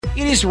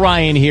It is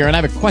Ryan here, and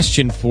I have a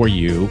question for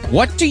you.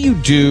 What do you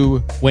do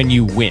when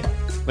you win?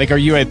 Like, are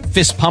you a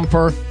fist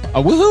pumper,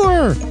 a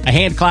woohooer, a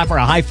hand clapper,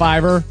 a high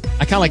fiver?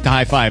 I kind of like the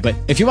high five, but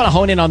if you want to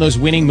hone in on those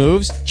winning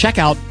moves, check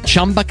out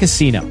Chumba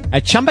Casino.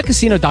 At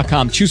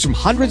ChumbaCasino.com, choose from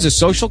hundreds of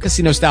social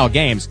casino-style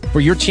games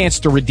for your chance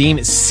to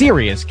redeem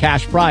serious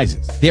cash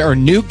prizes. There are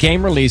new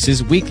game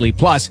releases weekly,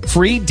 plus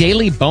free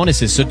daily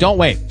bonuses. So don't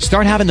wait.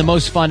 Start having the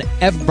most fun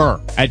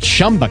ever at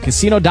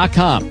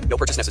ChumbaCasino.com. No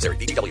purchase necessary.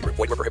 VGW. Void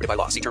where prohibited by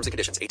law. See terms and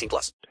conditions.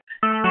 18+.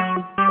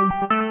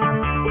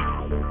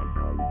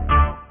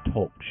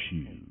 Talk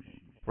shoes.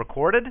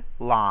 Recorded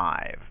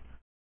live.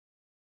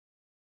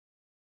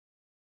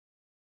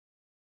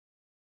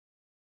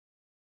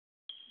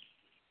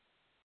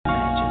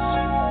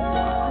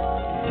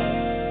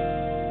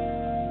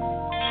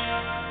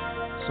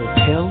 So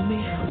tell me,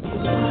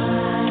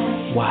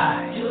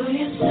 why do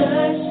you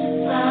search to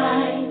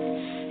find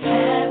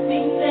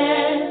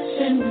happiness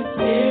in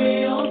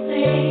material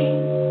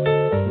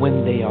things when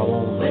they are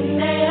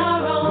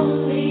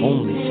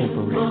only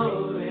temporary?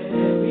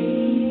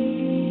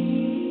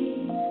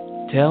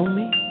 Tell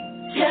me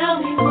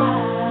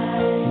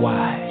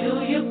why do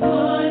you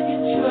put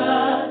your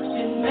trust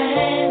in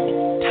man?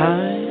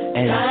 Time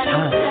and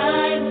time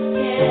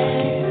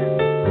again,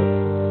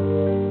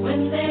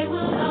 when they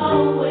will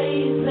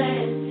always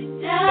let you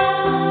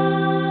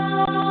down.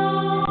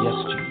 Yes,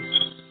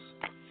 Jesus.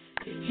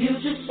 If you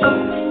just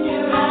open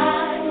your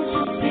eyes,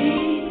 you'll see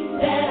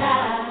that I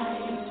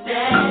am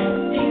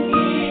standing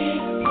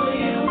here for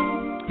you.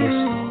 Yes,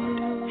 Lord.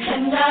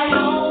 And I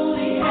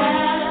only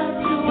have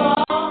to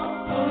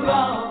offer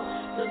all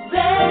the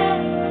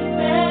best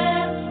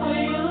for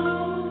you.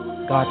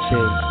 God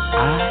says,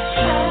 I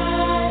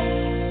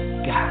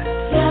got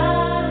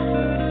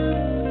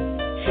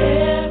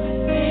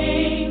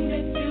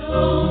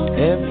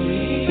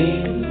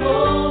everything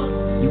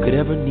you could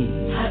ever need.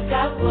 I've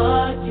got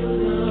what you're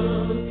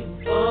looking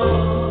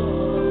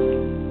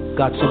for.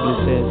 God simply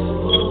says,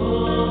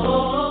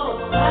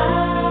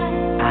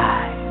 I've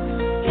got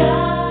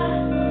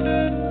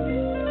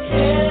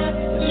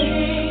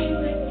everything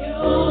that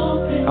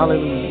you've been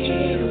hallelujah,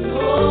 Jesus. needing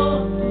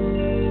for.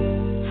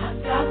 I've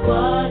got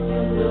what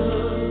you're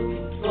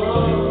looking for.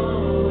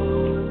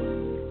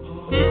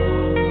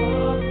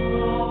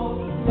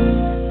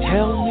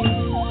 Tell me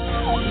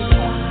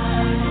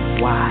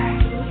why.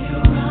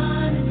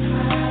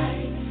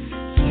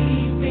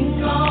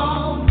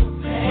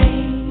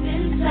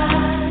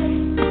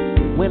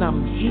 When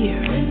I'm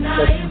here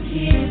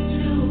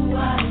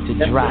to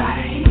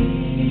dry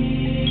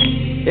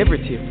every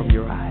tear from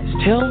your eyes,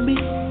 tell me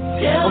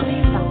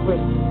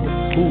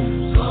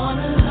who's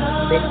gonna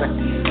love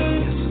you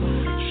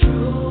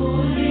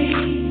truly,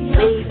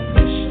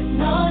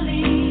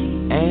 unconditionally,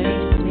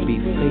 and be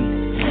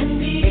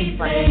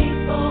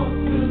faithful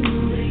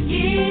through the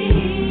years.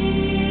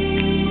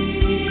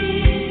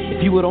 If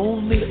you would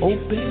only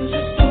open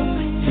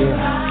your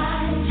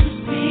eyes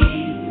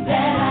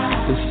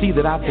to see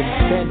that I've been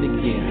standing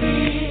here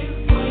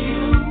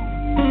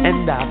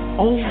and I've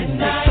only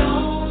got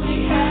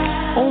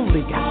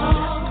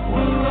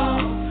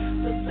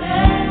the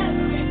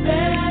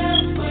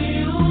best for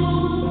you.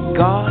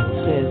 God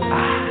says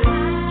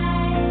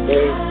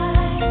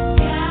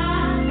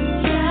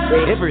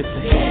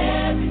everything.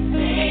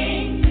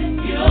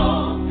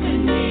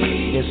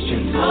 Yes,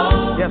 Jesus.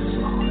 Yes,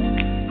 Lord.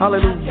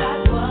 Hallelujah.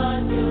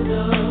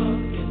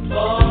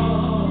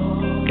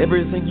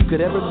 Everything you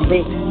could ever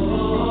need.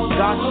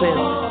 God says,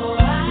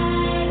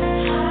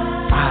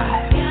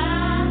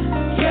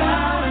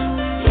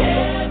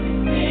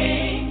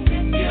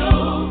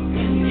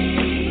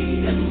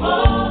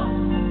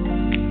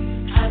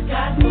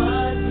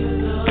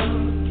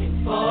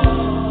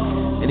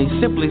 and he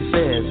simply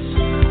says,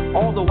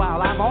 all the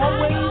while I've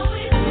always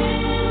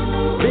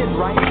been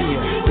right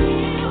here.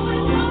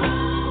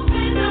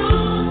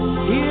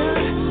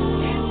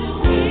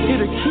 Here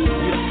to keep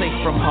you safe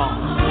from harm.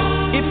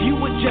 If you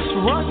would just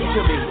run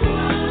to me.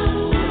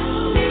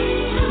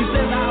 He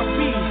says, I'll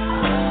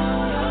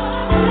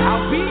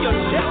be your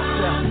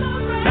shelter.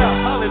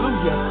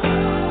 Hallelujah.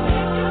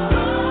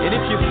 And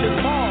if you should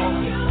fall,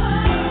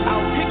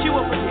 I'll pick you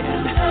up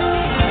again.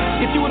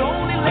 If you would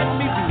only let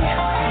me be.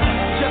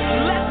 Just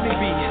let me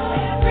be.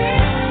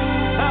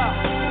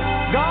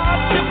 God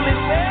simply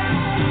says,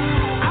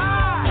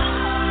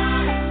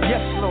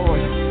 yes,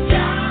 Lord,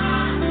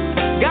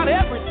 got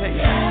everything.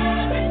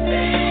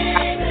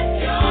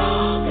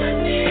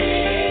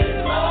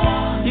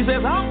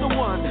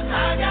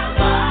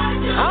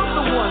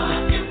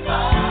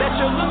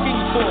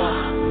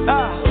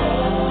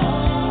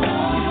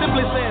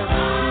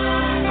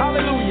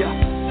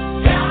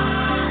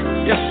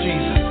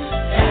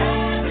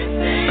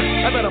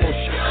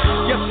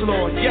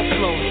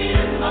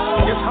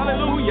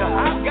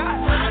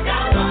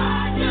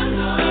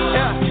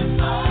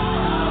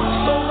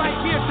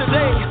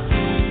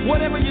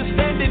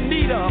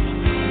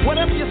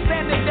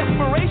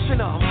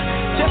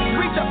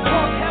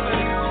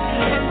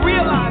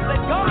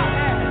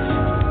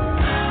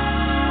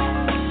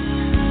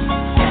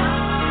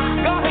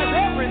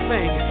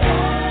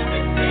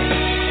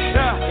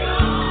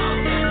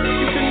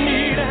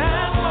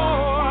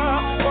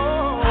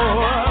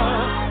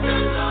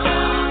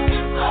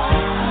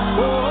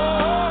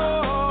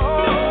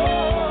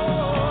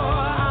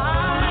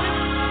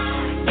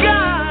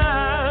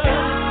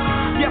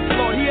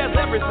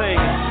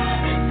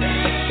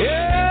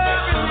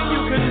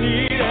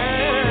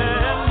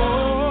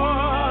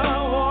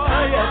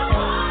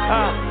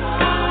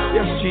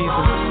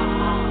 Jesus.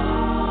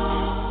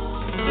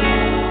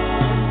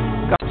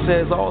 God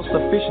says all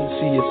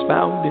sufficiency is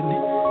found in me,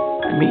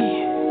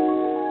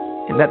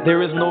 and that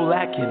there is no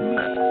lack in me.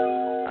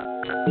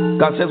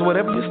 God says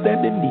whatever you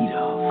stand in need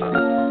of,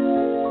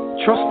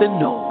 trust and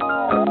know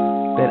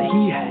that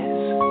He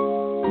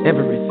has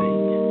everything.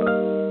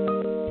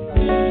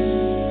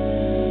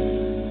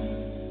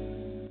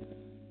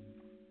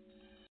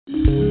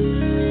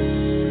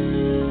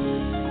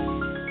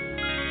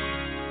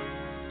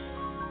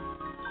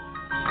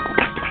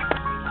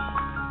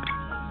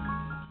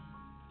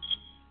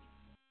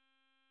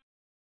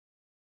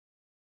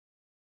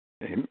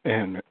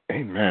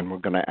 Amen. We're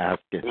going to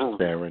ask if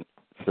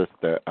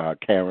Sister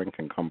Karen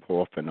can come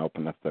forth and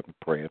open us up in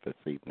prayer this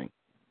evening.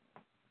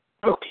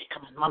 Okay,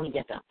 come on, Mommy,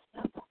 get down.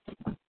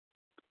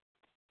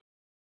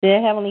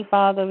 Dear Heavenly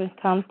Father, we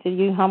come to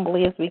you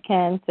humbly as we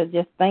can to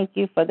just thank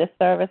you for this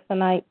service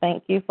tonight.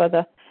 Thank you for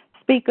the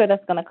speaker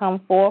that's going to come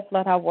forth.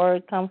 Let our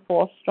word come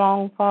forth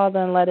strong, Father,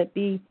 and let it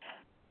be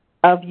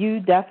of you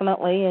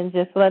definitely, and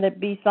just let it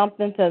be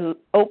something to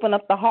open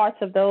up the hearts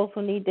of those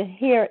who need to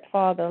hear it,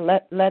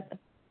 Father.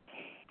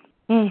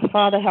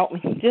 Father, help me.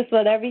 Just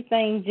let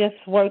everything just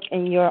work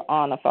in your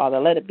honor, Father.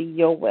 Let it be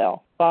your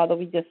will. Father,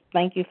 we just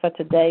thank you for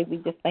today. We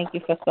just thank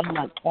you for so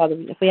much, Father.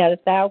 If we had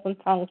 1,000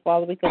 tongues,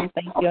 Father, we couldn't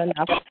thank you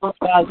enough.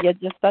 Father, you're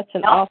just such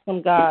an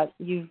awesome God.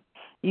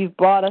 You've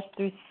brought us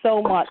through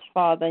so much,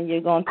 Father, and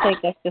you're going to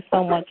take us to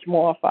so much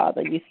more,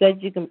 Father. You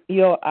said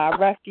you're our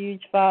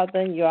refuge, Father,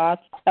 and you're our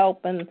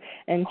help in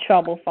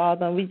trouble,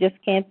 Father, and we just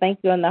can't thank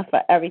you enough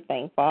for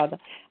everything, Father.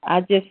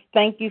 I just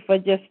thank you for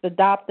just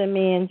adopting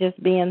me and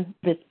just being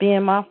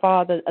my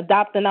Father,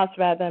 adopting us,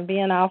 rather, and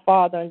being our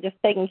Father, and just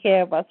taking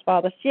care of us,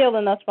 Father,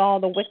 shielding us from all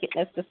the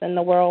wickedness that's in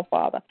the world,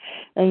 Father,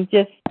 and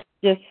just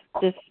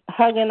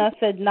hugging us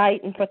at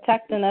night and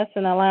protecting us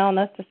and allowing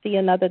us to see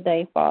another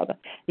day, Father.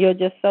 You're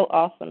just so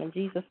awesome. In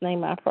Jesus'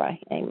 name I pray.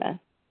 Amen.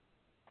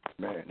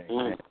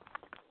 Amen.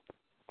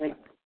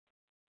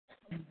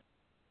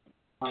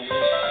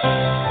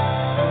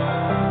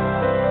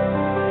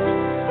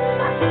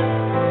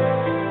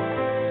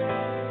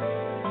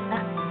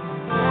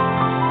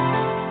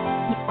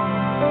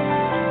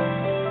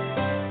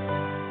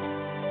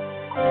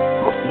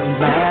 No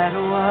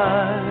matter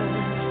what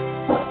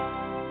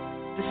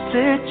the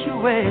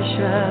situation,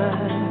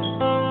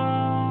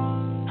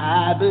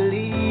 I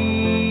believe.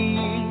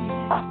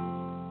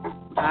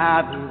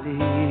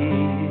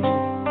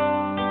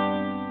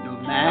 No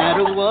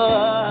matter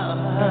what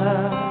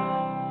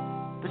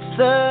the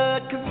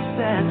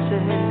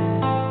circumstances,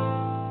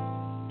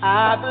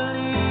 I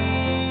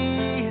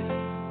believe.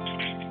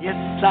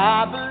 Yes,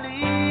 I believe.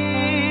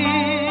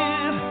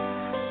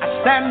 I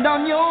stand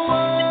on your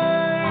word.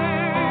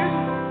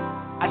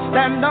 I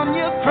stand on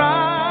your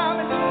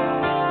promise.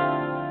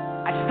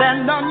 I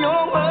stand on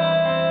your word.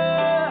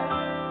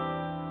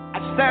 I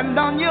stand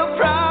on your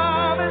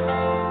promise.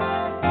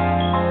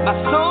 My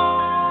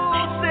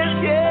soul says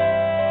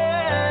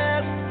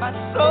yes. My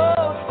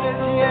soul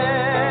says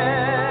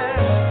yes.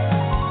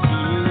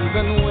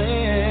 Even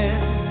when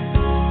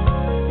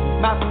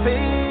my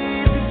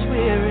faith is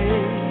weary,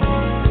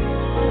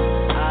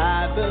 I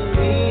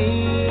believe.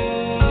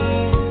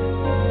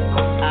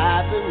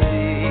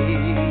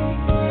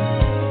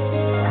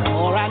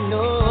 For I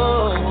know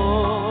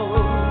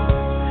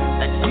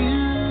that you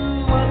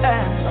will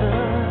answer.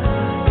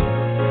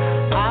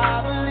 I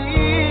believe.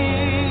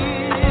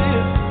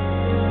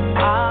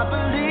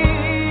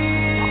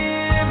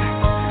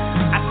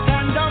 I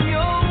stand on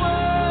your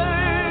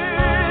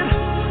word.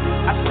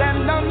 I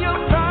stand on your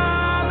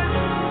promise.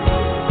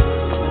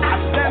 I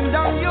stand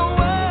on your word.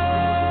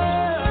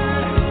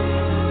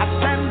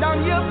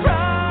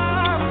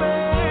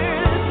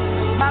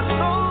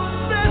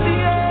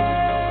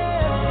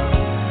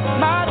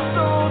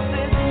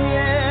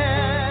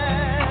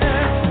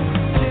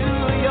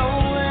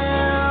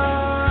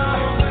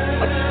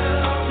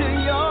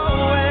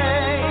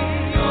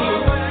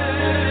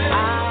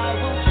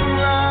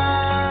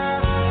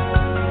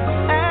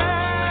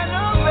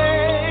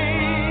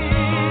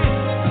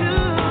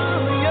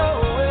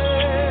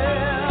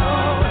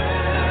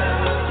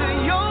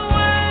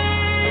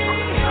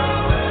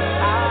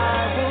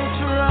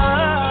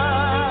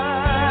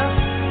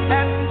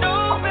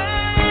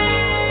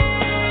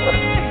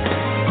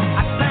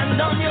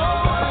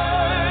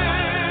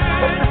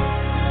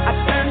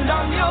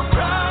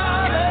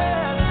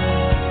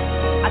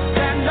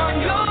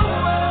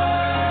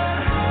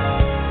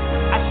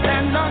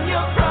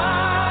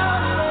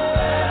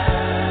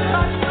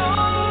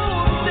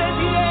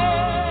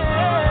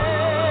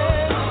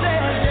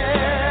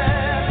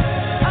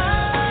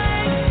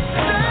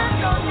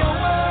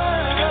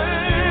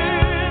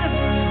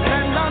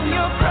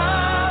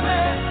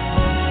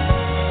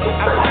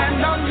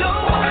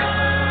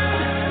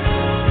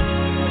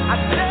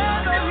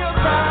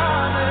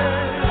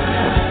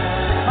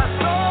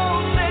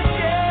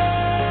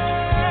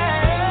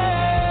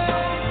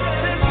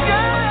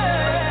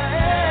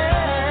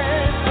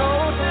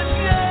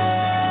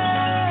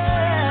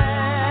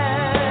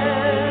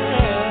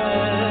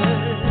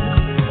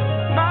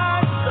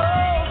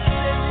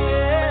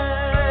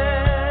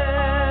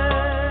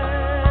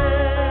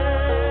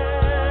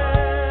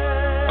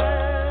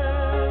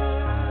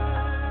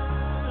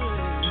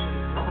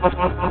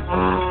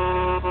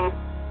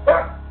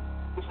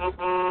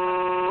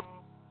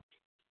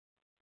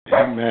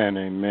 Amen,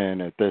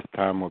 amen. At this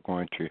time, we're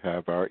going to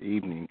have our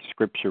evening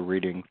scripture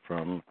reading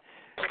from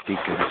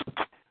Deacon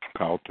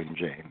Carlton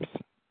James.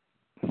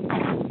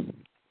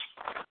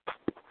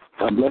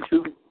 God bless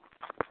you.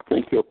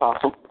 Thank you,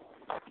 Apostle.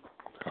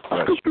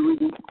 Our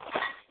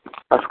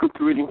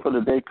scripture reading for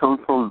the day comes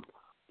from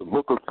the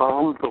book of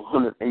Psalms, the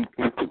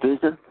 118th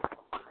division.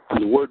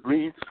 And the word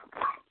reads,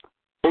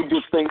 "Oh,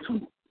 give thanks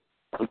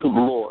unto the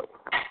Lord,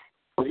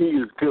 for he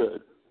is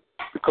good,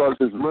 because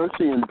his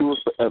mercy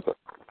endures forever.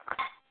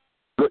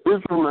 Let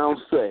Israel now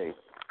say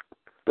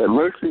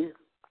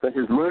that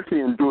his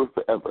mercy endures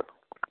forever.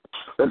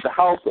 Let the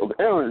house of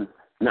Aaron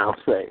now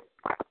say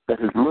that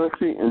his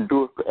mercy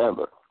endures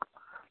forever.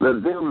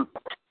 Let them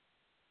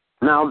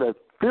now that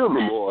fear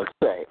the Lord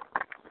say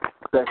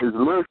that his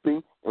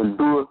mercy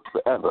endures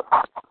forever."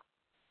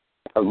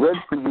 I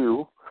read for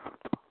you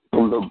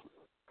from the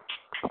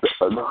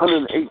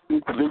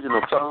 118th division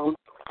of Psalms,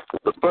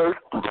 the first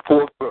and the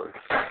fourth verse.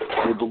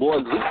 May the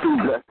Lord richly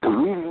bless the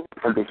reading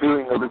and the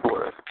hearing of his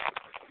word.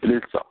 It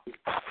is so.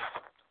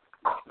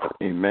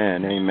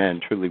 Amen,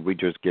 amen. Truly, we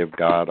just give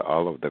God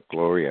all of the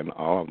glory and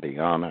all of the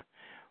honor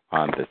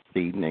on this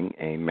evening.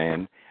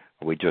 Amen.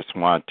 We just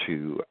want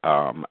to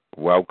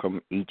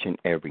welcome each and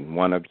every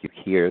one of you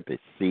here this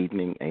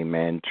evening.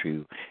 Amen.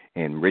 To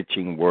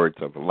Enriching Words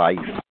of Life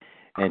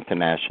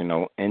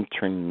International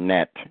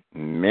Internet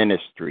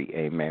Ministry.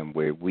 Amen.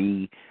 Where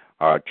we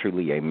are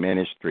truly a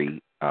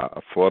ministry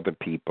for the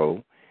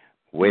people,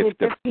 with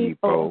the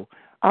people,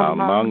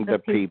 among the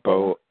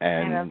people,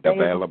 and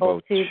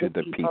available to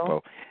the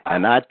people.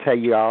 And I tell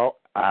y'all,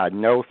 I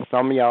know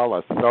some of y'all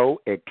are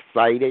so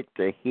excited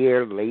to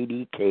hear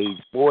Lady K's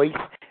voice.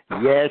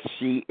 Yes,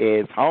 she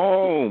is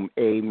home.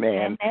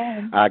 Amen.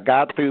 I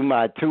got through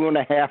my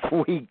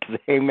 2.5 weeks,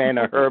 amen,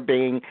 of her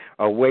being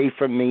away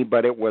from me,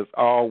 but it was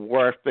all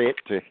worth it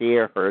to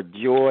hear her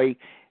joy,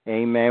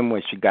 amen,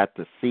 when she got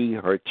to see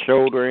her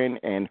children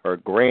and her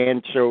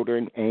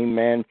grandchildren,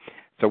 amen.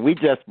 So we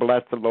just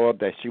bless the Lord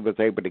that she was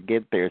able to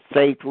get there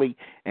safely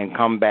and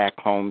come back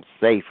home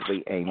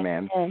safely,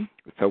 amen.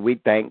 So we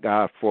thank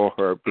God for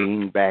her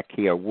being back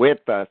here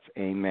with us,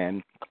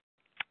 amen,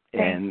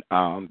 and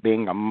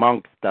being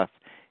amongst us,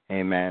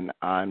 amen.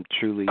 I'm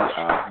truly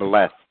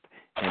blessed,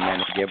 amen,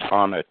 to give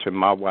honor to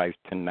my wife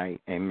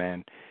tonight,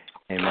 amen.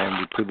 Amen.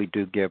 We truly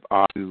do give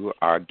honor to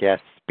our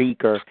guest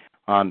speaker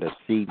on this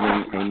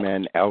evening,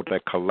 amen, Elder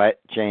Coylette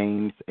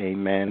James,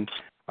 amen,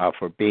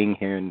 for being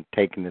here and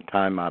taking the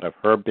time out of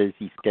her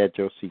busy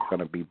schedule. She's going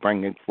to be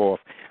bringing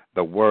forth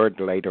the word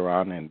later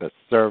on in the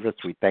service.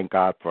 We thank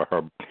God for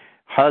her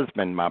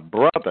husband, my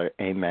brother,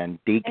 amen,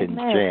 Deacon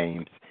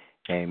James,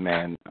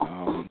 amen.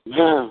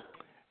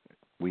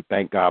 We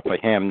thank God for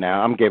him.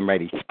 Now, I'm getting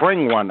ready to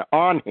spring one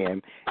on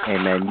him,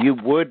 amen. You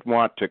would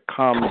want to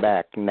come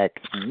back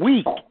next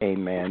week,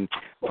 amen,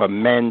 for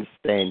Men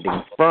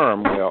Standing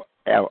Firm. Well,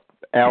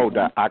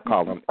 Elder, I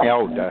call him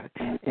Elder,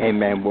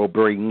 amen, will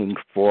bring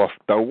forth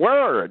the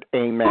word,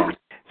 amen.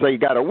 So you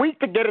got a week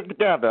to get it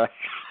together,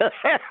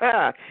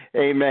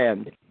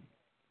 amen.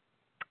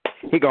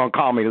 He going to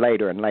call me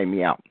later and lay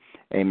me out,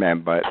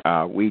 amen, but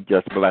we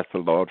just bless the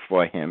Lord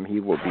for him.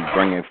 He will be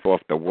bringing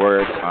forth the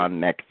word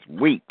on next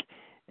week,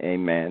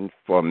 amen,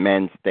 for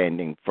Men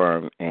Standing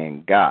Firm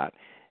in God,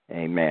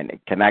 amen.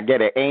 Can I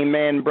get an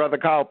amen, Brother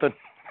Carlton?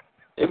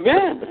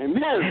 Amen,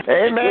 amen.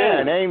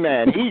 Amen,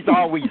 amen. He's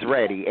always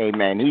ready,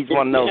 amen. He's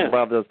one of those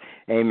brothers,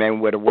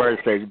 amen, where the word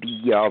says, be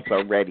ye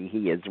also ready.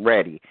 He is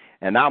ready.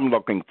 And I'm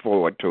looking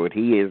forward to it.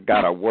 He has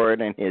got a word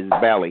in his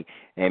belly,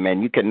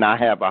 amen. You cannot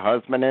have a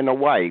husband and a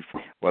wife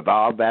with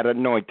all that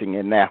anointing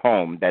in their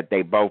home that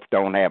they both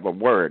don't have a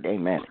word,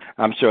 amen.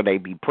 I'm sure they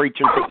be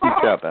preaching to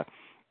each other,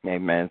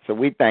 amen. So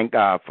we thank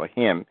God for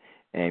him,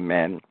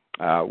 amen.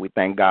 We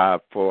thank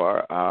God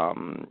for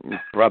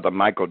Brother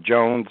Michael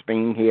Jones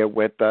being here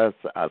with us,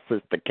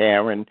 Sister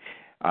Karen,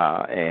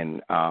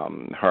 and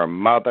her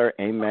mother,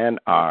 amen,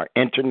 our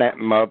internet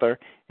mother,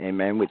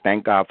 amen. We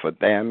thank God for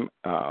them.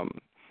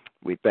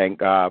 We thank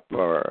God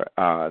for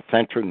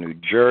Central New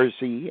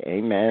Jersey,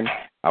 amen.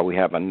 We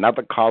have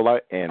another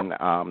caller in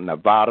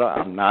Nevada.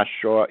 I'm not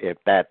sure if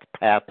that's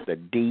Pastor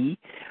D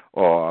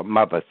or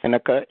Mother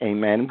Seneca,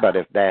 amen. But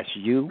if that's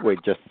you, we're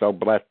just so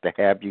blessed to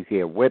have you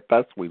here with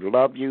us. We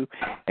love you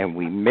and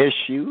we miss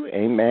you,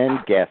 amen.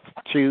 Guest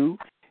 2,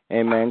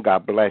 amen.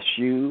 God bless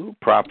you,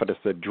 Prophetess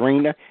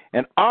Adrena,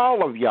 and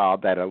all of y'all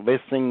that are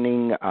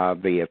listening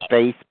via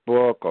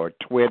Facebook or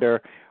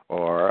Twitter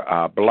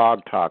or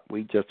Blog Talk.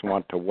 We just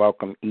want to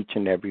welcome each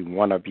and every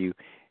one of you,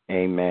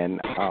 amen,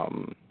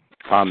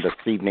 on this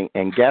evening.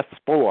 And guest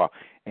 4,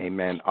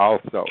 amen,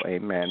 also,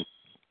 amen.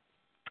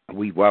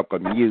 We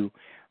welcome you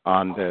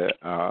on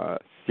the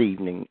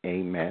evening,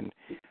 amen.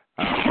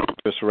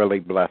 Just really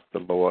bless the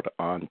Lord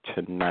on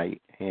tonight,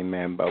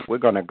 amen. But we're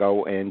going to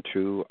go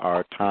into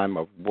our time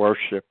of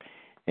worship,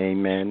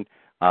 amen.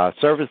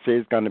 Service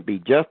is going to be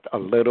just a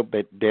little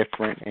bit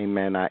different,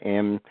 amen. I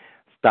am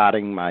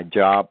starting my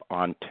job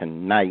on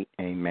tonight,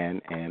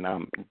 amen, and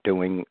I'm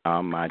doing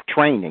my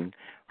training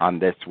on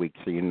this week.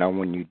 So,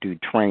 when you do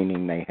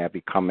training, they have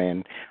you come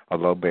in a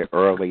little bit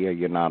earlier.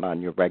 You're not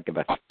on your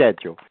regular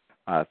schedule.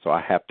 So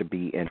I have to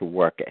be into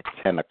work at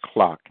 10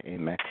 o'clock,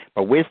 amen.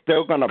 But we're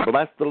still going to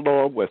bless the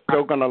Lord. We're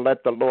still going to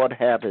let the Lord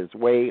have his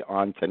way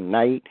on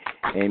tonight,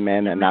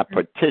 amen. And I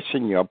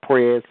petition your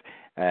prayers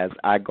as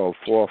I go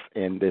forth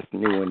in this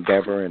new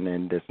endeavor and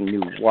in this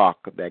new walk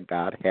that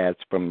God has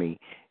for me,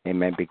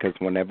 amen. Because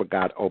whenever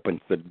God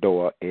opens the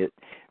door, it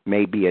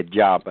may be a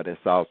job, but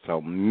it's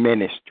also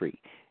ministry,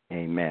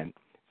 amen.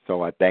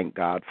 So I thank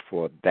God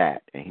for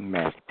that,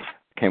 amen.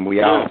 Can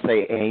we all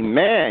say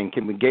amen?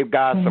 Can we give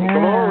God some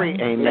glory?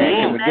 Amen.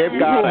 Can we give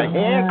God a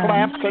hand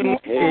clap?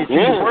 Is he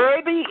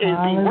worthy? Is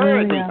he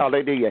worthy?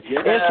 Hallelujah.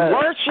 It's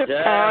worship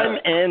time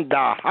in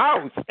the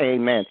house.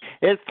 Amen.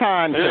 It's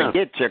time to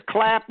get your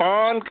clap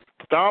on,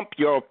 stomp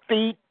your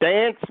feet,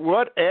 dance,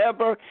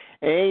 whatever.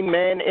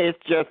 Amen. It's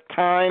just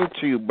time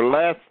to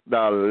bless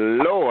the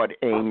Lord.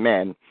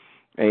 Amen.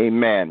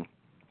 Amen.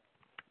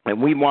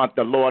 And we want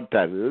the Lord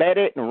to let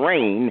it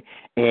rain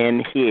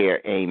in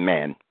here.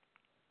 Amen.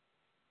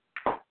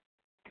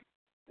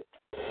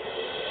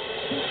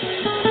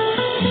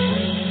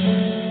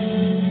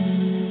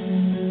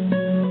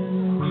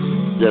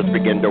 Just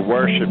begin to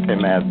worship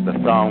him as the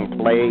song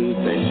plays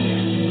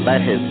and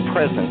let his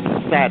presence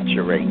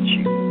saturate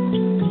you.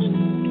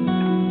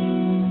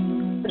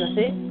 That's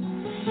it.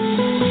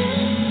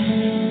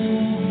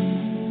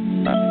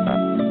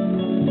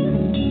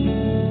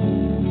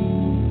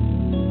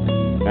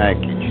 Thank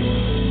you,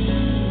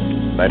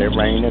 Jesus. Let it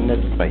rain in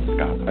this place,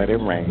 God. Let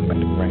it rain. Let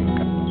it rain,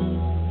 God.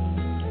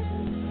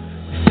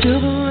 Feel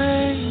the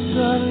rain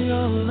of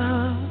your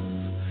love.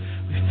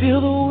 We feel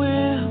the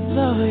wind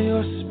of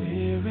your spirit.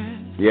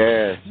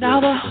 Yes. Now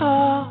the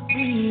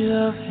heartbeat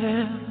of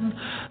heaven,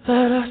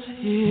 let us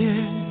hear.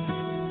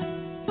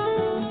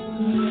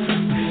 We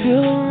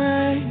feel the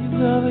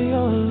rain of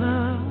your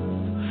love.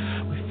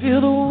 We feel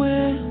the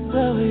wind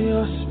of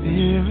your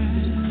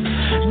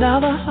spirit. Now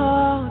the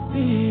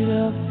heartbeat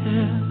of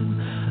heaven,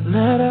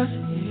 let us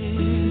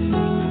hear.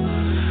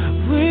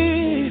 We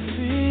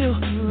feel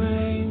the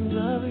rain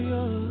of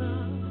your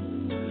love.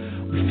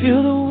 We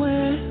feel the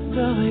wind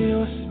of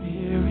your spirit.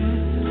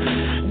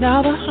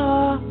 Now the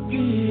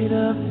heartbeat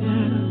of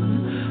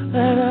heaven,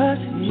 let us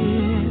hear.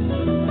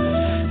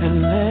 And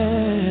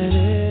let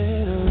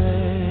it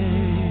rain.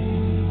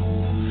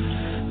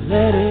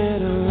 Let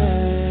it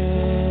rain.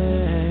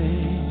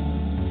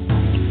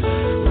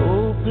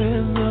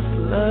 Open the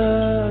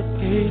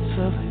floodgates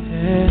of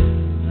heaven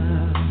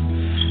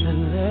and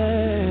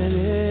let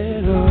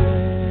it rain.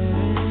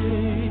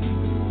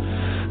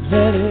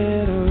 Let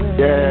it rain.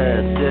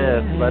 Yes,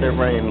 yes. Let it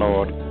rain,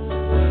 Lord.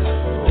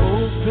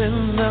 Open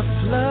the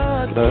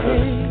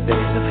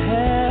floodgates of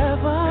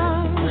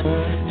heaven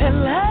and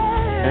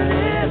let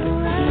it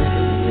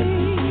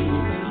rain.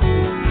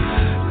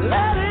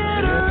 Let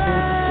it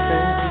rain.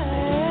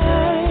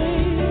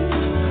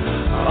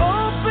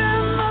 Open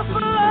the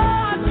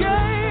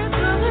floodgates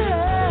of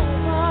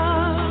heaven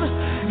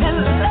and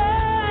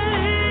let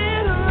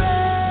it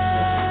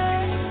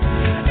rain.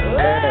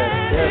 Let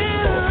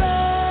it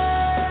rain.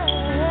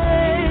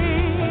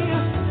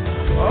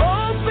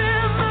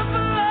 Open the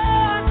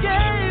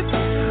floodgates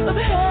of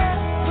heaven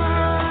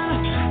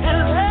and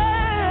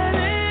let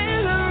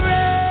it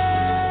rain.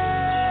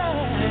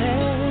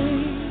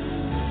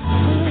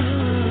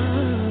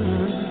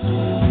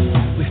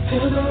 We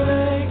feel the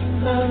rain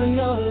of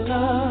your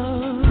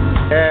love.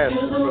 Yes,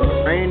 the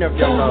rain of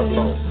your love,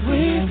 Lord.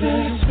 We feel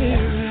the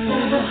spirit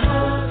of the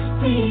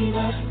heartbeat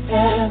of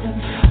heaven.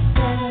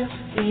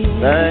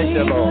 Thank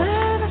you, Lord.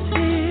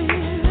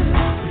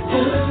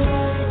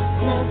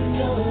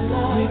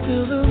 We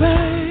feel the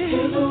rain.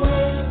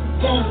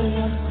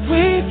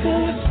 We feel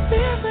the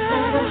spirit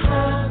of the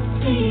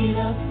heartbeat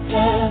of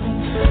heaven.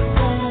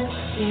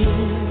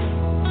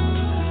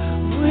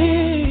 We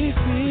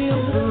feel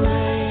the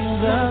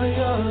rains of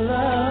your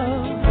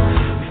love.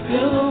 We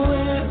feel the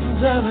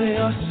winds of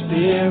your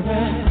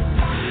spirit.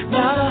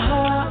 Now the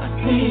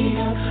heartbeat,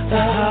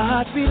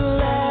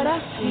 let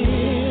us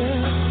hear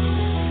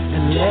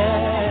and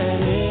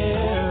let it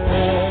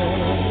rain.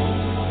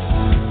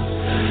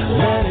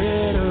 Let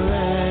it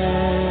rain.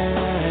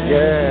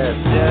 Yes,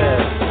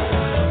 yes.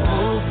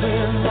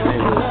 Open the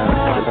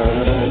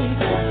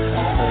floodgates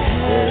of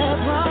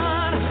heaven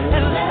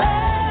and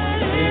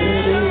let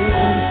it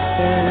rain.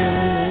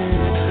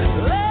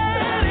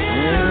 Let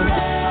it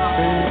rain.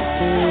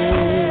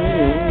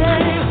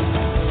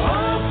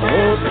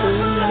 Open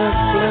the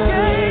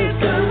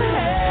floodgates of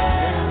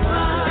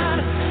heaven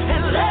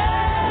and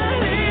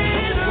let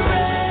it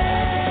rain.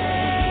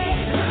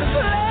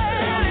 Let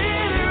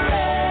it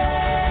rain.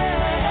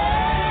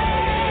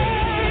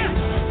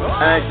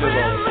 Thank you,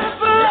 Lord. Open the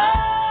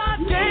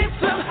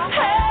floodgates of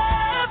heaven.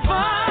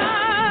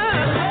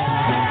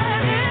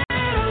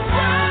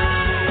 Let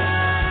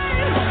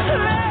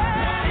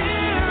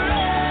it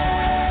rain.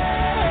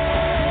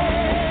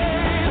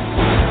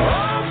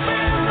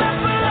 Open the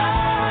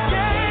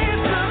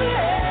floodgates of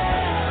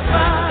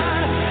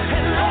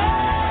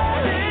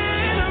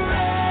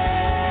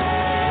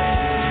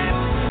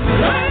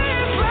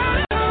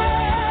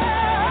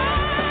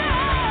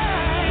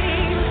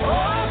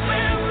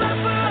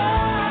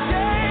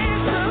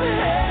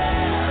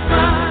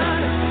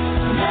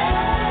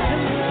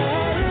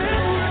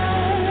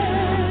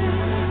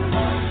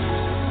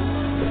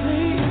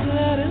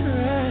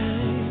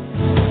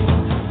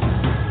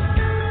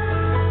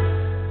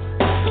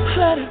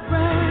let it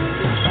rain.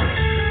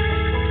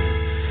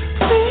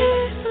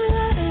 Please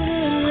let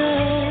it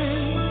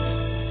rain.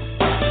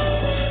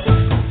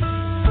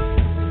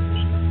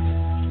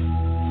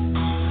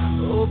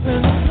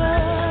 Open the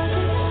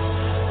floodgates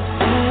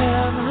of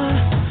heaven,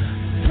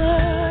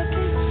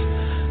 floodgates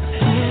of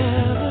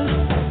heaven,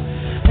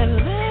 and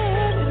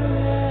let it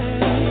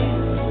rain.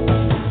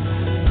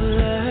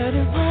 Let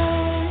it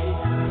rain.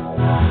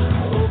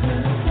 Open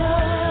the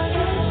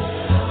floodgates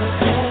of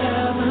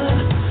heaven,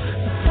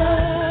 the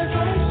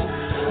floodgates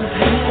of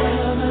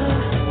heaven,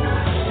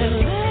 and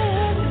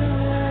let it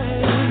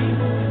rain.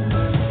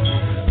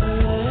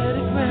 Let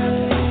it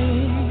rain.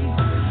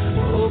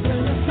 Open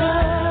the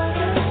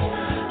floodgates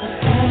of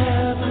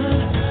heaven,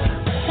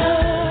 the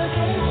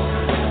floodgates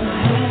of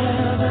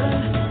heaven,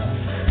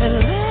 and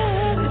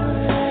let it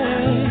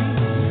rain.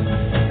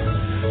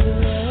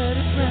 Let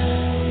it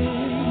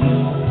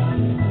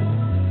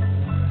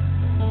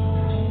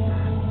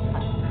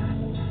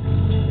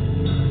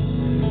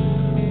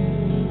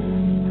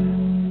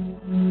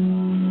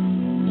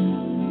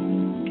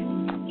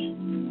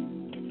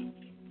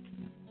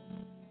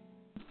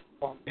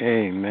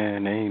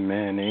Amen,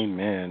 amen,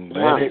 amen.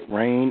 Let it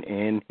rain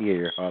in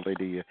here.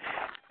 Hallelujah.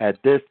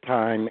 At this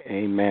time,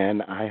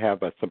 amen, I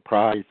have a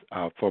surprise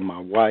for my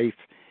wife.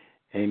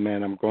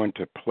 Amen. I'm going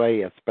to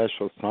play a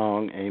special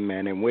song.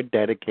 Amen. And we're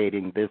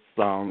dedicating this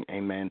song,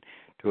 amen,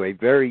 to a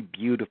very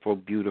beautiful,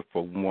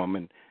 beautiful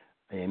woman.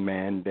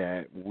 Amen.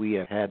 That we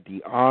have had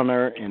the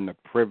honor and the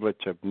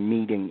privilege of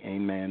meeting.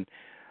 Amen.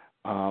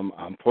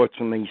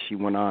 Unfortunately, she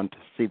went on to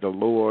see the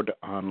Lord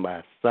on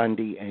last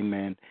Sunday.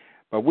 Amen.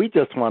 But we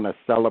just want to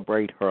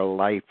celebrate her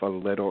life a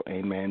little,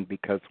 amen,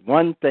 because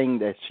one thing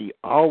that she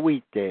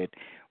always did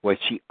was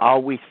she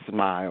always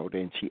smiled,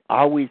 and she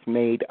always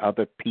made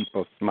other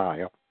people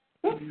smile.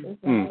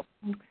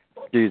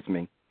 Excuse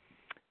me.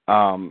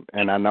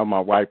 And I know my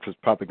wife is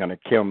probably going to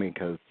kill me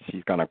because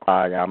she's going to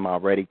cry. I'm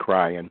already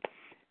crying.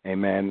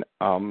 Amen.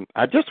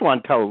 I just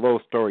want to tell a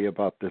little story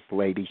about this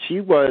lady. She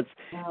was,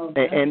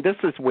 and this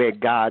is where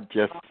God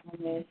just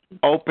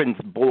opens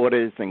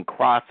borders and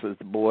crosses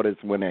borders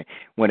when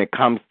it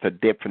comes to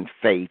different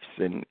faiths.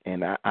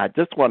 And I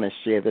just want to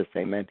share this,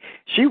 amen.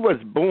 She was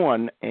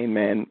born,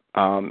 amen,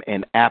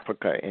 in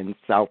Africa, in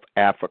South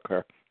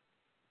Africa,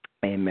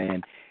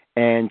 amen.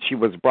 And she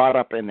was brought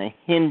up in the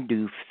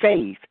Hindu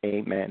faith,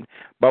 amen.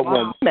 But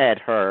when we met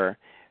her,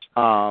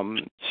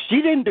 she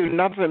didn't do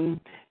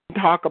nothing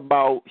talk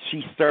about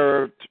she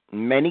served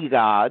many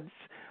gods,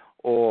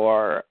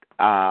 or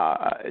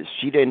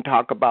she didn't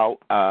talk about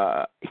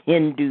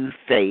Hindu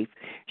faith.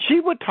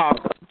 She would talk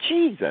about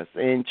Jesus,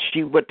 and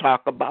she would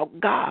talk about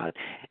God,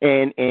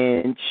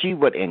 and she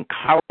would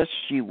encourage.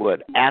 She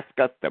would ask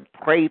us to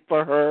pray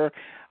for her.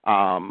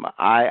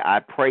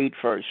 I prayed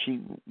for her. She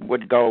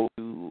would go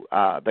to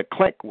the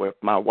clinic with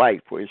my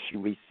wife where she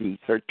receives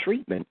her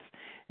treatments.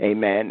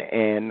 Amen.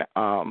 And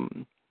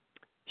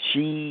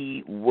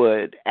she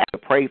would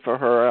pray for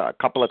her. A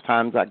couple of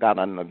times I got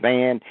on the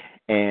van,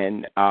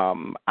 and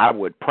I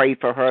would pray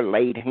for her,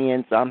 laid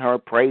hands on her,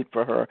 prayed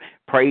for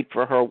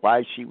her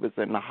while she was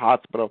in the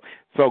hospital.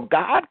 So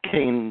God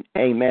can,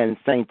 amen,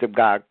 saints of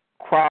God,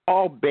 cross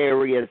all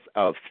barriers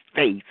of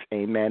faith,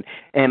 amen.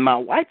 And my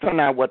wife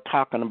and I were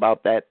talking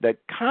about that, the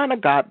kind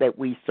of God that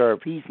we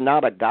serve. He's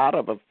not a God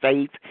of a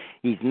faith.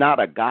 He's not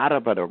a God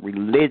of a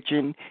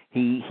religion.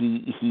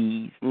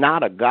 He's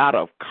not a God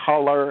of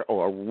color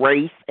or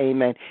race,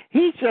 amen.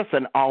 He's just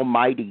an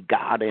almighty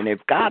God. And if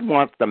God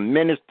wants to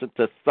minister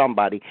to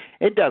somebody,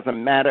 it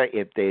doesn't matter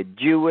if they're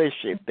Jewish,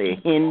 if they're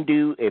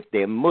Hindu, if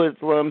they're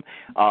Muslim,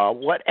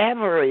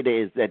 whatever it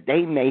is that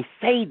they may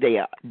say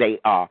they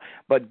are.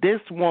 But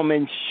this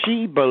woman,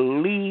 she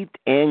believed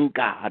in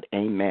God,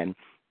 amen.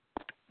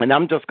 And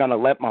I'm just going to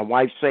let my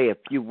wife say a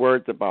few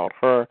words about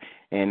her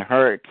and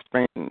her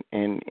experience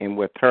and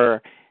with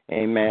her,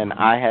 amen.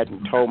 I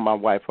hadn't told my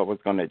wife I was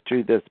going to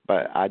do this,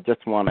 but I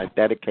just want to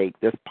dedicate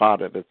this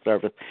part of the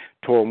service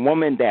to a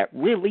woman that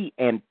really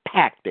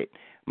impacted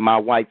my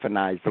wife and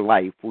I's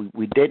life.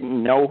 We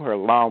didn't know her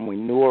long. We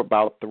knew her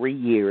about 3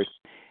 years,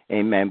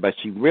 amen, but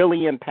she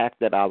really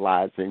impacted our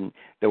lives, and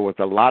there was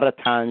a lot of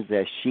times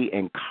that she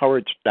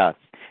encouraged us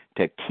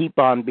to keep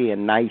on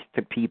being nice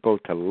to people,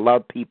 to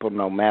love people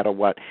no matter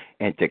what,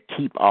 and to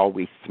keep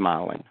always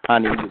smiling.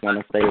 Honey, you want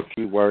to say a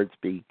few words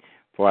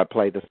before I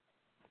play this?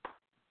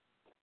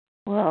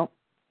 Well,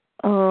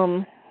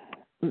 I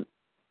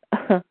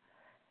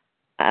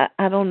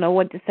don't know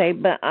what to say,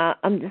 but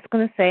I'm just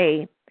going to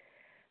say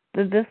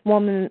that this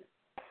woman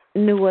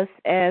knew us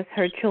as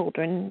her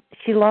children.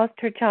 She lost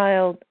her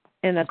child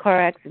in a car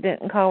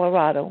accident in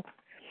Colorado.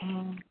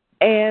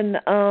 And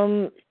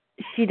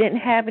she didn't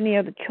have any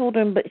other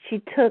children, but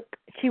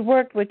she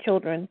worked with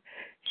children.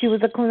 She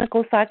was a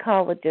clinical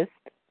psychologist.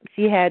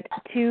 She had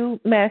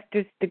 2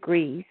 master's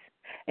degrees,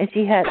 and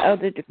she had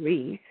other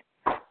degrees.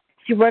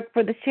 She worked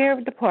for the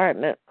sheriff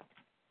department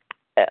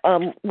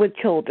with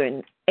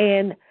children,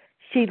 and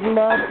she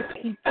loved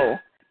people.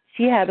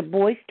 She had a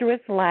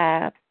boisterous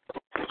laugh.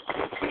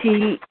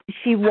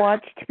 She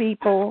watched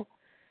people.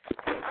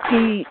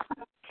 She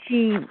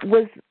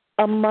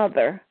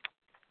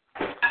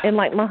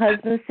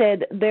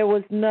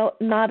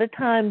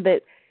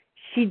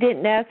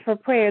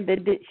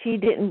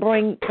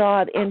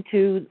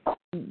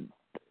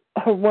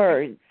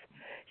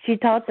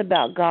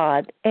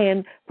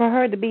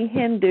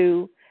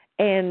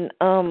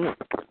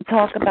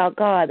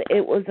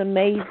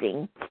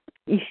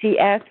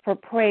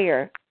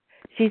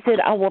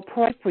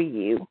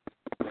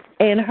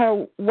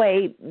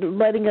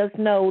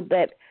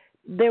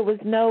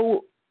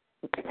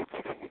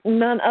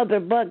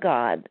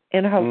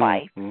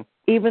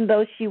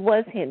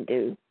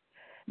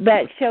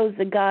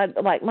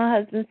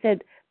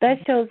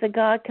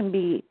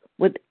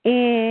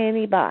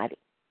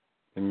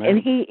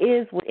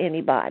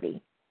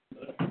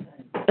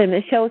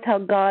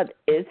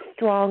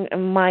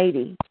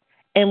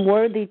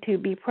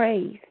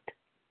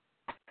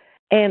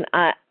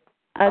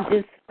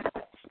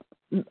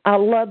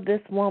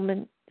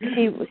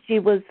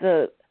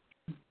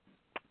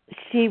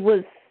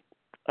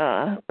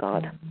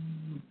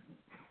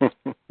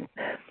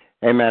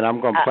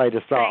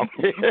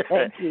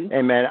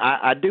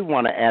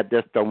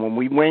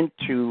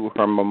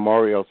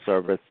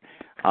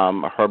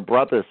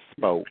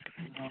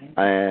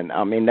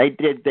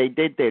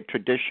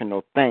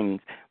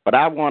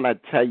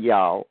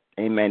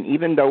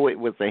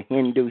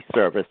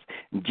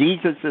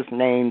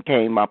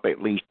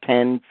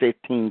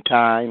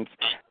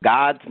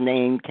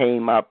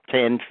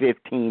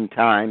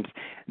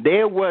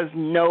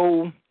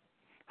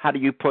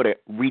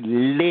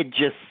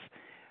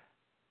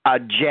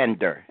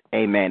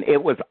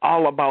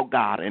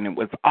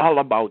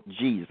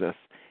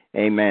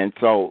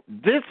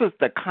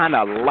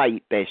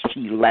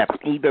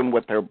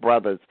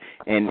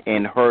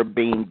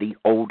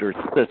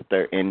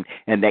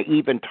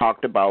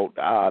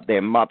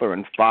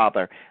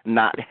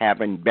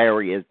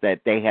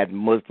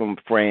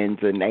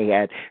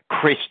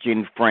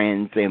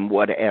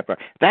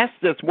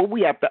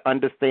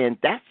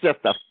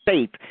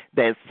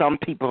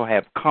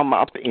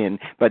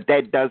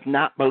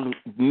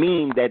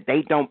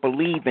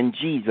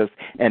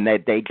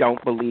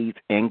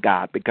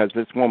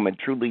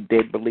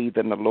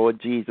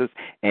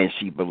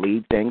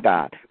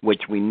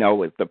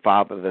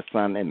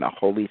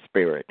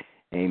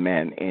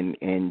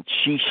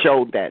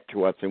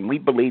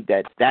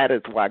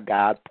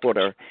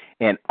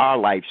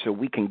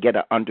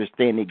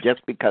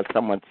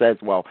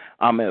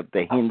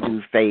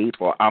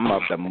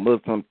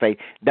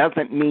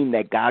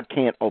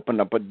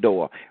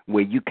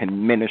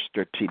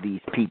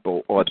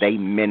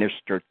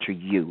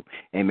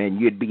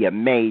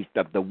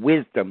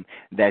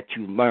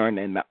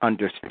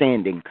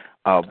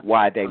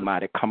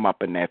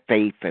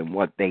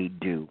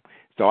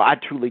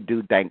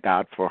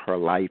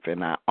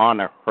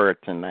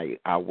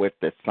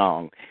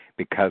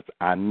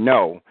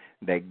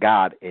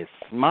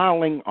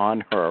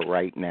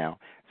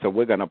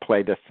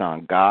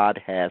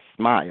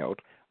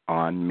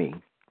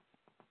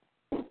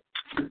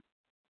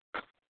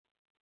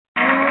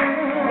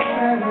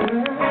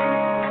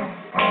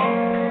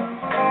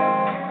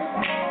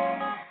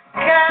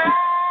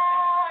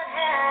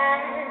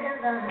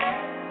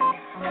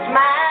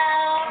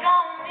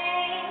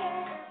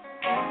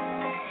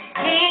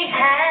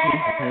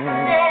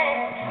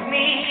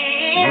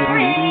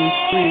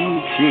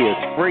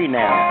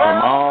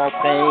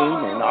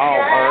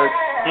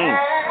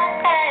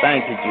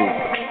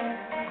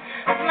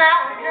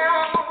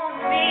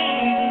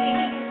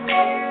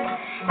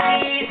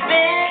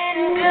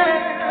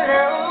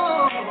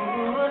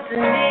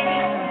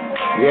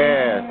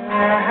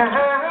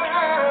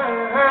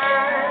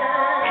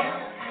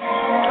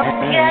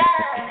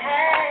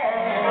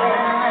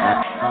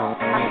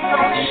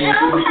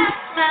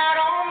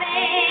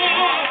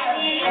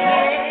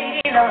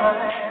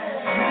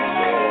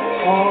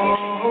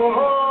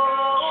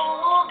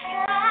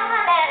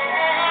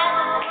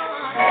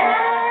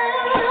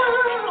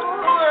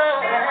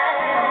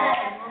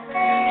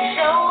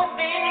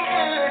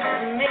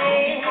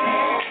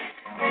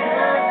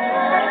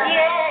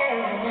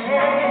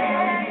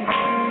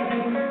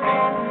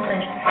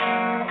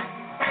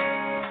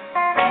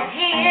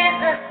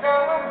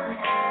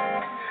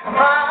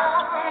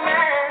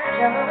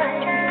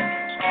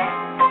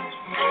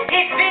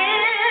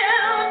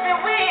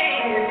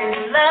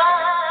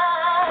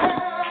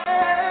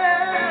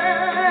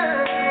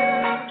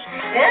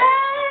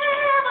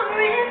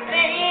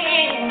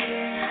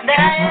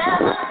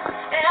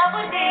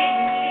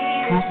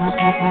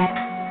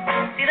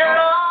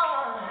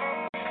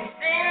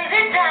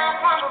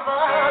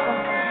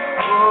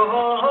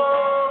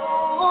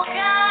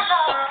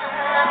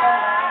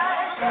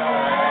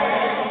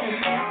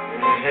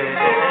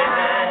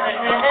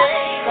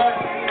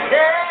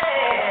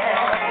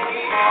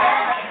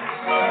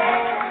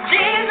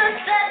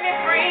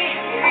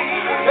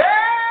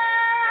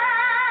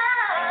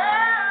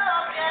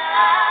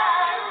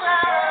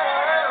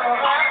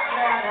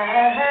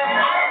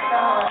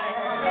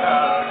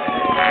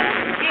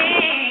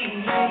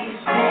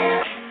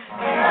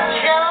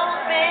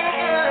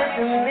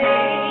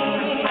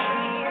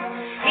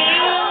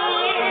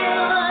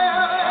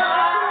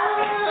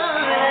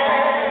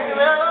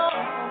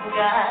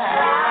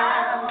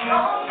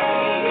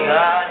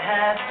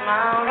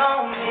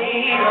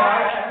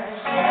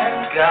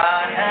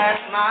God has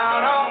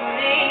smiled on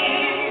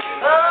me.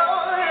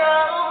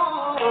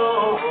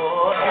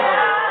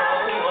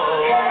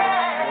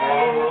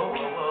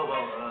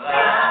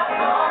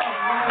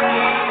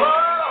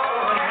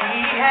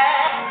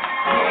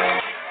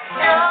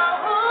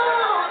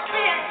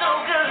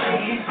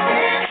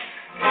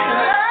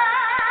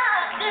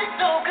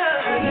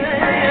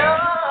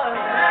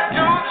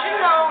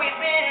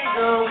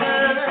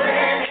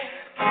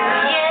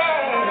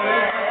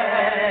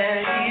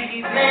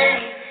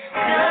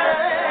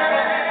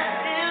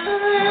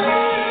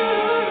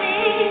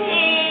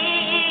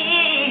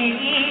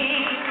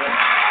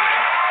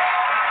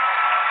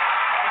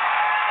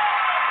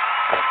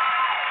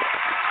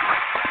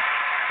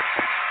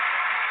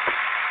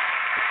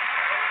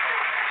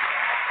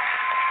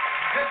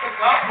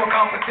 Gospel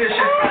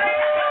competition.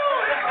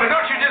 But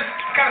don't you just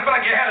kind of feel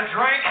like you had a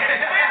drink?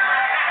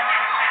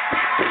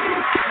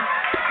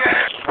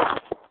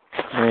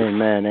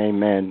 Amen,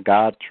 amen.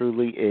 God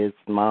truly is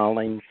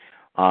smiling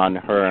on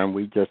her, and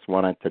we just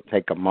wanted to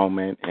take a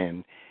moment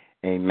and,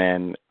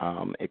 amen,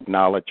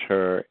 acknowledge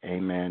her,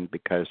 amen,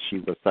 because she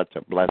was such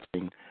a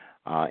blessing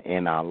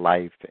in our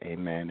life,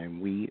 amen, and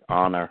we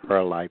honor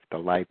her life, the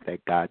life that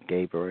God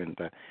gave her, and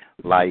the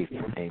life,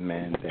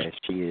 amen, that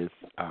she is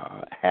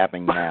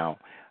having now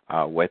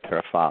with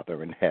her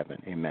Father in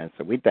heaven, amen.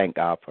 So we thank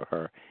God for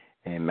her,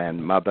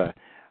 amen. Mother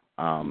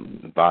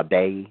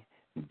Vade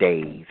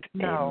Dave,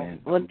 amen.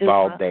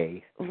 Vadula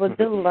Dave,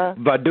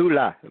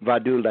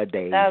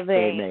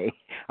 amen.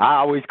 I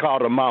always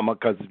called her Mama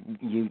because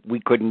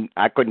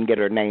I couldn't get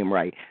her name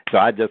right, so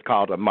I just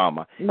called her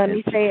Mama. Let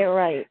me say it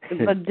right.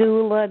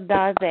 Vadula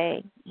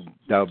Dave.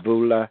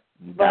 Davula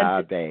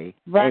Dave.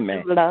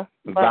 Amen.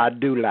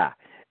 Vadula.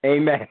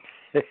 Amen.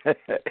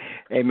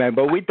 Amen.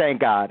 But we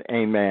thank God.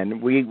 Amen.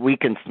 We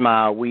can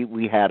smile.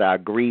 We had our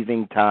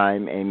grieving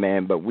time.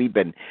 Amen. But we've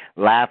been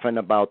laughing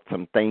about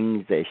some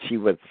things that she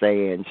would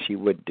say and she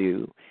would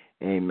do.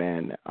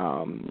 Amen.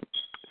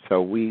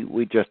 So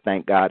we just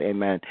thank God.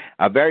 Amen.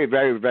 A very,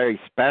 very, very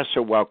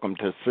special welcome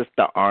to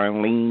Sister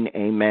Arlene.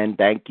 Amen.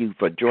 Thank you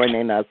for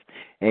joining us.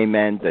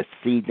 Amen. This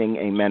evening.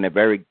 Amen. A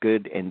very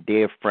good and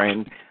dear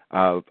friend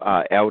of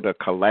Elder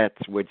Coylette.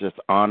 We're just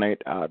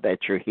honored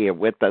that you're here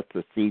with us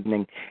this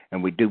evening,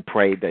 and we do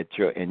pray that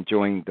you're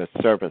enjoying the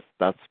service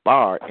thus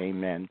far.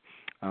 Amen.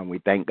 We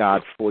thank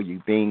God for you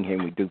being here,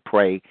 and we do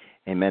pray,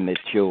 amen, that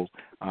you'll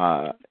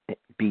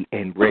be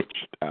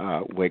enriched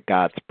with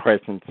God's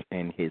presence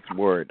and His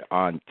Word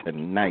on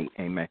tonight.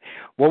 Amen.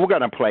 Well, we're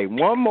going to play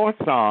one more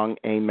song,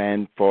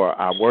 amen, for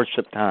our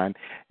worship time,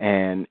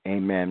 and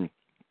amen.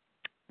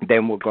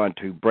 Then we're going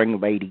to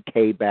bring Lady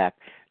K back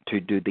to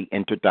do the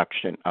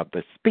introduction of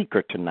the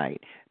speaker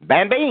tonight.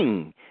 Bam,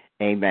 bing.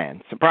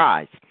 Amen.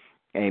 Surprise.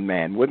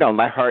 Amen. We're going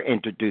to let her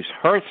introduce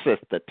her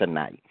sister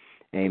tonight.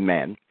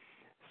 Amen.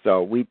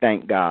 So we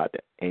thank God,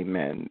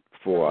 amen,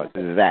 for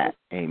that.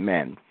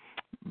 Amen.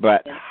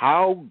 But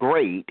how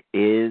great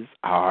is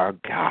our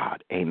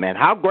God? Amen.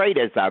 How great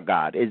is our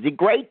God? Is He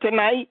great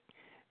tonight?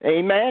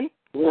 Amen.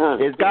 Yeah.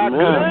 Is God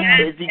good?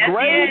 Is He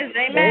great? Yes,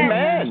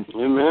 amen.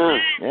 Amen.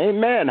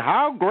 Amen.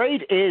 How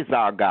great is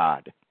our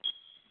God?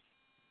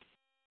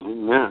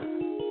 Amen.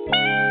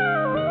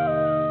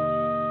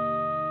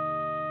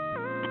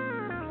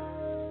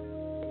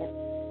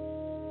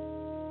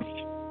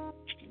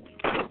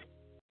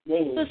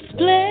 The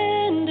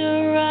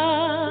splendor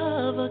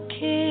of a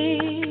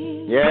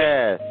king.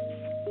 Yes.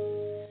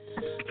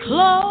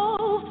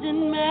 Clothed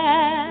in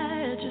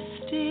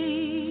majesty.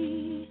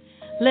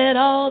 Let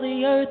all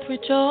the earth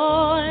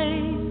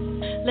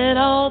rejoice. Let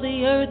all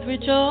the earth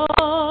rejoice.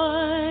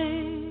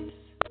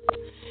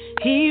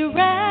 He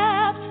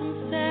wraps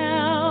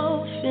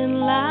himself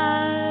in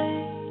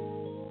light,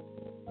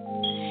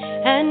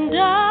 and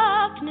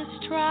darkness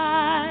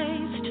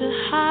tries to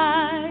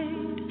hide,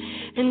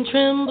 and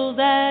trembles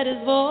at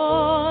his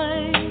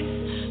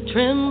voice,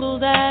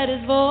 trembles at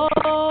his voice.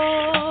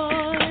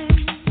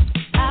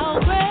 How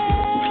great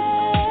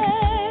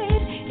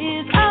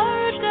is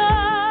our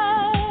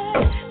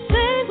God?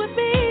 Sing with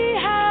me,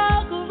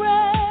 how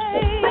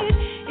great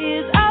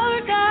is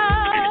our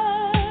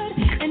God,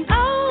 and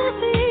all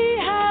see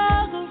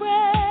how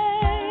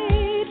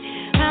great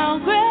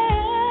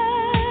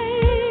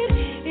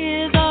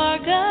is our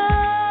God.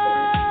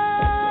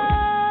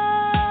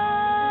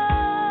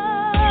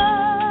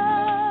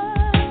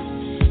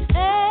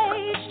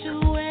 Age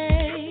to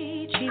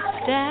age He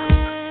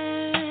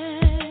stands,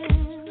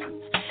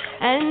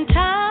 and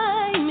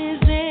time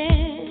is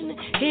in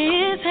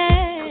His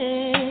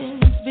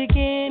hands,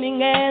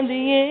 beginning and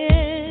the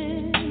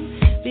end,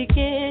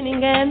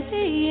 beginning and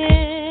the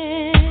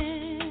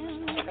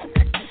end.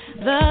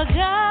 The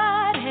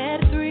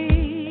Godhead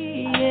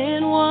three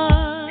in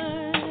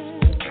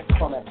one,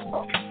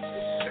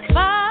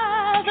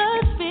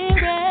 Father,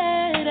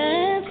 Spirit,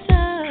 and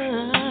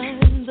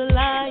Son, the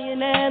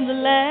Lion and the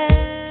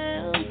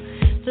Lamb,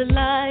 the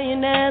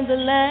Lion and the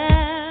Lamb.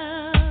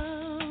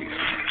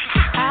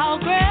 How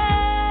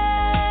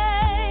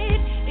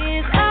great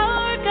is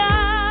our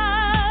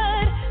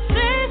God?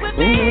 Sing with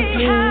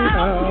me,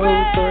 how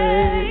great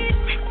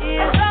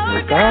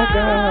our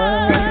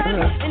God.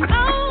 And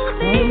oh,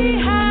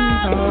 see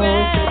how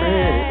great,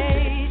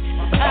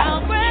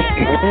 how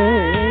great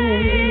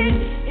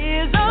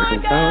is our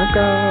God.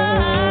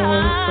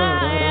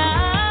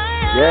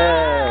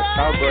 Yes,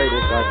 how great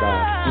is our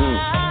God.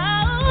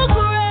 How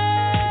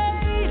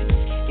great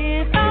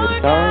is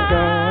our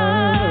God.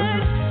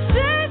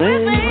 Sing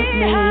with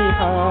me,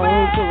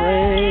 how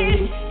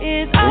great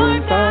is our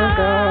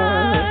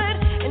God.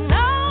 And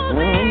oh,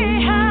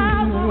 see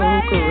how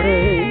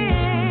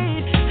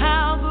great,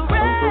 how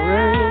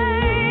great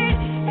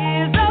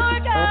is our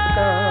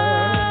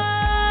God.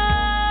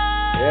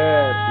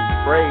 Yes, he's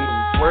great,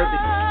 he's worthy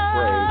to be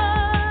praised.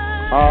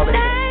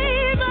 Hallelujah.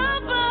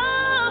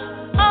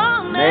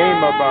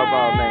 Name above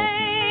all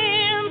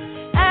names.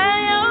 And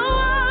you're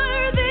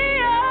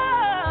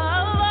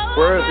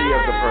worthy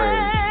of the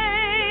praise.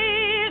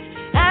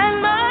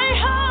 And my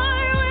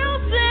heart will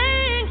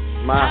sing.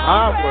 My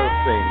heart will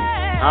sing.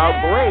 How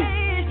great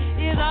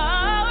is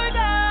our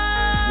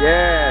God.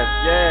 Yes,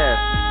 yes.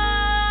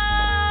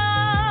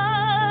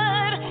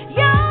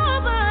 You're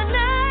the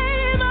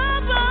name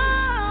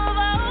above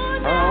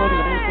all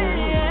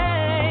names.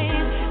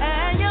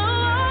 And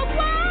you're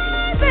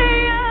worthy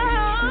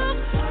of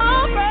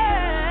all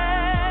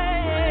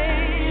praise.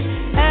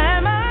 And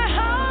my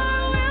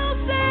heart will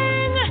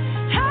sing.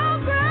 How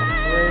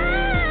great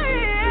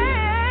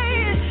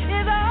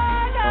is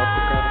our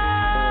God.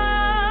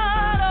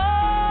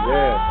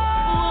 Yes.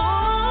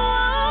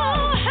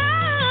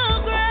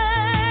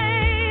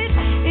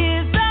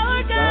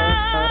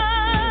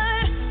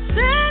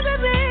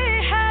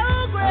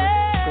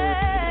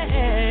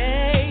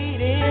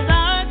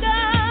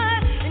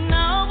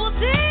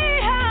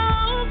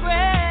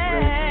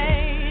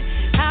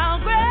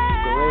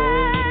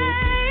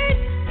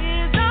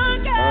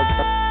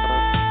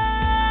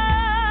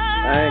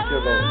 Thank you,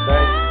 Lord.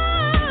 Thank you.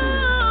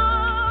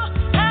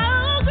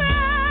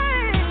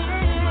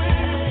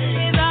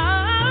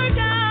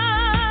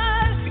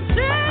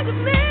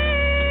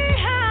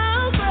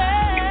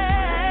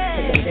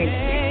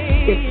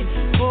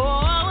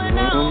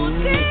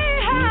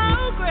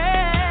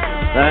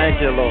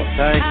 Thank you, Lord.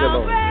 Thank you,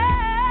 Lord.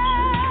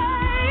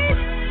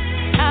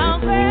 How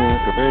great,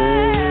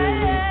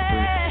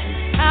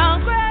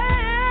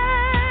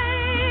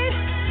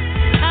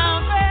 how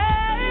great,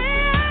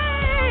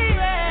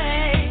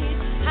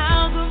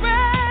 how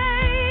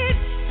great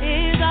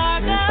is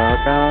our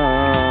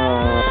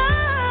God.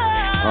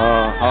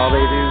 Oh,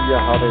 hallelujah,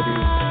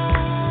 hallelujah.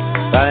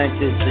 Thank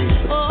you,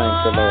 Jesus. Thank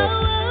you, Lord.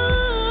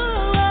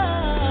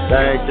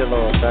 Thank you,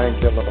 Lord. Thank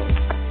you, Lord.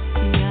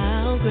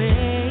 How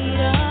great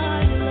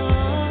are you,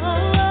 Lord?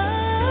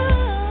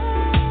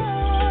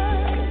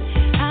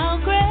 How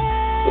great.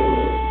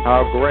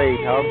 How great,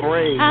 how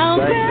great. How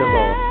Thank you,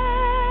 Lord.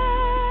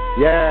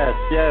 Yes,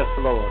 yes,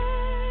 Lord.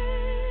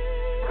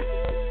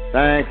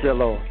 Thank you,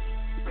 Lord.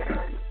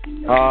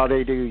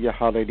 Hallelujah,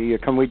 hallelujah.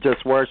 Can we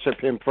just worship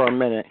him for a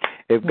minute?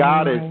 If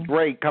God is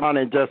great, come on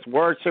and just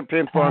worship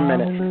him for a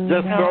minute.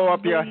 Just throw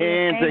up your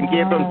hands and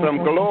give him some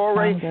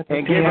glory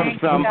and give him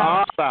some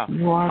honor.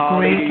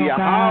 Hallelujah.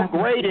 How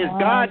great is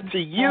God to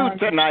you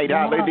tonight?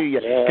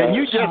 Hallelujah. Can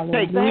you just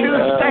take 2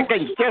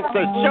 seconds just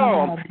to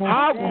show him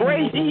how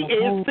great he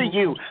is to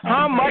you?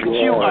 How much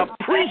you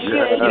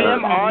appreciate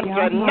him on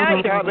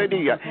tonight?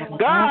 Hallelujah.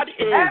 God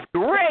is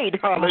great.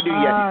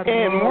 Hallelujah.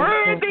 And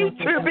worthy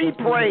to be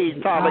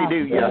praised.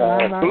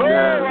 Hallelujah.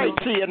 Glory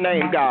to your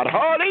name, God.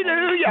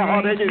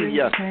 Hallelujah.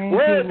 Hallelujah.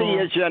 Worthy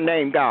is your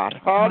name, God.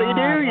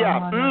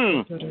 Hallelujah.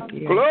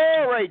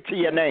 Glory to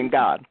your name,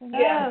 God.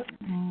 Yes.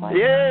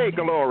 Yay,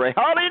 glory.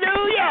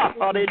 Hallelujah.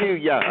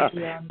 Hallelujah.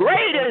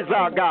 Great is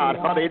our God.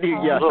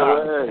 Hallelujah.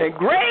 And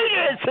great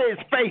is his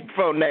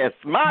faithfulness.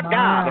 My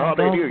God.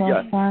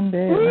 Hallelujah.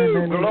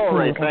 Woo,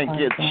 glory. Thank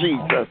you,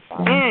 Jesus.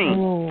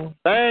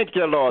 Thank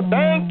you, Lord.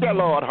 Thank you,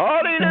 Lord.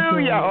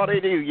 Hallelujah.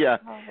 Hallelujah.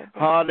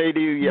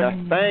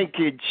 Hallelujah. Thank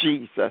you,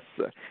 Jesus.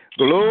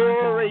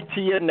 Glory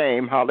to your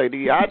name.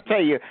 Hallelujah. I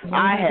tell you,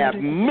 I have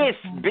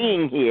missed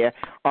being here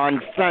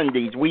on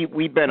Sundays.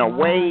 We've been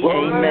away,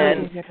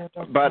 amen.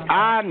 But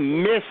I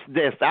miss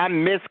this. I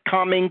miss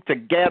coming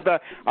together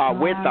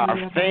with our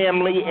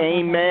family,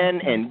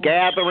 amen, and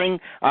gathering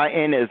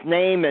in his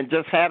name and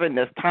just having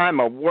this time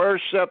of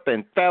worship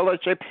and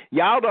fellowship.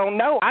 Y'all don't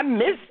know. I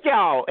missed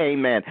y'all,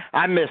 amen.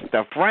 I missed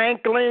the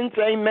Franklins,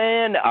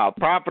 amen,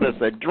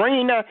 Prophetess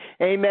Adrena,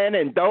 amen,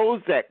 and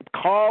those that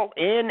call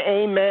in,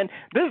 amen.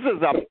 This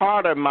is a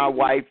part of my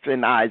wife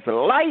and I's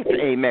life,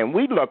 amen.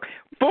 We look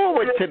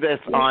forward to this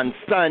on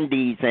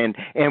Sundays and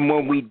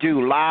when we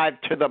do Live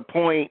to the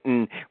Point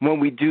and when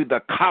we do the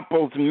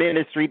couples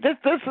ministry. This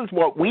is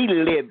what we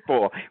live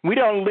for. We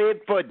don't live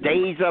for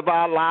days of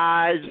our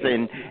lives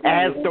and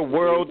as the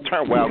world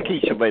turns. Well,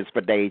 Keisha lives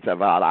for days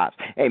of our lives.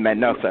 Amen.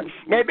 No, sir.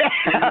 Maybe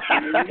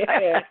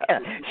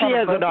she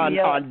has it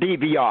on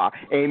DVR.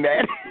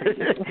 Amen.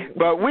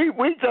 But we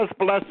just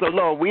bless the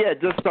Lord. We are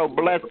just so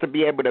blessed to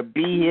be able to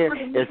be here.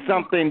 It's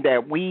something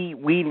that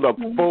we look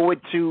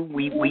forward to.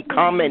 We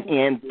come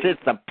in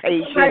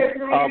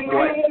anticipation of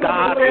what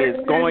God is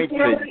going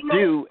to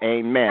do.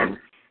 Amen.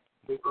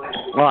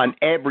 on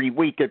every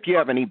week. If you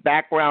have any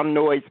background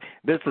noise,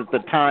 this is the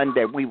time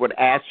that we would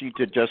ask you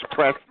to just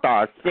press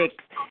 *6,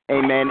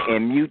 amen,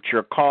 and mute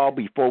your call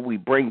before we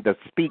bring the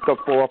speaker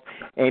forth,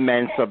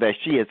 amen, so that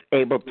she is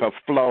able to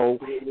flow,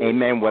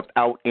 amen,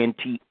 without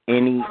any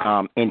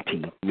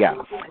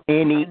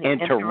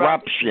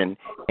interruption,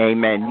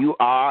 amen. You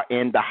are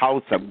in the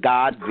house of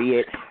God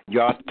via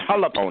your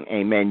telephone,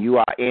 amen. You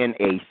are in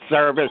a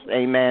service,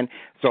 amen.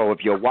 So if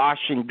you're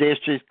washing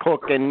dishes,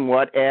 cooking,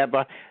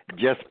 whatever,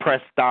 just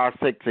press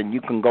 *6 and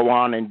you can go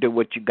on and do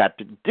what you got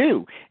to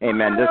do.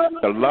 Amen. This is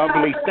the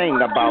lovely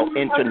thing about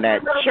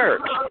Internet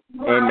Church.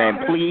 Amen.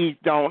 Please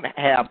don't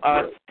have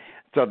us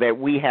so that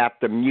we have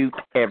to mute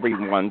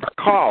everyone's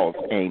calls.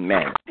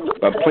 Amen.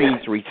 But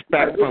please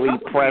respectfully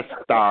press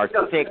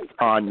 *6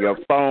 on your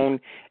phone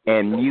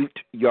and mute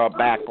your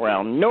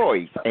background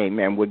noise.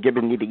 Amen. We're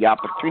giving you the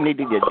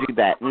opportunity to do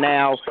that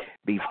now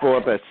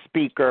before the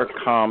speaker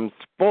comes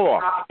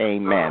forth.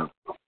 Amen.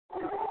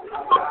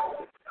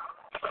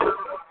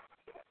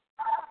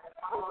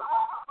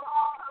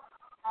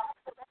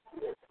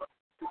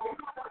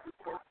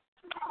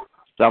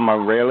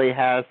 Someone really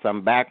has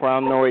some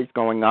background noise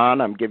going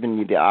on. I'm giving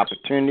you the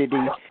opportunity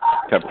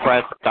to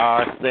press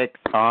 *6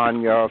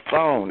 on your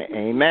phone.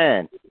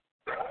 Amen.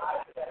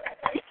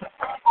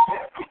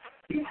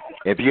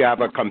 If you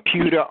have a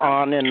computer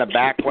on in the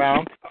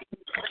background,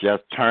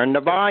 just turn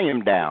the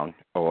volume down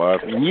or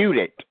mute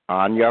it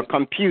on your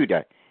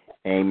computer.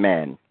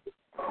 Amen.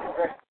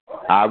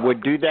 I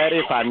would do that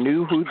if I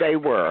knew who they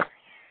were.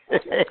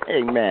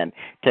 Amen.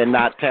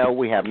 Cannot tell.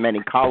 We have many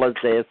callers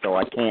there, so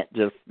I can't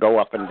just go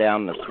up and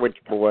down the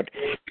switchboard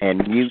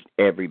and mute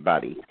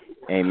everybody.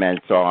 Amen.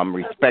 So I'm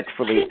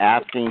respectfully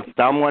asking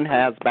someone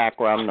has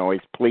background noise,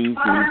 please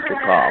mute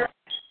your call.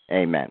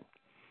 Amen.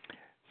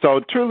 So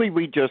truly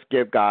we just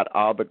give God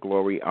all the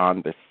glory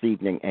on this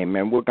evening.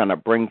 Amen. We're going to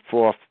bring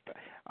forth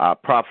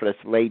Prophetess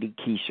Lady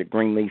Keisha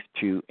Greenleaf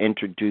to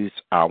introduce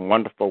our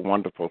wonderful,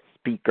 wonderful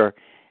speaker.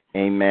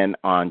 Amen.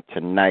 On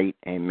tonight,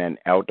 amen,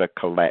 Elder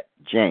Coylette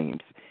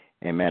James.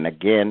 Amen.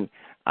 Again,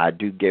 I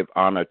do give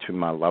honor to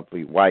my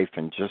lovely wife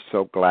and just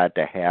so glad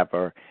to have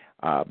her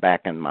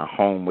back in my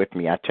home with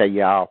me. I tell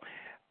y'all,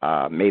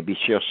 maybe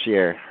she'll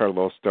share her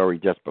little story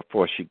just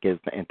before she gives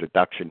the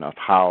introduction of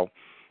how,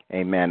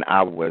 amen,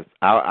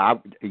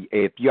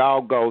 if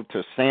y'all go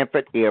to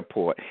Sanford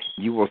Airport,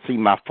 you will see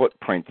my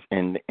footprints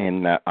in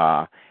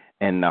the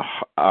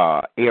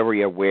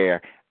area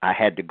where I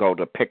had to go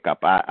to pick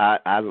up.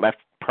 I left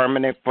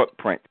permanent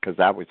footprints because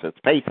I was just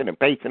pacing.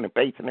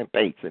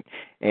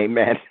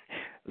 Amen.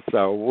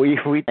 So we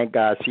thank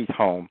God she's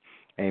home.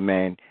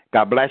 Amen.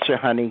 God bless you,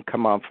 honey.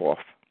 Come on forth.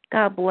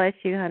 God bless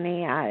you,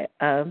 honey. I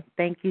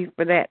thank you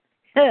for that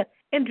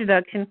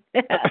introduction.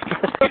 There's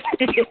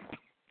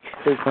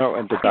no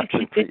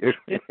introduction for you.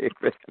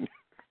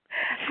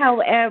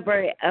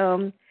 However,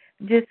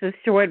 just a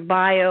short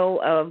bio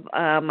of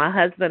my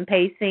husband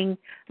pacing.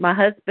 My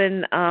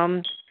husband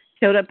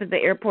showed up at the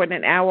airport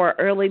an hour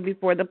early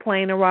before the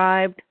plane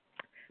arrived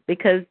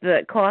because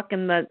the clock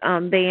in the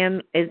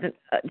van isn't.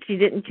 She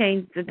didn't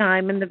change the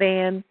time in the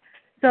van,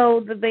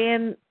 so the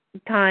van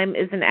time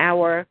is an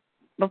hour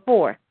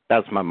before.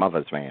 That's my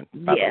mother's van,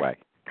 by the way.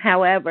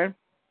 However,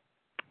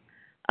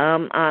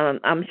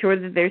 I'm sure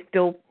that there's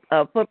still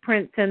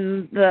footprints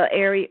in the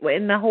area,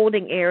 in the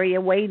holding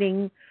area,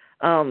 waiting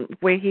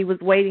where he was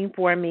waiting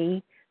for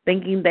me,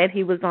 thinking that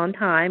he was on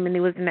time and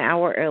he was an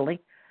hour early.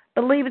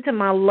 But leave it to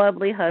my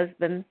lovely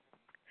husband.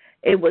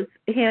 It was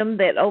him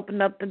that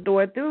opened up the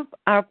door through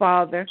our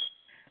Father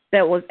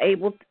that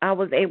I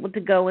was able to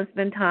go and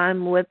spend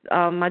time with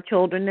my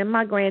children and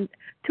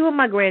two of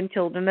my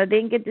grandchildren. I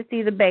didn't get to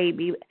see the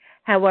baby.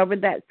 However,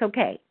 that's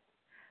okay.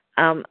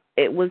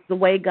 It was the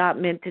way God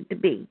meant it to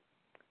be.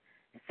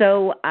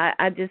 So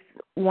I just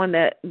want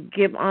to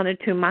give honor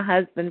to my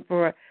husband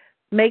for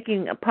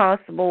making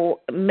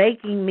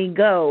me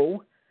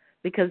go,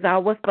 because I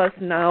was supposed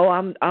to know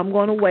I'm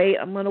going to wait.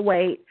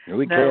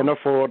 We can't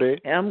afford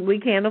it. We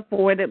can't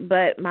afford it,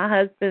 but my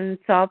husband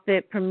saw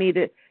fit for me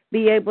to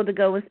be able to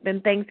go and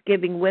spend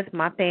Thanksgiving with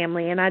my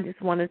family, and I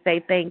just want to say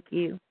thank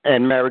you.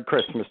 And Merry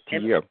Christmas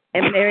to you.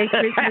 And Merry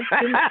Christmas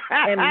to me.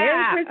 And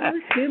Merry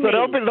Christmas to me. So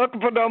don't be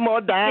looking for no more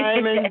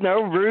diamonds,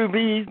 no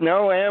rubies,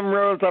 no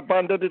emeralds up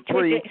under the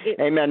tree.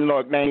 Amen.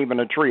 Look, there ain't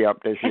even a tree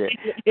up this year.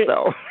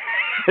 So,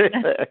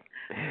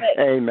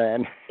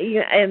 amen.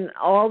 And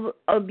all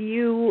of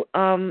you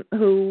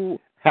who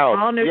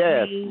honored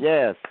me,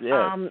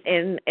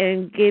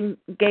 and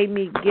gave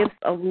me gifts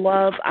of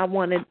love, I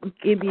want to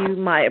give you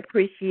my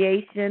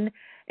appreciation,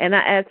 and I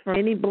ask for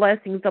any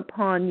blessings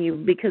upon you,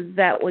 because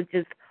that was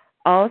just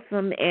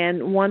awesome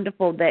and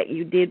wonderful that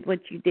you did what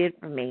you did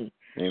for me.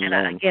 Amen.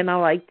 And again, I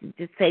like to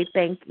just say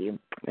thank you.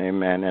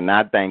 Amen. And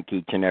I thank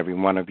each and every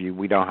one of you.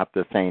 We don't have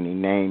to say any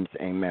names,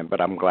 amen, but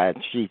I'm glad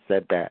she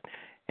said that,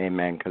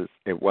 amen, because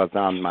it was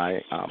on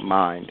my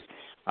mind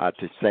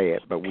to say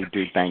it. But we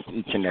do thank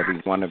each and every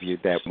one of you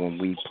that when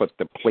we put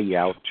the plea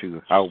out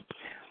to help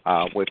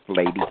with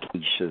Lady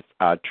Keisha's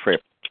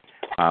trip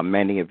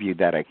Many of you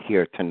that are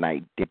here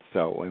tonight did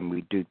so, and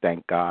we do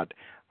thank God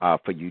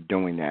for you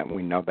doing that.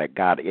 We know that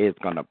God is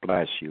going to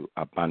bless you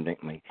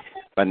abundantly.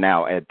 But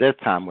now, at this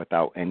time,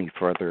 without any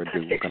further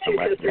ado, we're going to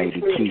let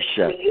Lady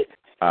Keisha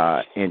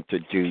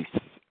introduce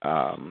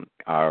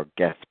our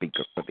guest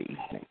speaker for the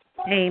evening.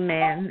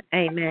 Amen.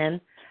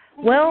 Amen.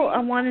 Well, I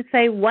want to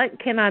say, what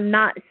can I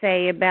not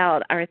say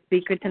about our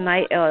speaker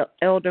tonight,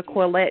 Elder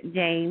Coylette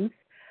James?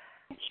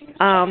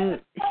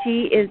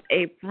 She is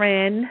a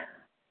friend.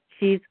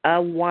 She's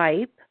a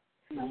wife.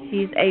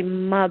 She's a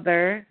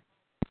mother.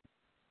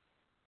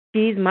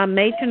 She's my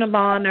matron of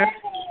honor.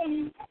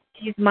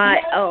 She's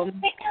my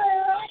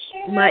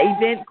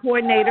event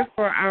coordinator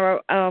for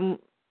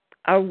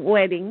our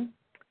wedding.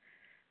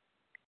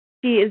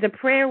 She is a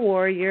prayer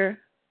warrior.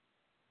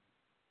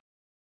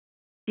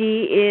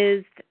 She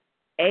is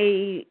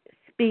a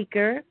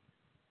speaker.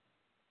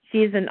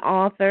 She's an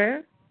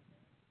author.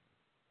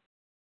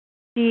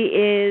 She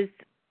is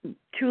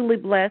truly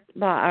blessed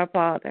by our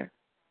Father.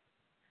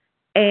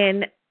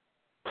 And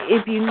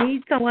if you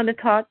need someone to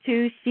talk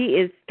to, she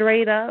is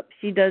straight up.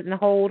 She doesn't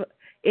hold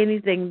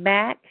anything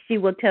back. She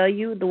will tell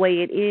you the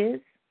way it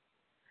is.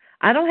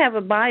 I don't have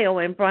a bio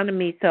in front of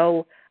me,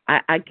 so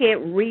I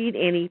can't read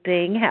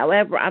anything.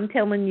 However, I'm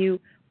telling you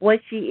what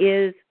she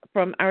is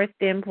from our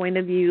standpoint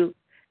of view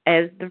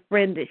as the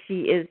friend that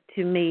she is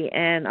to me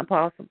and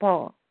Apostle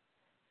Paul.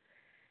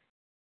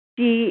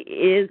 She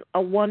is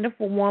a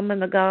wonderful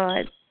woman of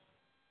God.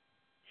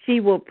 She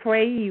will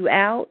pray you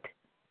out.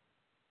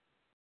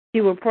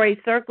 She will pray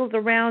circles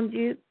around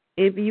you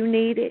if you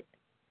need it.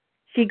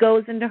 She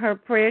goes into her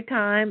prayer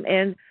time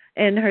and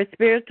her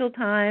spiritual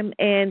time,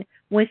 and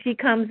when she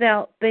comes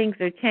out, things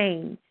are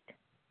changed.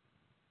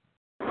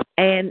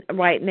 And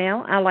right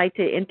now, I'd like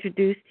to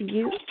introduce to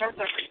you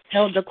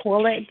Elder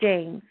Coylette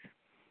James.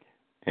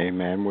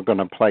 Amen. We're going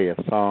to play a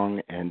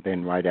song, and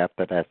then right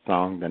after that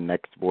song, the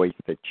next voice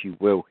that you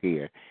will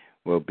hear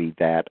will be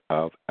that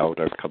of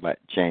Elder Coylette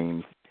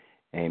James.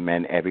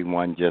 Amen.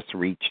 Everyone just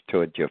reach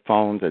toward your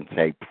phones and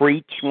say,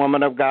 "Preach,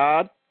 woman of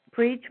God.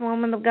 Preach,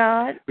 woman of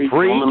God. Preach,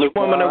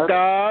 woman of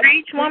God.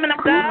 Preach, woman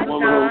of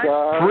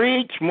God.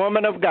 Preach,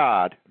 woman of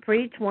God.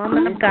 Preach,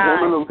 woman of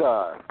God. Woman of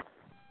God.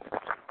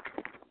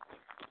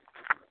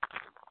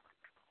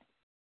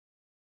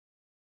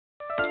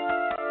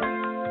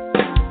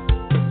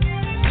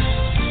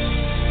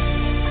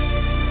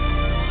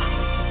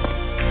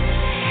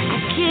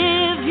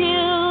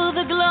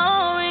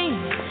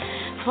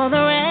 For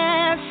the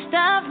rest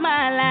of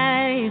my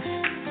life,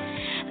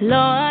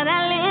 Lord,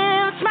 I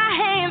lift my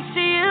hands to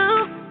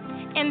you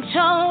in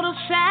total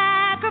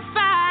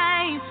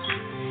sacrifice.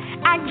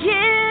 I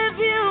give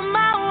you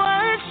my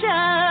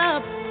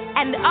worship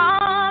and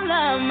all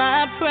of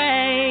my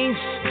praise.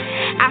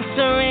 I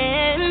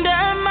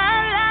surrender my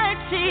life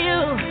to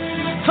you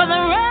for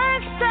the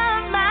rest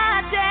of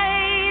my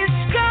days.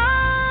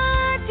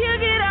 God, you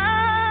get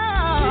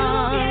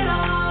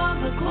all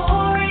the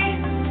glory.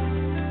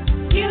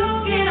 You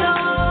get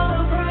all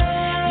the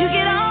praise. You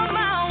get all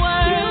my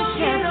worship.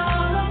 You get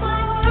all of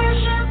my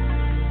worship.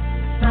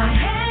 My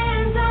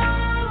hands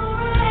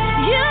are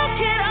raised. You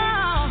get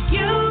all.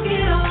 You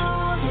get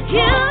all the praise.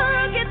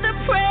 You get the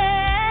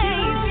praise.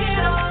 You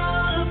get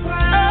all the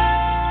praise. Oh,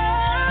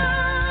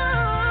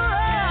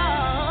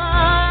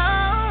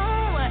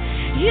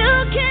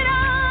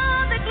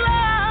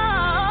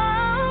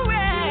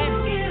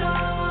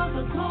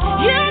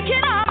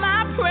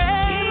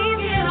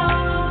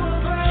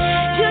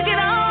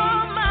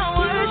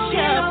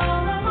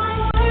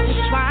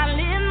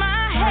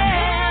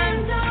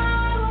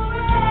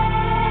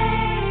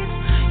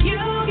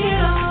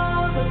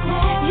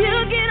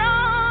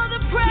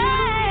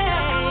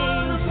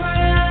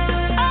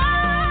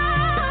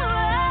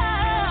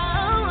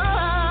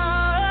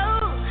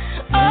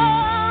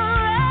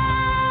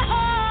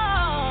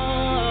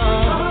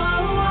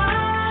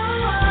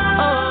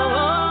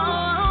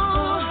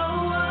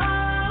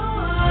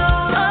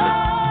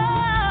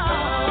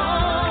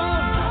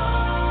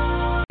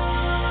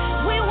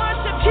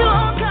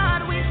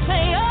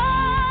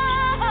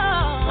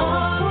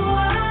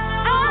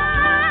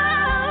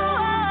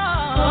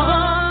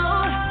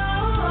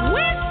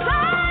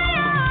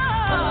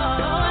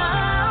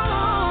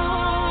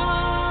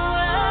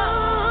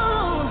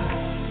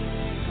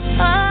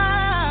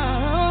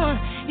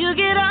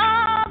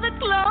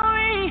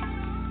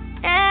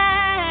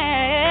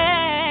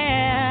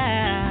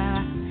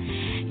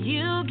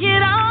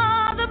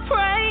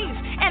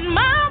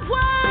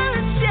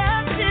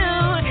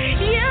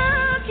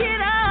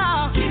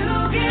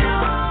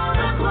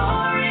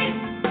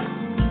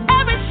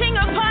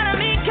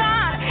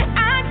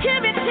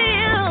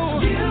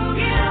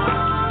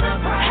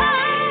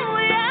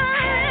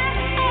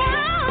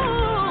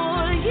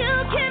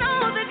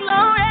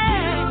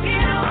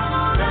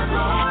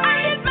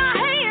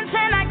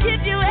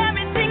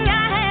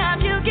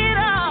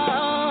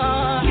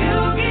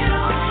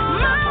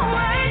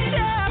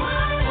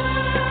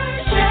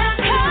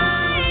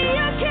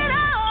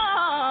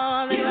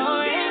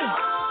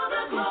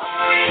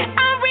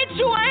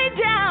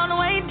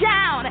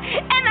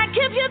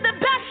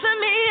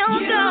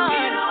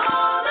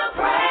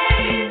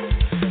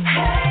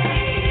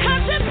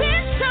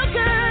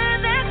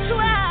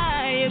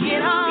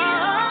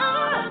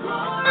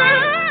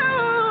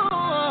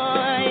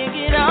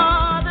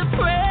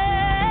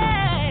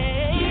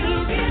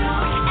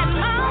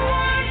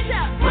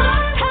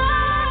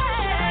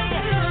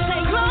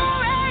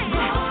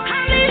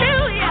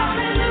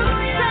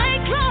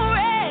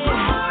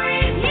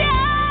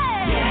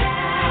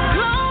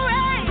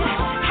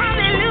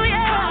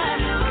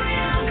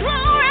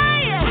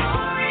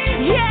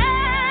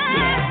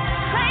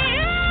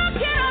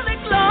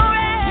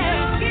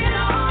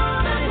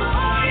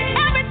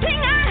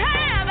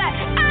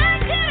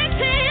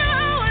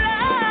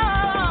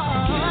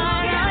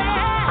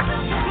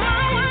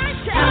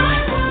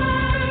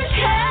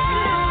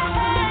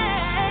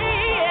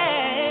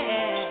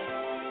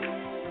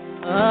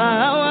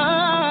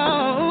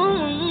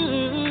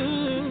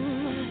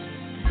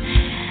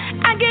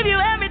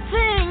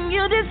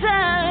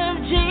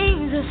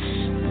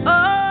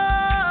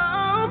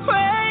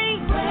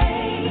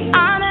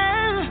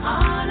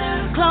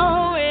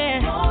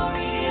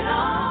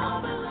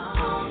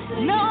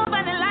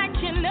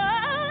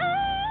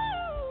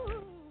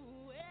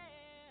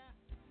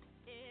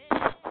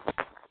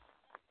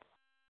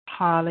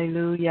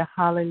 Hallelujah,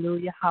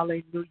 hallelujah,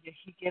 hallelujah.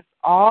 He gets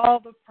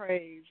all the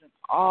praise and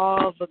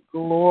all the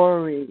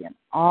glory and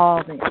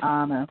all the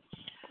honor.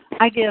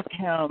 I give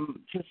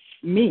him just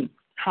me.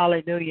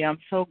 Hallelujah. I'm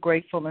so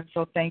grateful and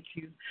so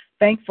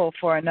thankful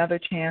for another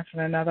chance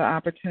and another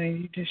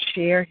opportunity to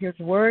share his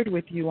word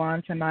with you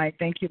on tonight.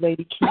 Thank you,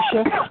 Lady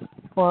Keisha,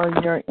 for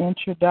your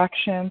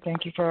introduction.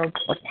 Thank you for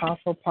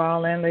Apostle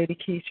Paul and Lady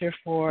Keisha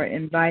for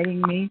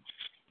inviting me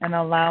and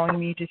allowing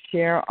me to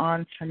share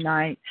on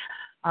tonight.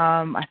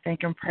 I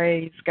thank and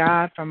praise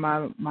God for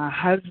my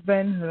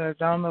husband who is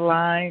on the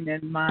line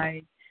and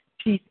my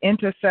chief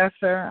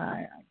intercessor.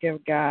 I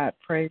give God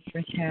praise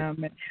for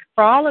him. And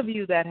for all of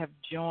you that have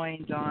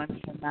joined on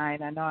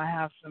tonight, I know I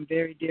have some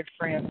very dear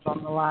friends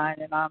on the line,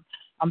 and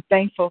I'm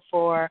thankful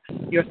for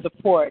your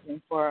support and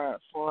for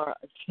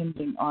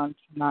attending on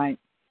tonight.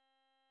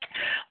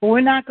 Well,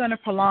 we're not going to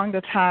prolong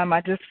the time. I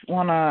just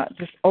want to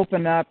just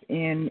open up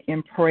in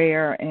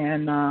prayer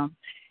and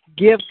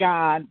give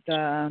God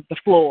the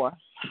floor.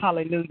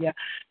 Hallelujah.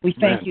 We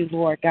thank you,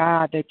 Lord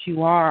God, that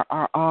you are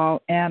our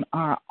all and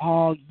our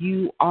all.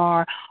 You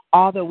are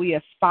all that we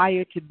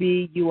aspire to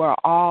be. You are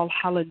all,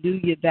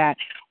 hallelujah, that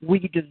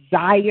we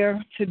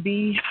desire to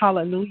be.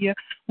 Hallelujah.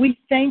 We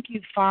thank you,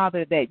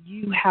 Father, that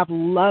you have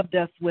loved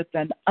us with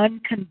an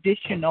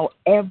unconditional,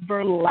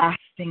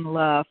 everlasting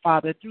love,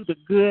 Father, through the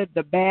good,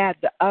 the bad,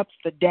 the ups,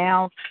 the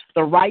downs,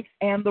 the rights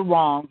and the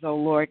wrongs, oh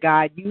Lord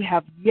God. You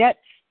have yet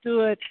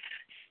stood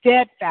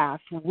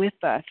steadfast with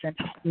us and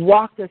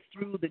walked us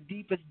through the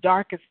deepest,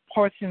 darkest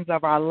portions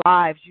of our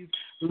lives. You've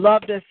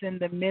loved us in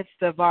the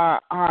midst of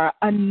our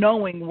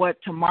unknowing what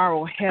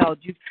tomorrow held.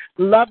 You've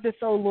loved us,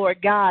 oh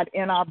Lord God,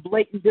 in our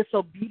blatant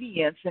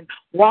disobedience and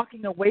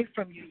walking away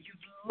from you. You've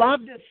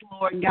loved us,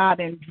 Lord God,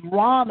 and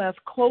drawn us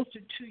closer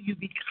to you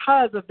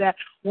because of that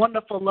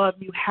wonderful love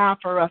you have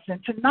for us.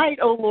 And tonight,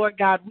 oh Lord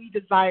God, we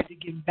desire to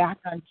give back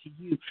unto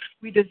you.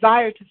 We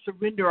desire to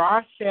surrender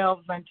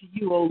ourselves unto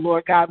you, oh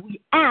Lord God. We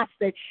ask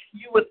that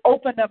you would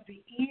open up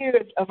the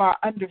ears of our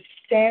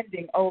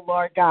understanding, oh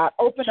Lord God.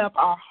 Open up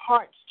our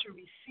hearts to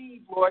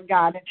receive, Lord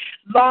God, and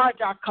enlarge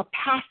our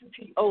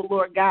capacity, oh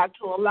Lord God,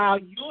 to allow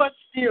your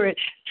spirit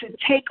to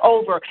take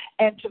over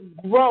and to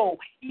grow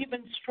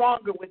even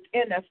stronger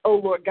within us, oh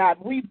Lord God.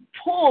 We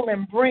pull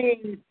and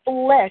bring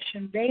flesh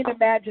and vain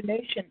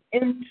imagination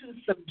into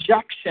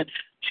subjection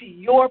to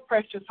your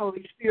precious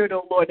Holy Spirit,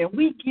 oh Lord, and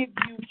we give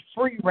you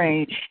free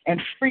reign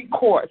and free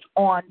course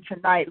on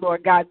tonight,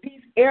 Lord God.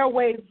 These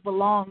airwaves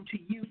belong to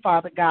you,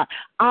 Father God.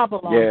 I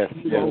belong to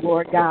you, oh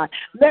Lord God.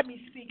 Let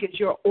me speak as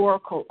your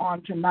oracle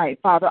on tonight,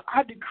 Father.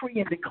 I decree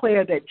and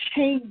declare that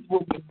chains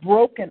will be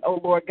broken, oh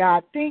Lord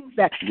God. Things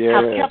that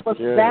have kept us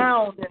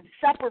bound and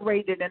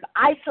separated and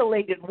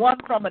isolated one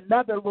from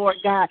another, Lord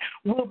God,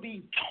 will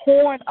be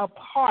torn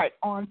apart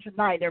on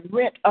tonight and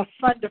rent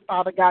asunder,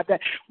 Father God,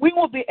 that we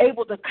will be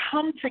able to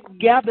come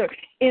together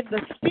in the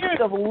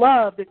spirit of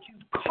love that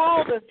you've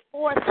called us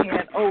forth in,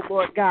 oh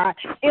Lord God,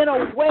 in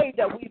a way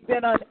that we've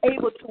been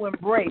unable to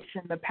embrace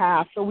in the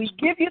past. So we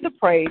give you the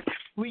praise,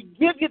 we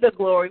give you the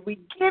glory, we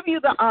give you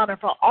the honor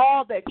for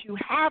all that you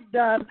have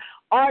done,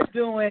 are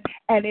doing,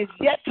 and is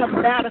yet to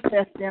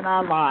manifest in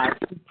our lives.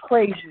 We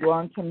praise you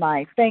on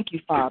tonight. Thank you,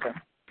 Father.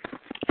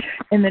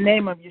 In the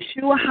name of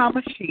Yeshua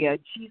HaMashiach,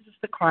 Jesus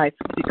the Christ,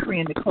 we decree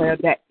and declare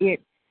that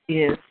it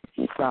is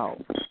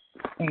so.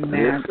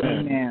 Amen.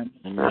 Amen.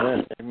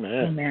 Amen.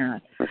 Amen.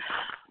 Amen.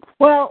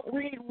 Well,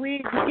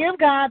 we give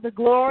God the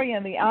glory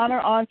and the honor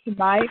on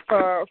tonight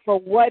for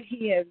what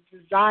he has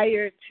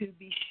desired to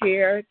be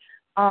shared.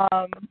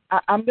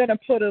 I'm going to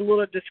put a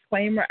little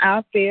disclaimer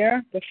out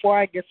there before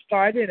I get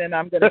started, and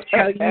I'm going to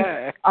tell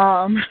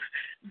you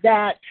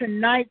that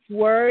tonight's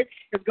word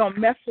is going to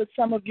mess with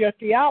some of your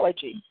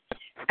theology.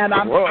 And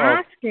I'm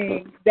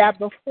asking that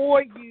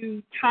before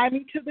you tie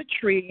me to the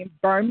tree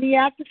and burn me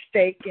at the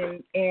stake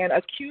and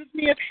accuse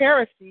me of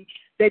heresy,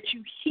 that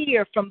you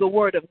hear from the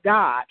word of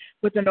God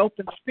with an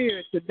open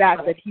spirit to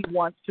that he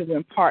wants to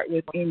impart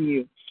within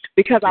you.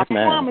 Because I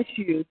promise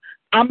you,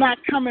 I'm not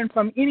coming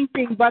from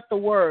anything but the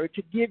word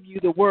to give you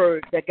the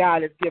word that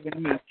God has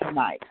given me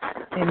tonight.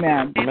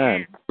 Amen.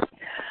 Amen.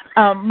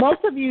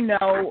 Most of you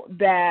know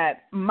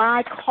that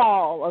my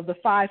call of the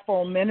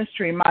fivefold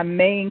ministry, my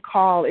main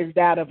call is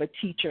that of a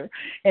teacher.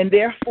 And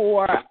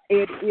therefore,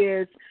 it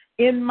is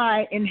in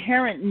my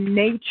inherent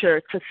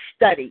nature to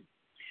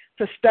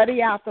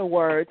study out the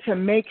word, to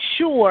make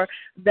sure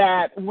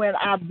that when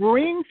I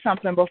bring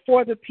something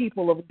before the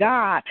people of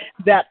God,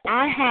 that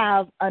I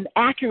have an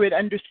accurate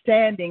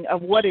understanding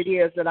of what it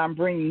is that I'm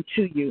bringing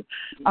to you.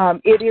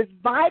 It is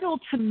vital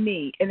to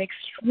me and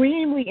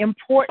extremely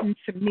important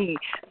to me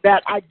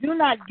that I do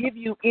not give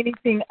you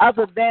anything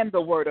other than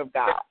the word of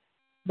God.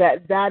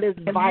 That is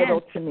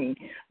vital to me,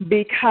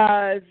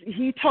 because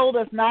he told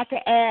us not to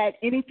add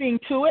anything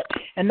to it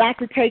and not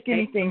to take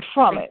anything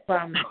from it.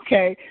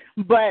 Okay,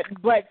 but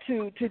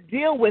to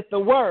deal with the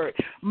word.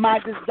 My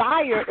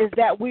desire is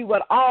that we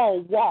would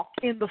all walk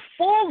in the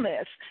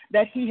fullness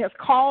that he has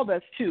called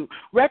us to,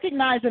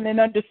 recognizing and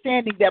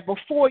understanding that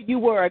before you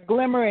were a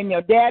glimmer in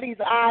your daddy's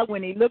eye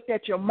when he looked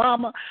at your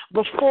mama,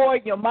 before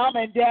your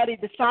mama and daddy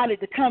decided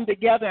to come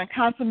together and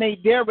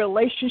consummate their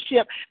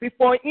relationship,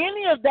 before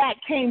any of that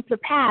came to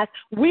pass,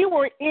 we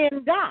were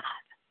in God.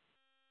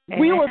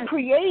 We were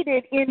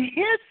created in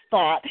his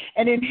thought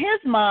and in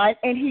his mind,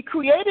 and he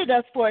created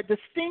us for a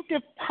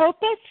distinctive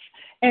purpose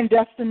and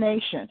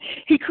destination.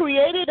 He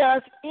created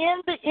us in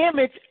the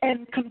image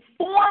and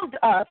conformed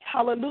us,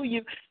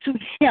 hallelujah, to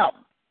him.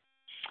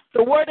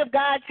 The word of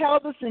God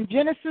tells us in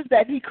Genesis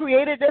that he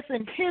created us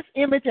in his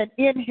image and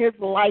in his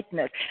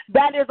likeness.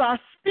 That is our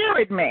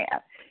spirit man.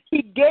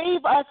 He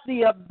gave us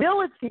the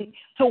ability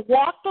to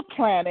walk the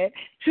planet,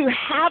 to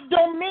have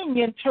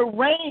dominion, to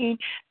reign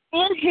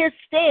in his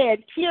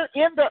stead here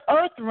in the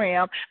earth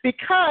realm,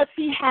 because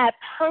he had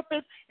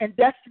purpose and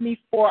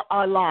destiny for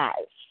our lives.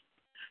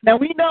 Now,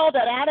 we know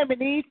that Adam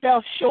and Eve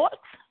fell short.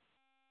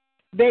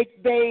 They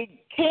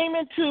came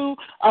into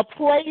a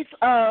place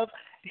of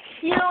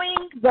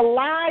hearing the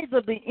lies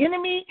of the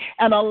enemy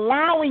and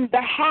allowing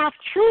the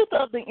half-truth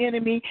of the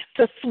enemy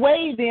to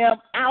sway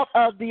them out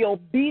of the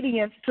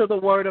obedience to the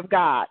word of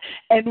God.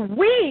 And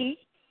we,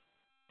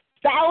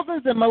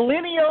 thousands and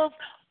millennials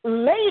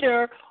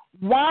later,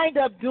 wind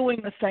up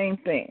doing the same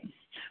thing.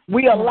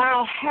 We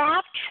allow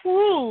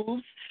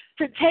half-truths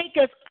to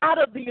take us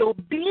out of the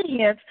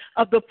obedience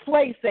of the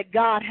place that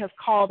God has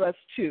called us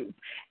to.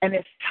 And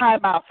it's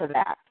time out for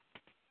that.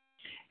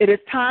 It is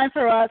time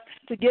for us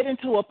to get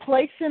into a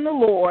place in the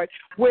Lord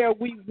where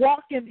we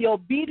walk in the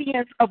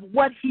obedience of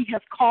what he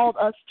has called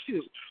us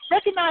to.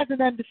 Recognize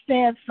and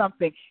understand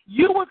something.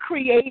 You were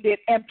created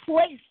and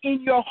placed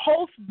in your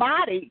host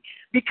body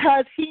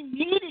because he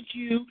needed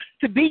you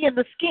to be in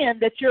the skin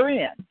that you're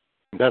in.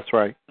 That's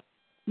right.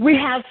 We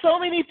have so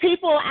many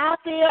people out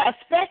there,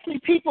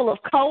 especially people of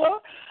color,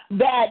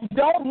 that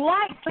don't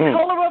like the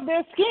color of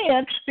their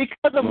skin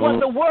because of what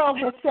the world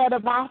has said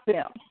about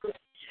them.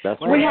 That's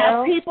right. We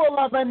have people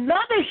of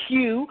another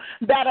hue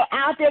that are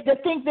out there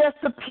that think they're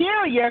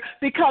superior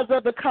because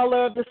of the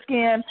color of the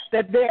skin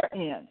that they're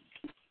in.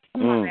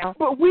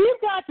 But we've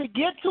got to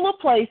get to a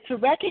place to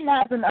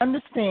recognize and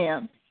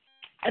understand,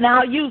 and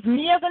I'll use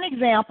me as an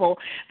example,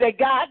 that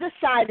God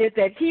decided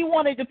that he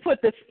wanted to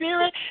put the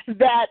spirit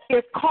that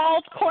is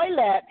called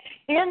Coylette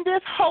in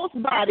this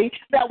host body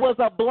that was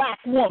a black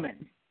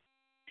woman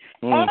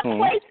and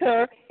place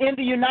her in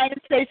the United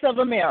States of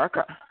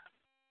America.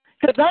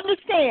 Because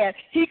understand,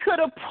 he could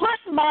have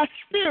put my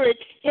spirit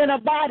in a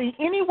body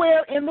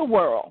anywhere in the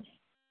world.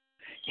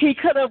 He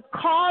could have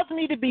caused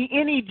me to be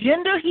any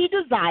gender he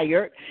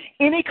desired,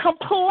 any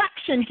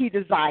complexion he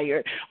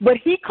desired, but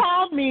he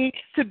called me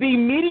to be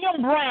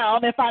medium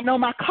brown, if I know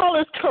my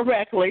colors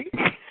correctly,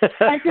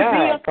 and to be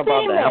a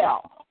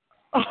female.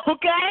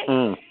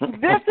 Okay?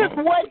 This is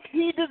what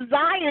he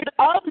desired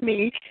of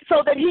me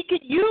so that he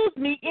could use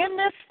me in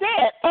this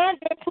stead and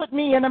then put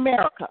me in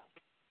America.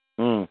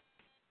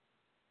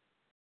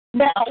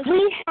 Now,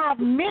 we have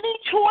many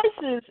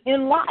choices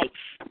in life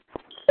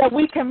that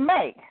we can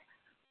make.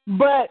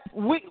 But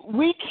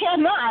we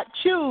cannot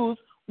choose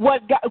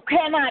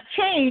cannot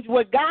change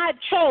what God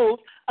chose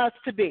us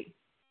to be.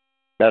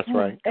 That's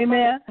right.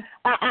 Amen.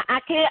 I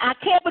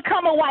can't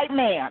become a white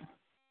man,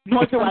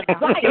 nor do I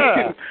desire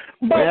to.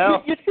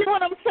 But you see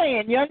what I'm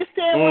saying? You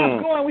understand where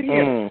I'm going with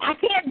here? I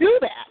can't do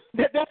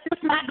that. That's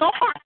just not going to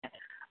happen.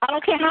 I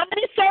don't care how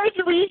many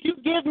surgeries you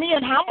give me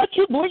and how much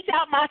you bleach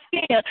out my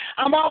skin.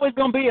 I'm always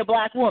going to be a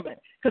black woman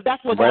because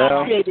that's what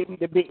God created me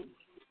to be.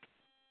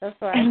 That's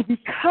right. And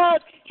because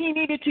he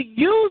needed to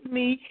use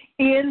me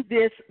in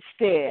this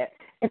stead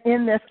and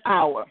in this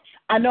hour.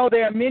 I know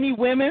there are many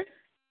women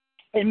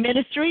in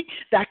ministry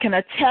that can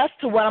attest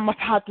to what I'm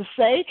about to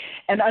say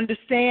and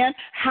understand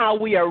how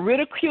we are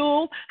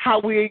ridiculed,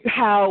 how we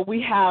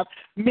have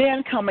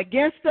men come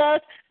against us,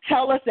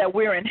 tell us that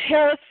we're in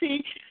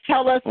heresy,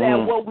 tell us that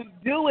what we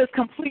do is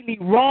completely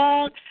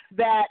wrong,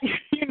 that,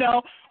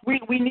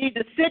 we need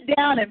to sit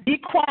down and be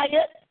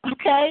quiet,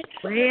 okay?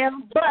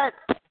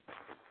 But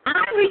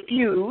I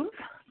refuse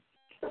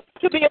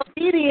to be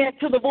obedient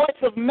to the voice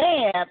of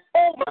man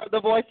over the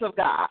voice of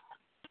God.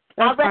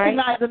 I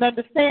recognize and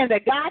understand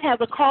that God has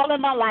a call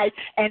in my life,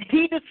 and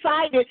he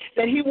decided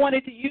that he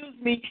wanted to use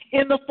me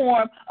in the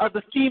form of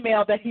the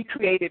female that he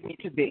created me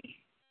to be.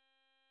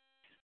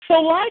 So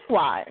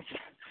likewise,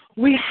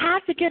 we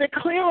have to get a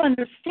clear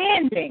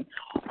understanding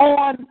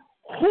on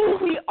who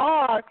we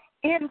are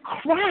in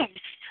Christ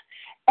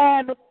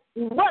and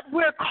what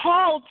we're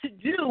called to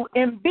do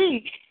and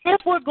be if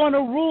we're going to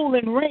rule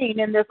and reign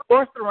in this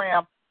earth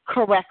realm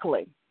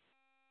correctly.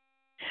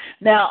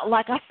 Now,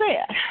 like I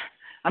said,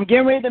 I'm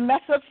getting ready to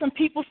mess up some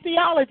people's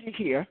theology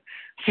here.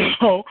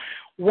 So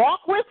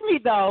walk with me,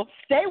 though.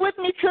 Stay with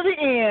me to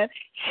the end.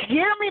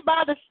 Hear me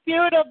by the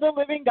Spirit of the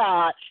living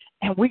God,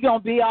 and we're going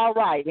to be all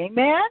right.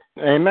 Amen?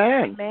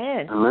 Amen.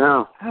 Amen.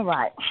 All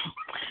right.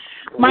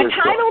 My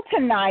title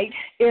tonight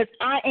is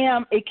I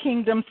Am a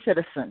Kingdom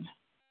Citizen.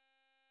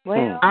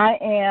 Well, I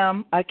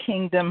am a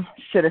kingdom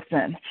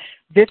citizen.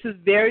 This is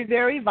very,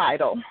 very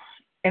vital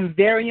and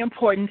very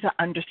important to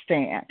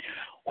understand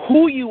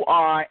who you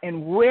are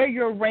and where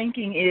your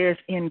ranking is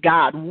in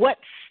God, what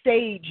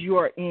stage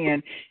you're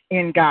in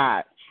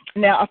God.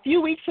 Now, a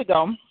few weeks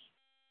ago,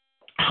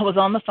 I was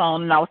on the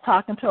phone, and I was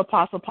talking to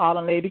Apostle Paul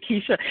and Lady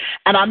Keisha,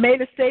 and I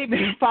made a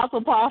statement, and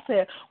Apostle Paul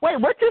said, "Wait,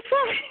 what you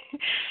say?"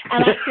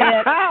 And I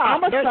said,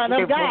 "I'm a son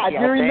of God." Do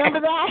you remember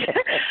that?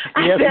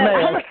 I said,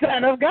 "I'm a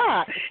son of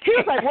God." He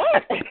was like,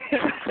 "What?"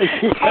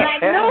 And I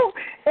knew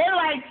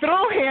it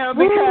threw him,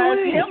 because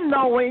him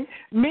knowing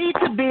me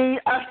to be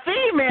a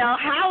female,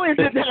 how is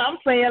it that I'm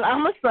saying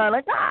I'm a son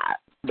of God?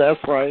 That's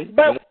right.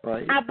 But That's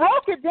right. I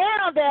broke it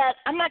down that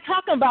I'm not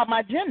talking about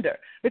my gender,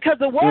 because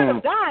the Word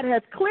of God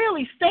has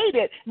clearly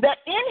stated that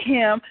in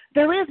Him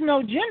there is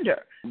no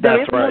gender.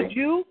 There is no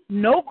Jew,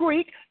 no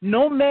Greek,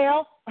 no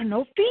male, or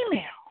no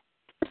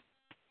female.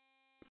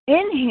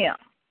 In Him,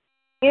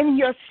 in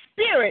your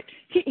spirit,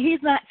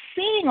 He's not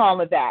seeing all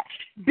of that.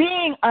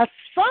 Being a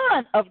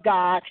son of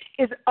God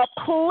is a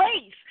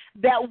place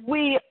that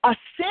we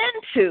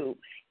ascend to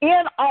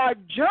in our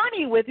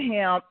journey with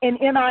Him and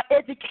in our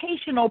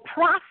educational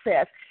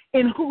process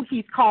in who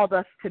He's called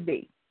us to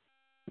be.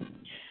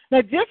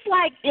 Now, just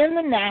like in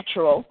the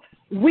natural,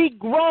 we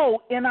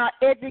grow in our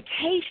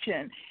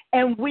education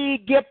and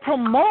we get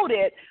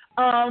promoted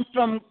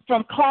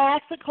from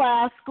class to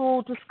class,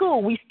 school to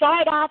school. We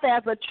start off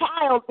as a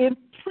child in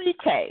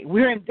pre-K.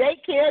 We're in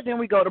daycare, then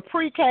we go to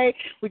pre-K,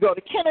 we go to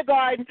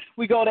kindergarten,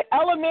 we go to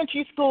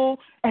elementary school,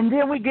 and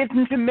then we get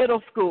into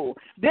middle school.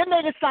 Then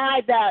they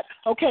decide that,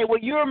 okay, well,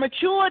 you're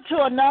mature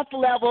to enough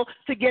level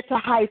to get to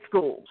high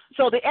school.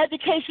 So the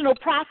educational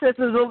process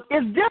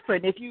is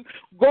different. If you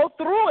go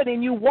through it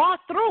and you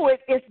walk through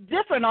it, it's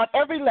different on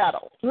every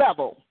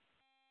level.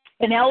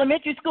 In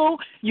elementary school,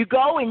 you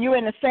go and you're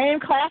in the same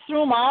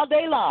classroom all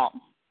day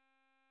long,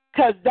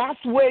 because that's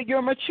where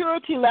your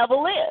maturity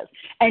level is.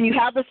 And you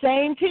have the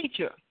same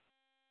teacher,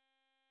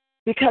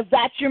 because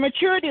that's your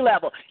maturity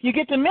level. You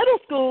get to middle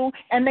school,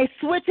 and they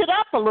switch it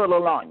up a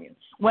little on you.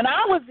 When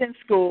I was in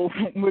school,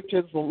 which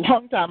is a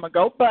long time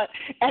ago, but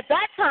at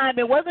that time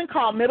it wasn't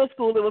called middle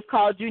school, it was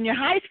called junior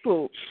high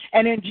school.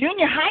 And in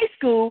junior high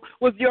school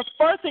was your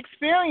first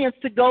experience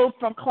to go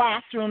from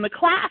classroom to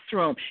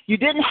classroom. You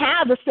didn't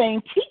have the same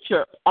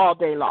teacher all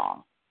day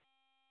long,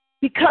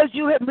 because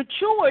you had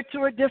matured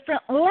to a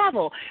different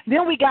level.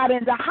 Then we got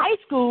into high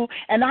school,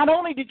 and not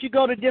only did you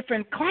go to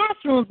different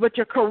classrooms, but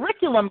your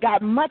curriculum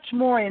got much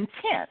more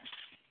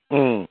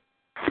intense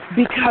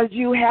because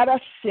you had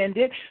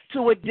ascended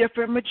to a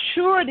different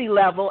maturity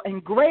level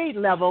and grade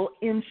level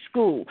in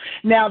school.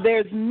 Now,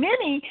 there's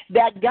many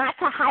that got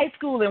to high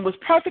school and was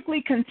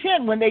perfectly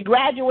content when they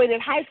graduated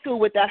high school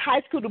with that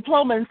high school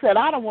diploma and said,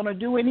 "I don't want to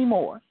do any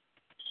more."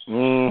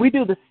 We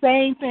do the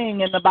same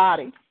thing in the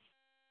body.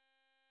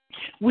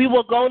 We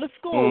will go to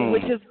school,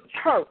 which is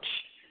church.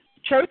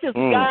 Church is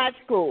God's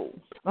school,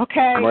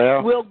 okay?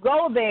 Well, we'll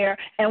go there,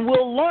 and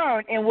we'll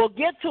learn, and we'll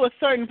get to a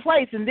certain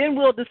place, and then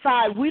we'll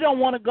decide we don't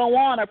want to go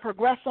on or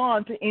progress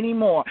on to any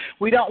more.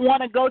 We don't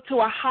want to go to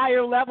a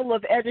higher level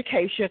of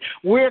education.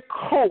 We're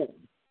cool,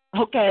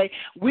 okay?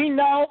 We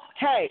know,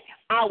 hey,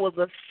 I was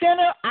a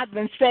sinner. I've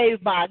been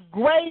saved by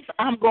grace.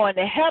 I'm going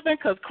to heaven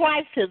because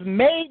Christ has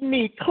made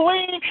me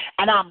clean,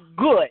 and I'm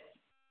good.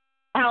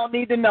 I don't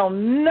need to know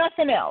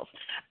nothing else.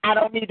 I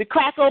don't need to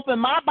crack open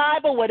my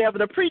Bible. Whatever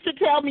the preacher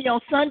tells me on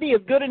Sunday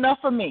is good enough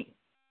for me.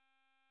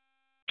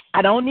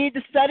 I don't need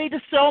to study to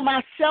show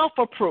myself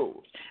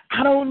approved.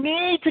 I don't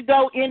need to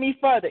go any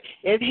further.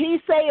 If he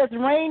say it's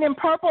raining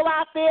purple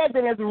out there,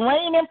 then it's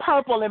raining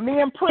purple, and me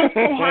and Prince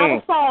can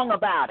have a song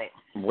about it.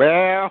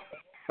 Well,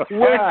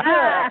 we're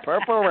good.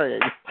 Purple rain.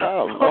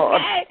 Oh,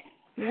 Lord.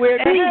 Okay?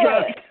 We're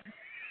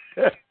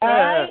good. All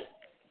right?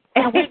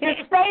 And we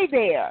just stay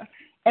there.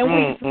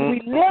 And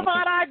we live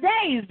out our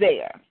days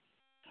there.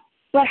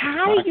 But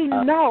how do you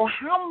know,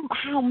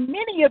 how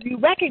many of you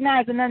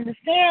recognize and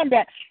understand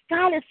that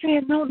God is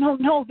saying,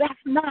 no, that's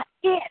not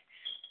it.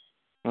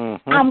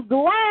 I'm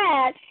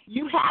glad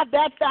you have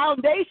that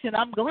foundation.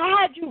 I'm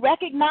glad you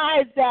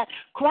recognize that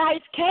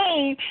Christ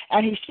came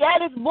and He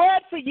shed His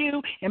blood for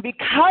you, and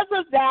because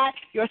of that,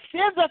 your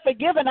sins are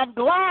forgiven. I'm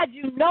glad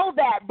you know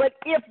that. But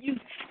if you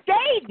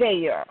stay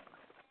there,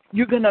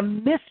 you're going to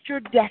miss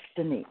your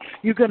destiny.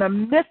 You're going to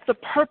miss the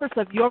purpose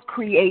of your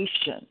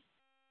creation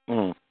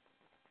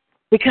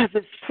because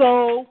it's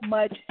so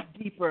much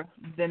deeper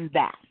than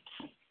that.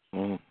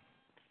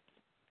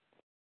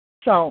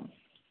 So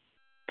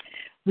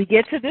we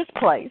get to this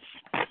place,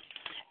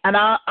 and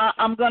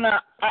I'm going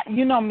to,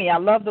 you know me, I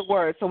love the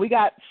Word. So we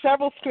got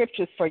several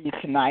scriptures for you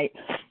tonight.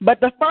 But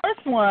the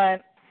first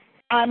one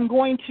I'm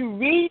going to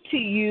read to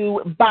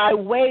you by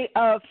way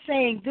of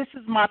saying this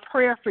is my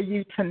prayer for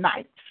you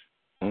tonight.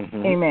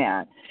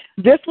 Amen.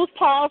 This was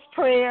Paul's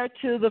prayer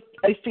to the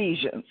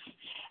Ephesians,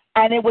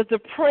 and it was a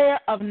prayer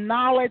of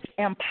knowledge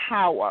and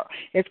power.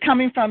 It's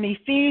coming from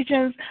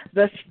Ephesians,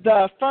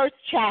 the first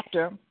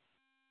chapter,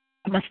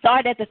 I'm going to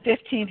start at the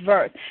 15th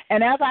verse.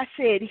 And as I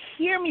said,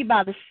 hear me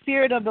by the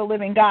Spirit of the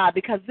living God,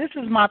 because this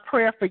is my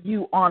prayer for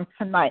you on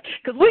tonight.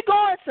 Because we're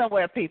going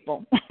somewhere,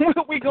 people.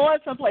 We're going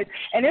someplace.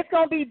 And it's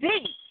going to be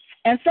deep.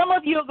 And some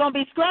of you are going to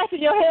be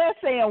scratching your head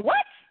saying,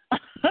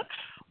 what?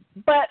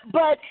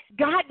 But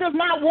God does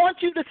not want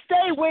you to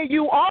stay where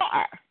you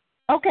are.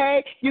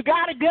 Okay? You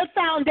got a good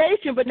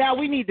foundation, but now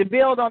we need to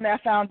build on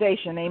that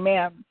foundation.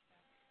 Amen.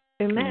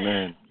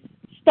 Amen.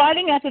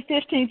 Starting at the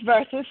 15th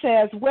verse, it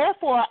says,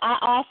 wherefore I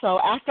also,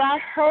 after I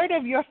heard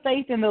of your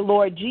faith in the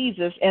Lord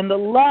Jesus and the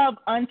love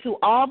unto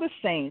all the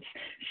saints,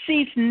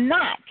 cease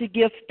not to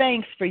give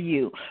thanks for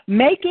you,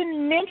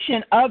 making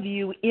mention of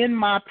you in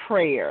my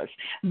prayers,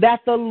 that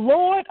the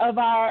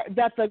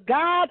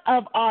God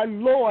of our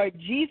Lord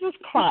Jesus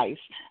Christ,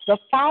 the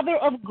Father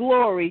of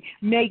glory,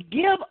 may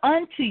give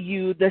unto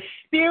you the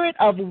spirit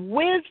of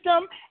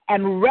wisdom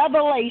and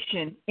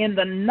revelation in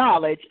the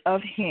knowledge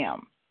of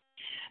him.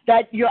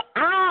 That your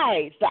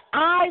eyes, the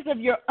eyes of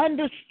your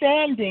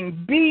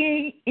understanding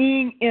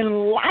being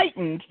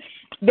enlightened,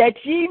 that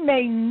ye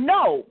may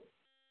know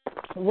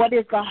what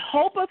is the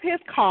hope of his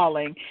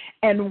calling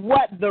and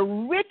what the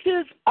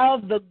riches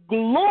of the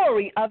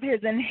glory of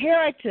his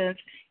inheritance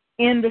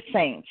in the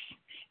saints,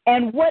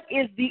 and what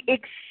is the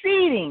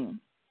exceeding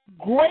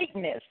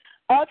greatness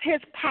of his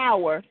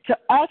power to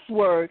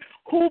usward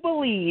who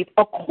believe,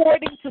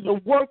 according to the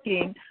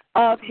working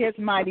of his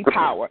mighty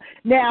power.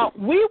 Now,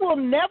 we will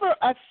never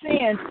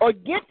ascend or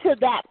get to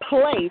that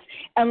place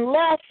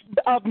unless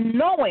of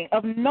knowing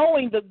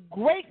the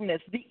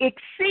greatness, the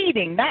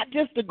exceeding, not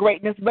just the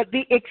greatness, but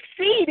the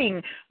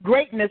exceeding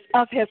greatness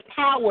of his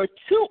power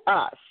to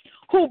us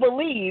who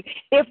believe,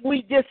 if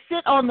we just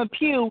sit on the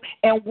pew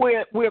and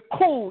we're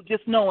cool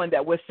just knowing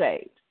that we're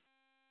saved.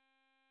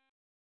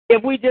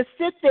 If we just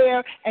sit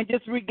there and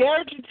just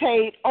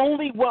regurgitate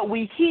only what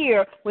we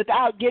hear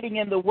without getting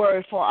in the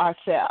word for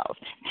ourselves.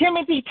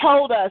 Timothy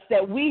told us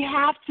that we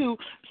have to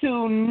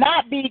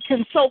not be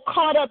so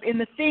caught up in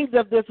the things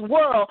of this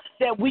world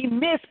that we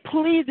miss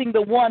pleasing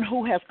the one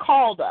who has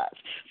called us.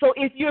 So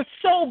if you're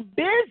so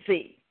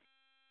busy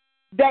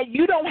that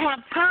you don't have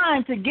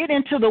time to get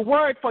into the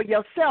word for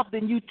yourself,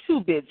 then you're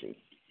too busy.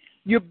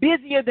 You're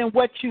busier than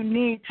what you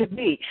need to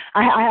be.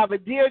 I have a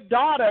dear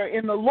daughter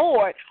in the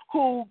Lord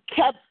who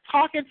kept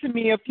talking to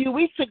me a few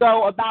weeks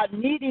ago about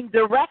needing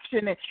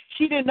direction, and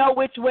she didn't know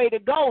which way to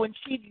go, and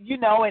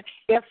and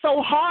it's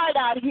so hard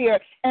out here.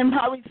 And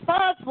my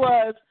response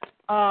was,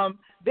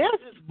 there's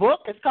this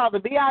book. It's called the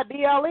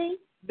Bible.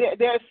 There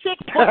are 6 books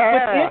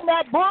within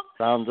that book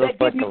that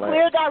give you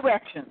clear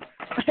directions.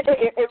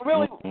 It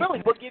really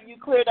will give you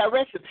clear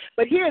directions.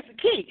 But here's the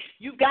key.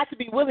 You've got to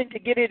be willing to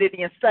get in it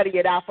and study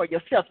it out for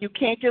yourself. You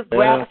can't just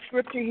grab a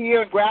scripture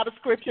here and grab a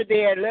scripture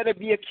there and let it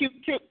be a cute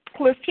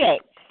cliché.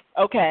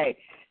 Okay?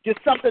 Just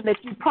something that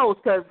you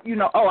post because,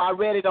 I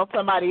read it on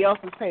somebody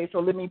else's page, so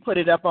let me put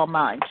it up on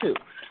mine too.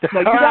 No,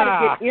 you got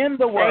to get in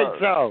the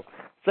word.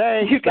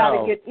 You've got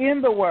to get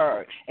in the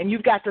word, and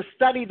you've got to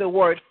study the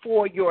word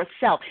for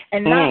yourself.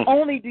 And not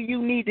only do you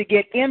need to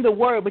get in the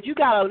word, but you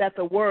got to let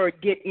the word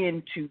get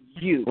into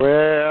you.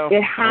 Well,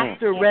 it has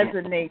to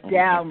resonate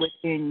down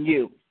within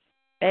you.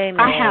 Amen.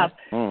 I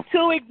have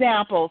 2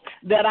 examples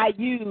that I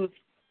use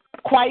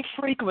quite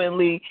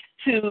frequently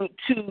to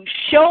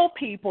show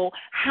people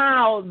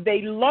how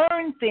they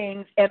learn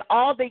things, and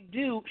all they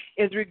do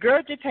is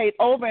regurgitate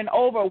over and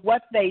over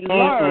what they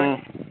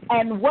learn,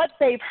 and what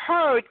they've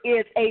heard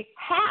is a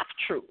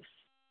half-truth.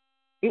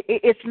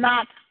 It's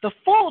not the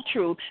full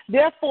truth.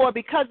 Therefore,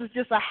 because it's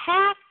just a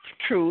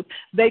half-truth,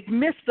 they've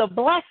missed the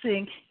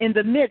blessing in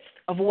the midst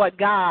of what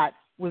God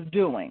was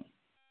doing.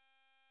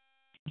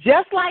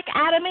 Just like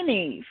Adam and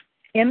Eve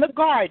in the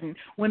garden,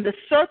 when the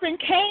serpent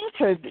came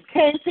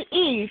to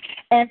Eve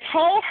and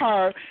told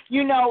her,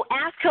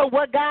 asked her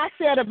what God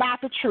said about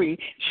the tree,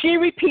 she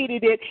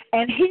repeated it,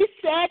 and he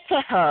said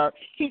to her,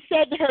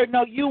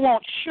 no, you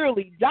won't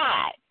surely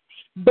die,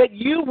 but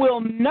you will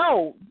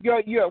know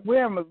let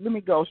me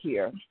go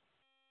here,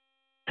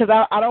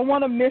 because I don't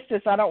want to miss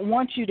this. I don't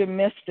want you to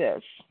miss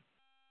this.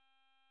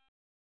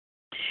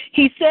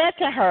 He said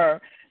to her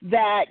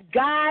that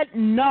God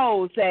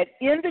knows that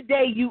in the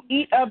day you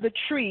eat of the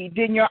tree,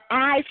 then your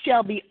eyes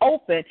shall be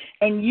open,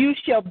 and you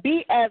shall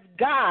be as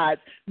gods,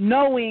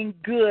 knowing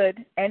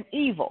good and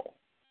evil.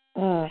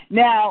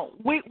 Now,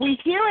 we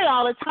hear it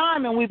all the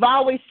time, and we've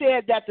always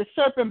said that the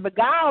serpent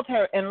beguiled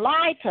her and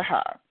lied to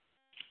her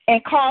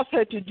and caused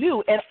her to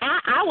do. And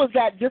I was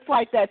just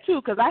like that,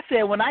 too, because I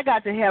said when I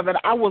got to heaven,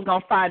 I was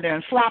going to find her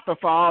and slap her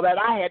for all that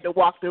I had to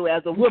walk through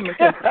as a woman,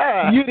 because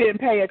you didn't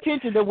pay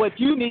attention to what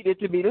you needed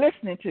to be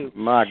listening to.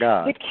 My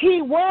God. The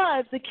key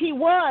was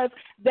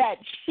that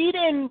she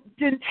didn't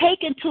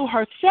take into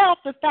herself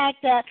the fact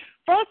that,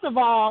 first of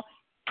all,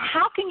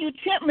 how can you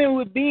tempt me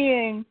with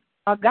being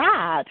a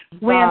God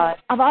when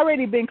I've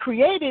already been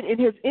created in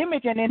his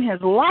image and in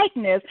his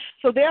likeness,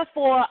 so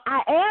therefore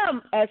I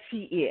am as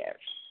he is.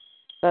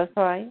 That's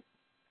right.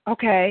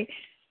 Okay.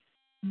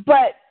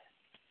 But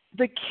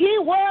the key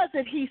was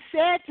that he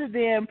said to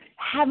them,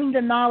 having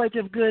the knowledge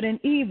of good and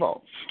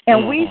evil.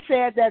 And we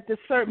said that the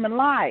serpent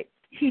lied.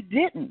 He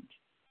didn't.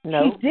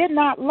 No. He did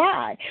not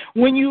lie.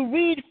 When you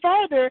read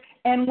further,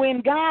 and when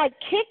God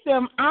kicked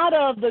them out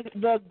of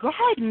the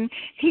garden,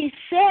 he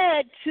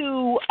said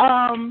to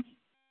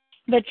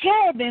the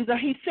cherubims, or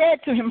he said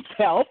to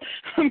himself,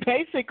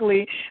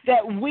 basically,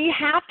 that we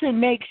have to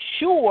make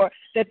sure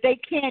that they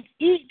can't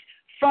eat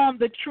from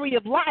the tree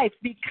of life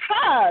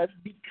because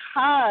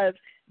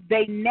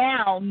they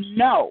now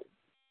know.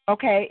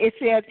 Okay, it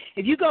says,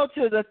 if you go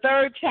to the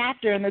 3rd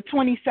chapter and the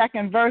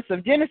 22nd verse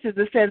of Genesis,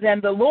 it says,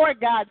 and the Lord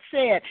God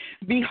said,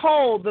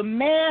 behold, the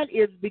man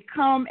is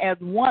become as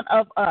one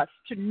of us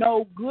to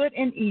know good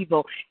and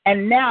evil.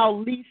 And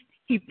now lest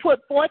he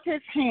put forth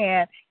his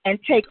hand and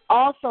take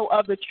also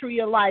of the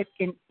tree of life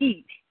and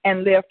eat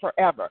and live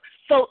forever.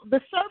 So the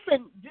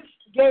serpent just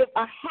gave a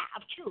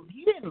half truth.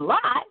 He didn't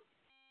lie.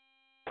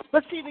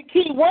 But see, the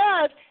key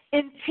was,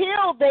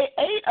 until they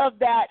ate of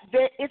that,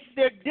 it's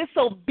their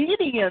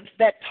disobedience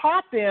that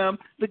taught them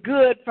the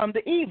good from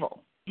the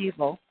evil.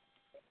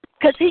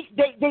 Because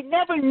they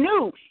never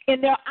knew. In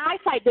their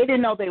eyesight, they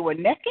didn't know they were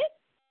naked.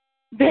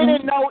 They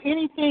didn't know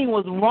anything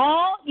was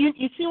wrong. You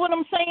see what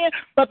I'm saying?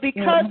 But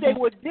because they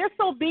were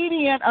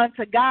disobedient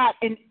unto God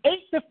and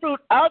ate the fruit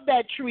of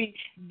that tree,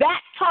 that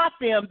taught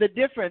them the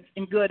difference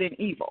in good and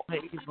evil.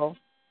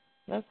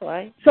 That's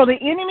right. So the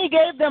enemy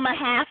gave them a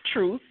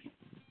half-truth,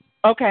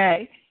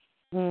 okay,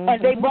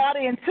 and they bought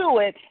into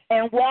it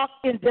and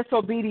walked in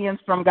disobedience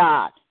from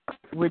God.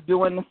 We're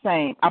doing the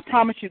same. I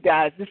promise you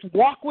guys, just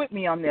walk with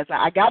me on this.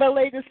 I got to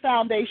lay this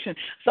foundation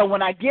so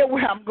when I get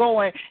where I'm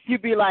going,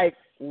 you'll be like,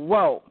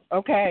 whoa,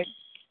 okay?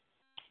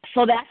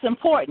 So that's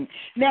important.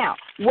 Now,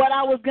 what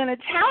I was going to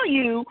tell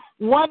you,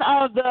 one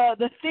of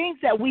the things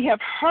that we have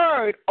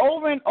heard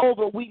over and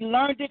over, we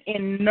learned it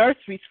in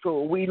nursery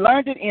school. We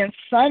learned it in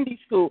Sunday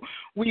school.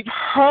 We've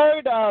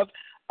heard of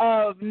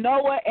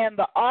Noah and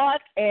the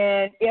ark,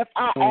 and if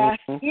I ask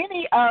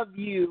any of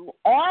you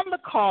on the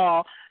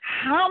call,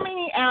 how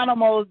many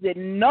animals did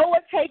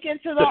Noah take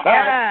into the ark?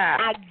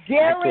 I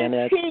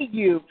guarantee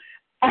you.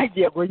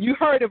 Well, you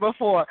heard it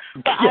before,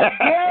 but I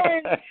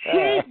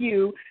guarantee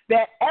you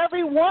that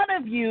every one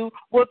of you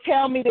will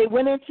tell me they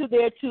went into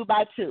their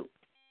 2x2.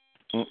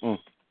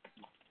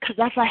 Because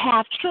that's a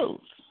half-truth.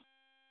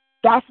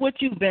 That's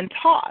what you've been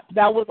taught.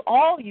 That was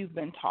all you've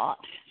been taught.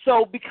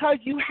 So because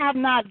you have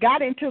not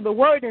got into the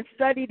Word and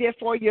studied it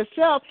for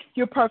yourself,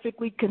 you're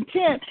perfectly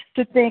content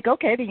to think,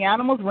 okay, the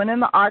animals went in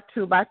the ark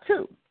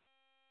 2x2.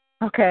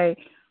 Okay.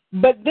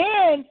 But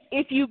then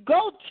if you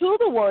go to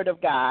the Word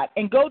of God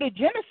and go to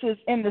Genesis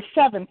in the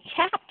 7th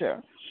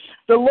chapter,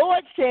 the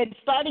Lord said,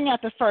 starting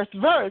at the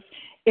 1st verse,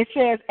 it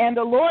says, and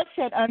the Lord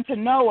said unto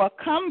Noah,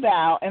 come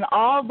thou and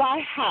all thy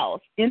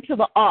house into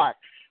the ark,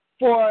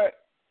 for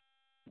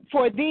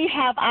thee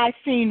have I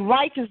seen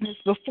righteousness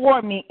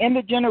before me in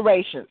the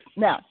generations.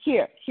 Now,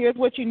 here's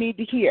what you need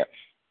to hear.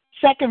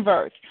 2nd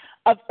verse.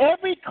 Of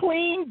every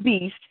clean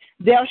beast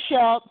thou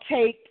shalt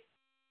take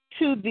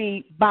to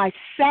thee by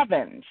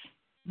sevens,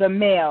 the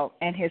male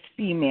and his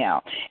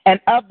female, and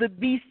of the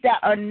beasts that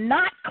are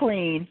not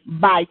clean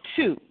by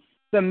 2,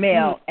 the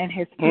male and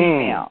his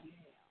female.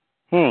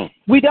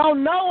 We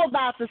don't know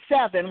about the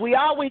 7. We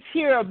always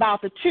hear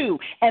about the 2.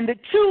 And the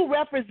 2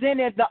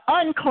 represented the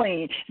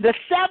unclean. The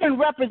 7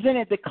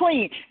 represented the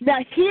clean. Now,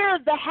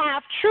 here's the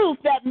half-truth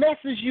that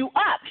messes you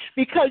up,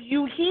 because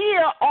you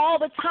hear all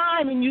the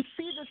time and you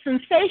see the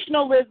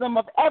sensationalism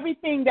of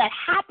everything that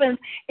happens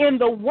in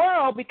the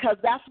world, because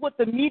that's what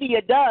the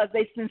media does.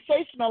 They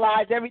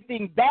sensationalize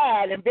everything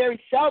bad and very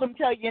seldom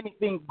tell you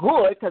anything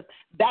good, because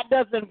that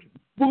doesn't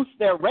boost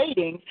their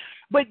ratings.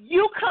 But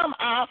you come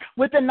out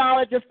with the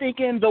knowledge of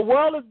thinking the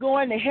world is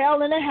going to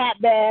hell in a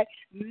hat bag,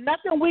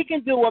 nothing we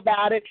can do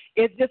about it.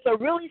 It's just a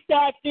really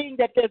sad thing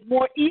that there's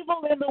more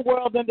evil in the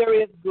world than there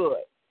is good.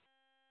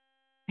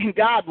 And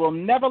God will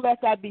never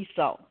let that be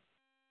so.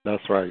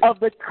 That's right. Of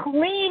the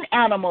clean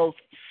animals,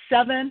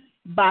 7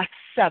 by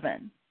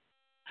 7.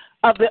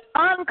 Of the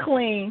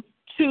unclean,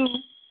 2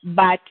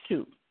 by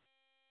 2.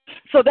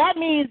 So that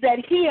means that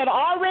he had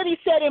already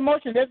set in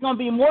motion there's going to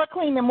be more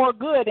clean and more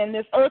good in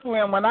this earth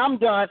realm when I'm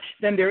done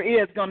than there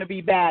is going to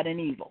be bad and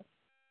evil.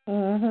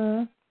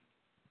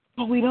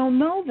 But we don't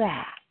know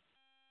that.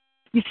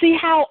 You see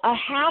how a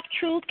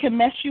half-truth can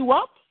mess you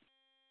up?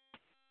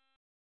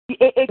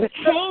 It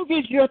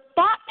changes your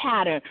thought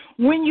pattern.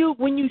 When you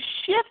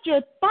shift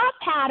your thought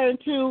pattern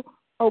to,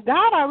 oh,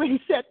 God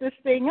already set this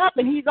thing up,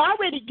 and he's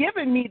already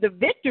given me the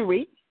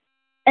victory,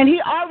 and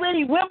he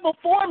already went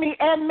before me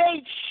and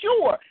made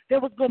sure there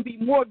was going to be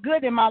more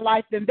good in my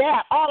life than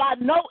bad. All I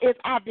know is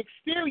I've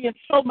experienced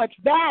so much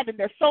bad and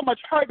there's so much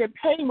hurt and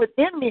pain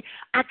within me,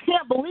 I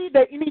can't believe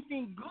that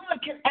anything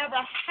good can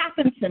ever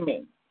happen to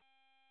me.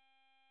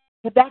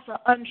 But that's an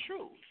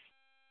untruth.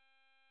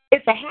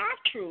 It's a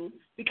half-truth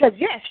because,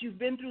 yes, you've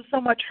been through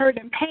so much hurt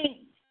and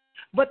pain.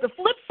 But the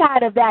flip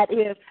side of that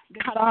is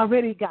God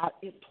already got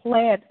it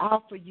planned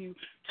out for you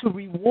to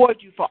reward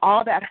you for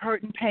all that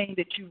hurt and pain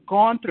that you've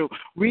gone through.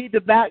 Read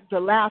the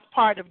last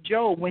part of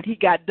Job when he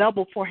got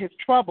double for his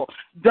trouble.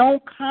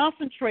 Don't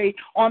concentrate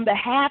on the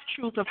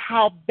half-truth of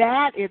how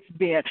bad it's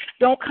been.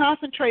 Don't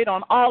concentrate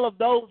on all of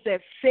those that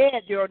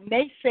said, your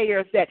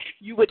naysayers, that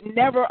you would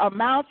never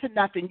amount to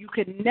nothing. You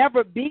could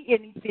never be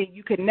anything.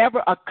 You could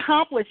never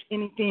accomplish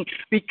anything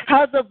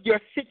because of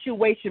your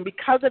situation,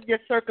 because of your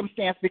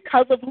circumstance,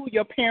 because of who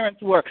your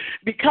parents were,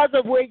 because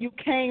of where you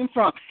came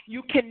from.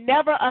 You can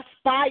never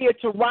aspire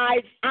to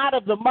rise out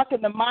of the muck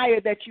and the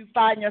mire that you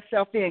find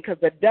yourself in, because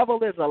the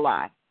devil is a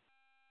lie.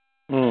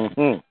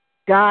 Mm-hmm.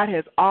 God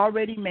has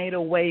already made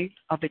a way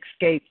of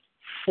escape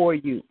for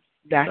you.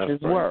 That's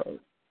His word.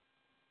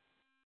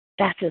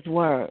 That's His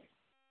word.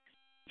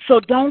 So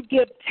don't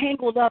get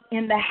tangled up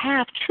in the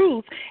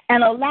half-truth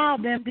and allow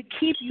them to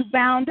keep you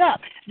bound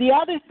up. The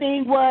other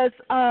thing was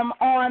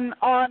on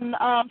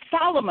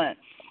Solomon.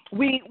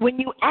 When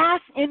you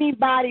ask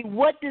anybody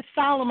what did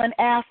Solomon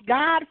ask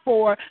God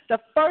for, the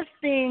first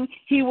thing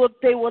they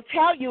will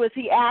tell you is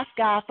he asked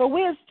God for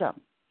wisdom.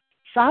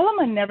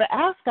 Solomon never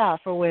asked God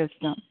for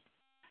wisdom.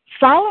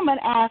 Solomon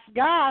asked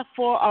God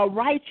for a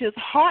righteous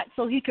heart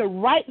so he could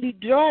rightly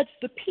judge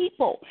the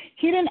people.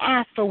 He didn't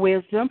ask for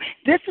wisdom.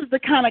 This is the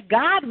kind of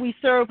God we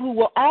serve, who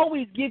will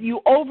always give you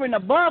over and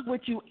above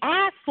what you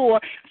ask for.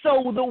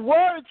 So the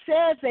word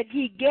says that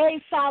he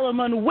gave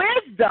Solomon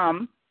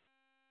wisdom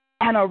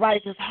and a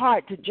righteous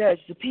heart to judge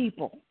the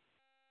people.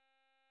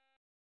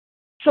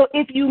 So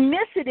if you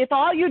miss it, if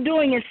all you're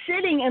doing is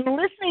sitting and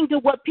listening to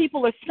what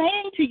people are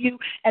saying to you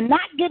and not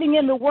getting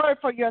in the word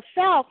for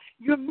yourself,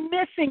 you're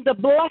missing the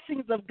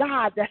blessings of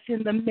God that's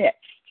in the midst.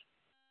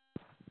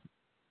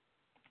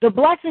 The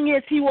blessing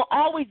is he will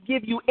always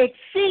give you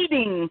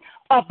exceeding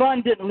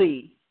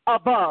abundantly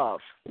above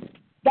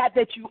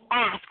that you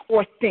ask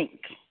or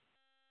think.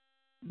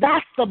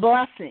 That's the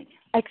blessing,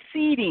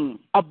 exceeding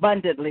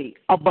abundantly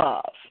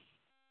above.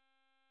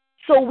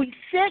 So we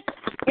sit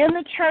in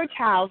the church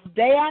house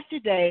day after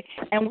day,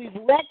 and we've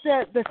let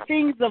the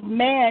things of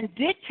man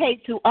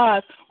dictate to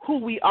us who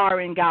we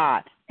are in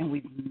God, and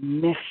we've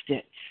missed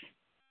it.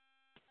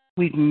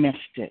 We've missed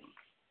it.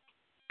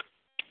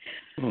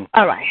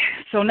 All right,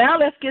 so now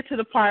let's get to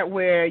the part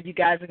where you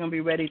guys are going to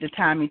be ready to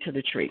tie me to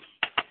the tree.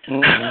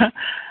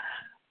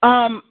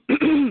 I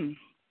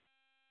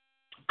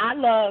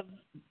love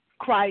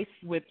Christ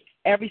with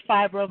every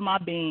fiber of my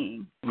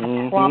being.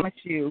 I promise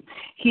you,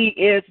 he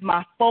is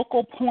my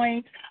focal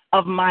point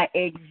of my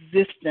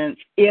existence.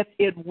 If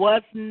it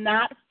was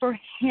not for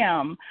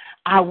him,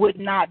 I would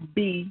not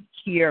be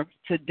here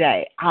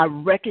today. I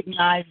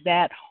recognize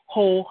that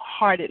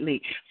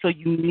wholeheartedly. So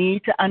you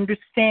need to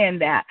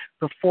understand that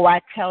before I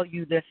tell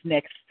you this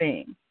next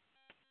thing.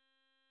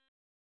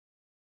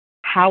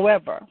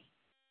 However,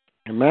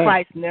 Amen.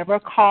 Christ never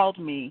called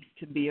me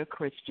to be a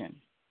Christian.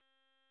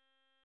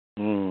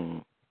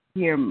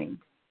 Hear me.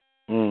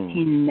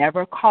 He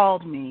never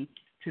called me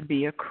to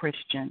be a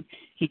Christian.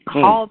 He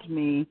called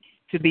me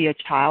to be a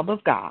child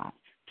of God,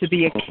 to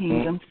be a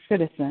kingdom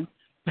citizen,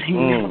 but he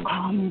never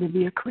called me to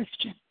be a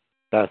Christian.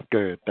 That's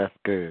good. That's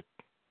good.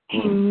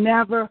 He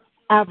never,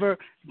 ever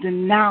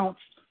denounced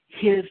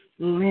his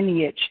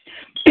lineage.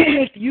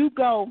 If you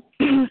go,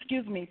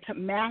 to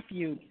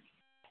Matthew,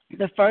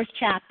 the first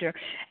chapter,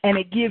 and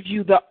it gives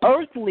you the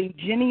earthly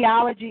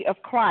genealogy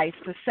of Christ,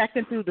 the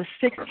 2nd through the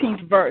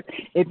 16th verse.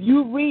 If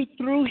you read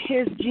through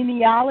his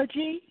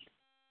genealogy,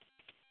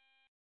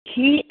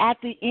 he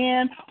at the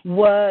end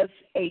was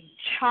a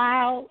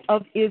child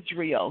of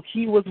Israel.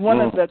 He was one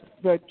of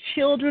the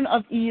children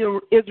of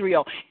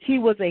Israel. He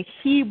was a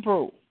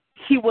Hebrew.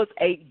 He was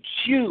a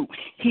Jew.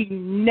 He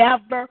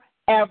never,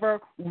 ever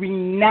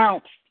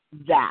renounced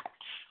that.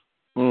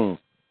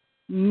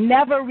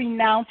 Never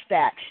renounced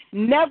that.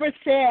 Never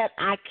said,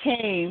 I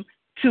came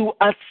to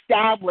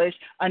establish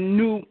a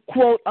new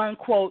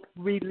quote-unquote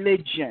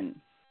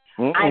religion.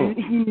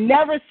 He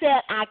never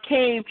said, I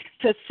came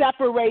to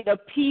separate a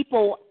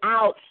people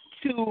out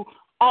to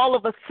all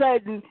of a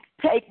sudden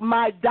take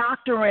my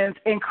doctrines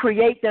and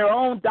create their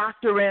own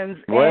doctrines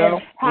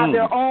and have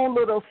their own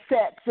little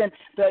sects, and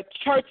the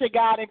Church of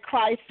God in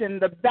Christ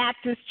and the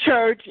Baptist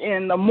Church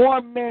and the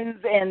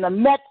Mormons and the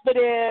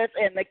Methodists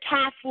and the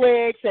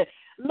Catholics, and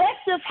let's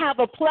just have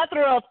a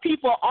plethora of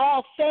people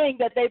all saying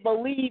that they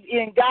believe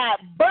in God,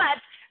 but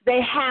they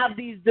have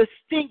these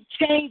distinct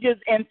changes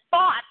and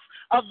thoughts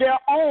of their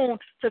own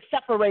to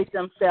separate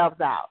themselves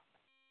out.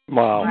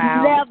 Wow.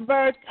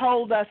 Never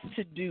told us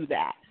to do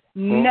that.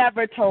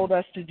 Never told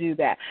us to do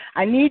that.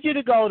 I need you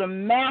to go to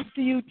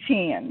Matthew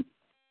 10,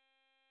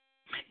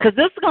 because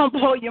this is going to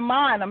blow your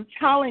mind. I'm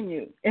telling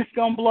you, it's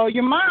going to blow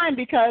your mind,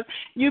 because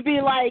you be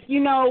like,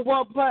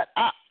 but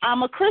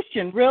I'm a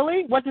Christian.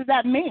 Really? What does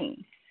that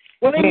mean?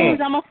 Well, it means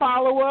I'm a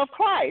follower of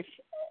Christ.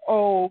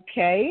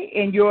 Okay,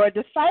 and you're a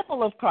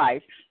disciple of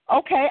Christ.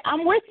 Okay,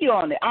 I'm with you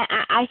on it.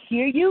 I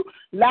hear you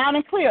loud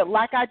and clear.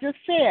 Like I just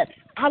said,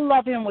 I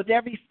love him with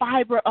every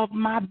fiber of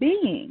my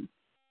being.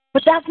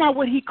 But that's not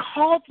what he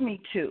called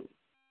me to.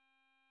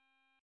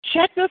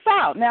 Check this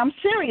out. Now, I'm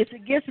serious.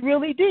 It gets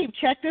really deep.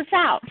 Check this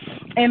out.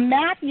 in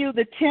Matthew,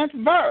 the 10th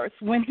verse,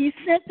 when he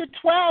sent the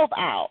 12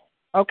 out,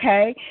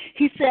 okay,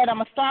 he said, I'm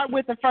going to start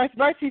with the first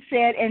verse. He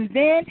said, and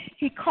then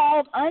he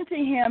called unto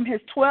him his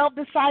 12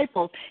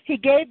 disciples. He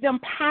gave them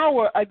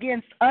power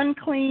against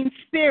unclean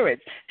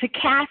spirits to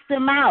cast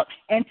them out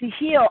and to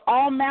heal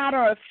all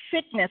manner of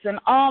sickness and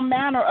all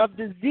manner of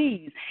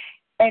disease.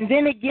 And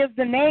then it gives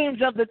the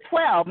names of the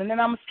 12. And then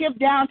I'm going to skip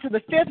down to the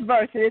 5th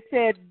verse. It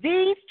said,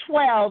 these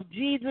 12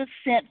 Jesus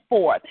sent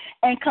forth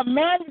and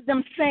commanded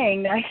them,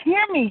 saying, now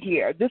hear me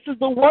here. This is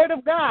the word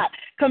of God.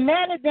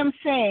 Commanded them,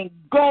 saying,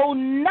 go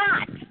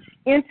not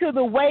into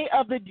the way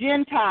of the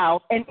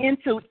Gentiles and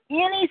into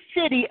any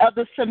city of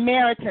the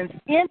Samaritans.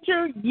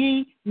 Enter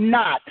ye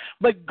not,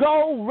 but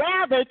go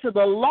rather to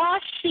the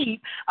lost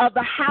sheep of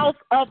the house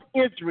of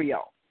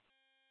Israel.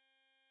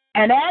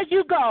 And as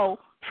you go,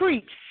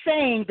 preach,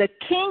 saying, the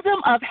kingdom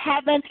of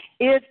heaven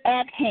is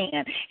at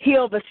hand.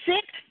 Heal the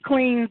sick,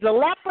 cleanse the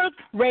lepers,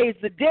 raise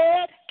the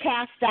dead,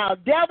 cast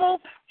out devils.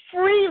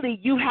 Freely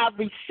you have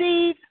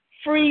received,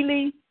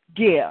 freely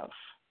give.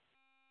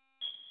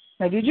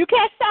 Now, did you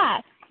catch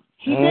that?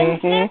 He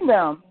didn't send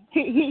them.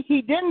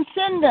 He didn't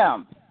send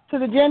them to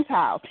the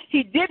Gentiles.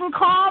 He didn't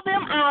call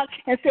them out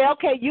and say,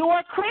 okay, you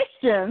are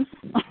Christians,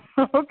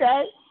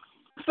 okay?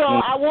 So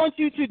I want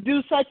you to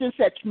do such and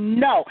such.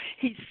 No,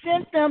 he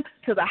sent them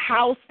to the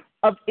house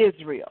of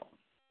Israel.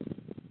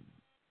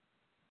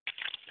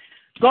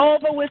 Go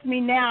over with me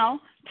now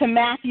to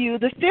Matthew,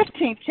 the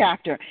 15th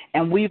chapter.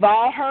 And we've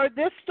all heard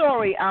this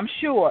story, I'm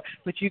sure.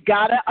 But you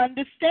got to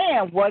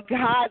understand what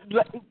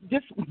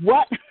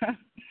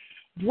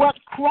what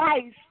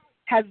Christ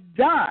has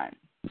done,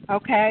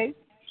 okay?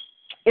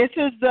 This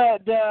is the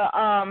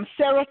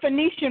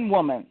Syrophoenician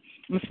woman.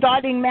 I'm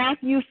starting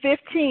Matthew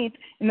 15th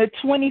in the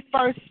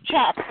 21st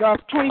chapter,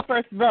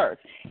 21st verse.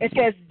 It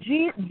says,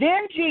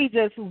 then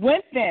Jesus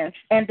went thence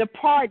and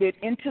departed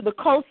into the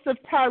coasts of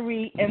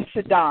Tyre and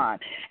Sidon.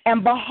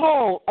 And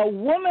behold, a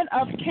woman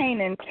of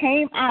Canaan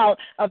came out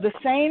of the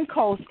same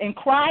coast and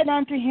cried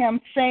unto him,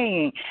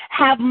 saying,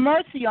 have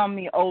mercy on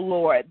me, O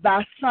Lord,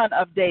 thou son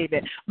of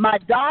David. My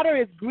daughter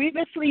is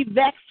grievously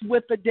vexed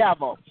with the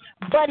devil.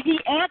 But he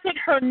answered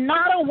her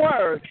not a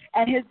word.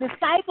 And his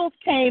disciples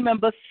came and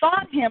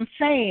besought him,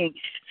 saying,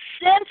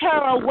 send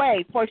her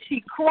away, for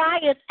she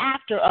crieth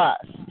after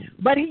us.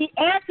 But he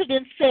answered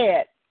and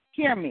said,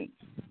 hear me,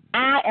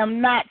 I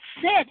am not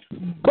sent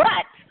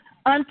but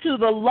unto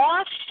the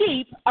lost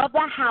sheep of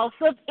the house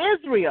of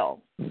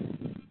Israel.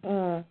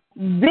 Then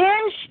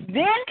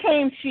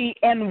came she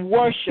and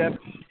worshipped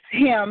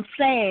him,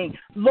 saying,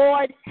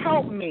 Lord,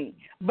 help me.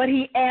 But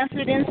he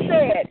answered and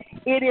said,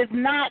 it is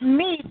not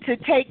meet to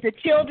take the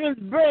children's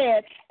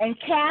bread and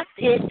cast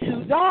it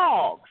to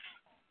dogs.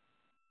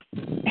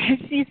 And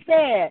she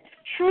said,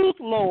 truth,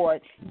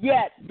 Lord,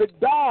 yet the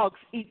dogs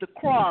eat the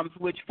crumbs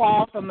which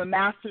fall from the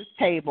master's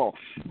table.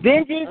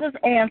 Then Jesus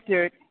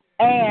answered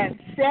and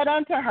said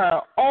unto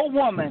her, O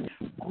woman,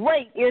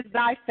 great is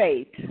thy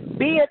faith.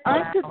 Be it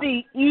unto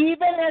thee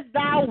even as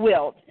thou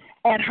wilt.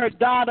 And her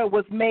daughter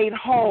was made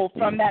whole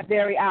from that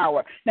very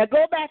hour. Now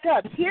go back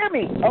up. Hear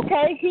me,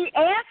 okay? He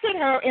answered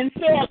her and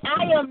said,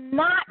 I am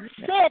not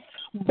sent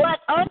but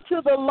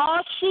unto the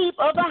lost sheep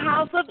of the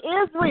house of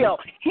Israel.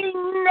 He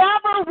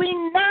never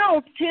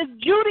renounced his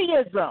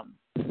Judaism.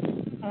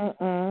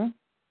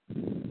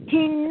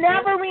 He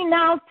never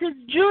renounced his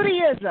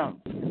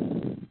Judaism.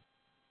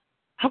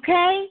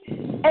 Okay?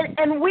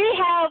 And we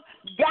have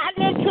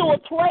gotten into a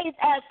place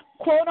as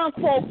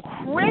quote-unquote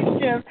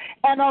Christians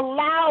and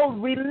allowed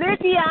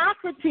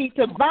religiosity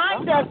to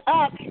bind us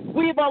up.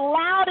 We've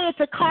allowed it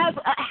to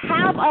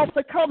have us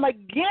to come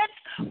against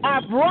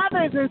our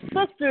brothers and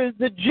sisters,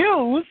 the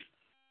Jews,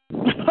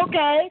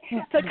 okay,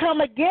 to come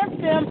against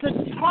them,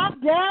 to talk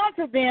down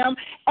to them,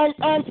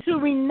 and to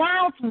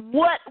renounce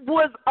what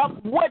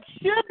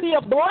should be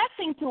a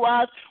blessing to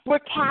us, we're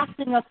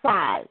casting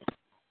aside.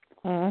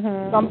 So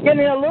I'm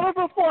getting a little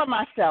before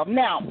myself.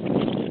 Now,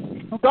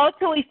 go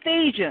to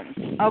Ephesians.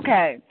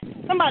 Okay.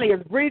 Somebody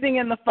is breathing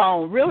in the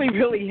phone, really,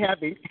 really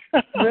heavy.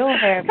 Real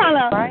heavy. Kind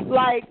of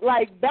right?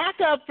 like back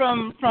up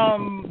from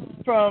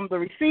the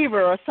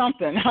receiver or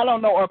something. I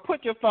don't know, or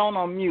put your phone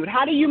on mute.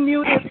 How do you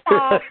mute it?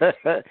 Star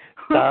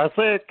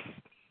 6.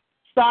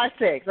 Star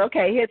 6.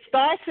 Okay, hit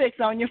star 6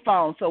 on your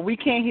phone so we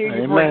can't hear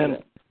you Amen.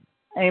 breathing.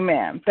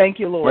 Amen. Thank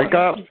you, Lord. Wake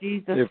up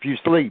Jesus. if you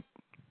sleep.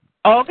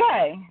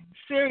 Okay.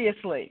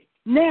 Seriously.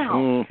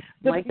 Now,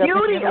 the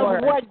beauty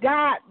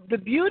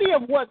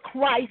of what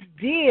Christ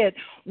did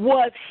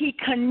was he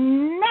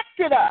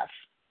connected us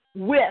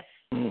with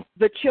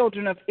the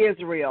children of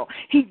Israel.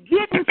 He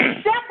didn't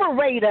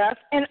separate us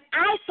and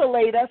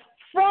isolate us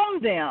from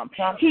them.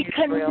 He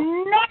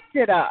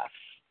connected us.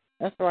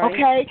 That's right.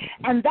 Okay?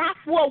 And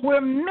that's what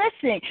we're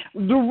missing.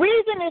 The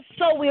reason it's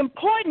so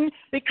important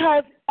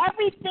because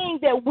everything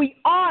that we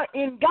are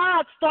in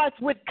God starts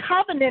with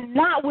covenant,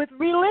 not with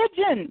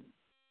religion.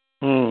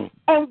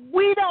 And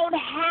we don't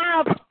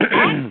have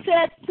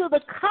access to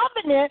the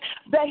covenant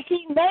that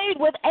he made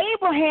with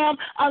Abraham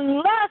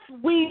unless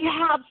we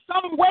have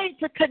some way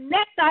to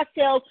connect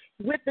ourselves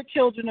with the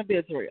children of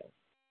Israel.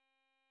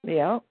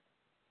 Yeah.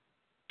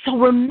 So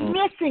we're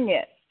missing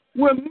it.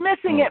 We're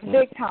missing it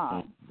big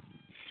time.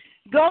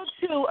 Go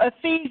to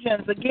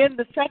Ephesians, again,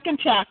 the 2nd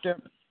chapter.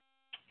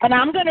 And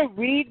I'm going to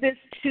read this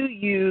to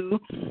you.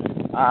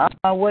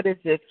 What is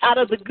this? Out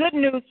of the Good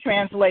News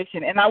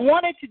translation. And I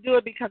wanted to do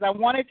it because I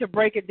wanted to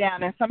break it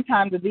down. And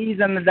sometimes the these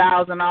and the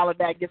thous and all of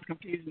that gets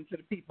confusing to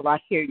the people. I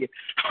hear you.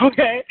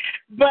 Okay?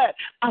 But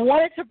I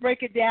wanted to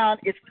break it down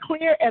as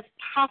clear as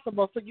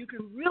possible so you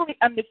can really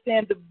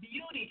understand the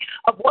beauty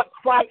of what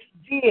Christ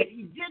did.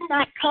 He did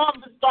not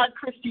come to start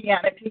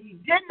Christianity. He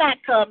did not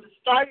come to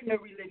start a new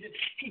religion.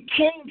 He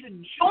came to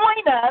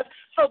join us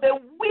so that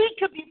we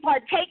could be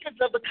partakers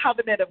of the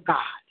covenant of God.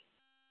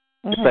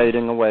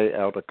 Fading away,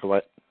 Elder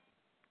Coylette.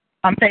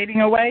 I'm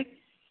fading away?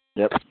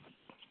 Yep.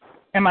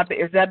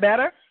 Is that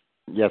better?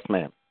 Yes,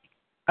 ma'am.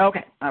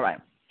 Okay, all right.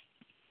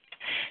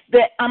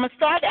 I'm going to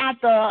start at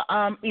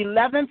the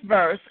 11th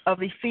verse of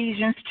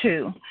Ephesians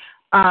 2,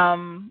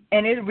 and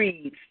it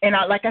reads, and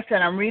like I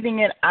said, I'm reading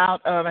it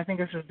out of, I think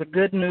this is the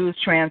Good News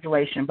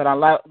translation, but I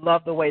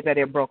love the way that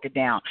it broke it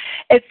down.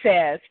 It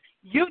says,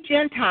 you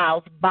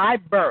Gentiles by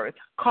birth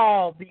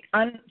called the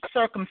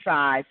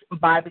uncircumcised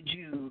by the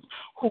Jews,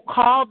 who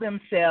call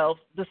themselves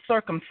the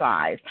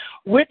circumcised,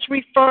 which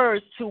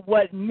refers to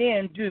what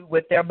men do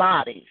with their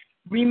bodies.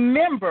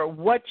 Remember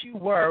what you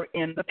were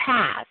in the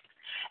past.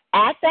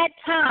 At that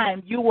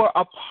time, you were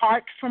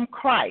apart from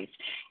Christ.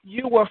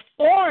 You were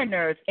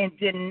foreigners and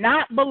did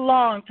not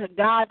belong to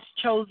God's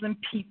chosen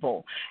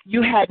people.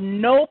 You had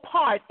no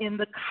part in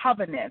the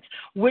covenants,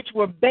 which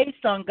were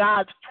based on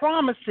God's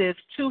promises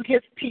to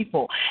his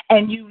people.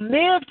 And you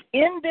lived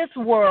in this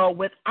world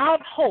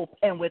without hope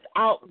and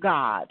without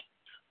God.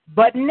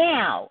 But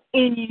now,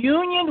 in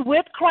union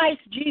with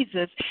Christ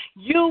Jesus,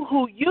 you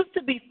who used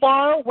to be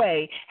far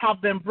away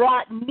have been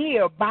brought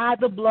near by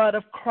the blood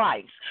of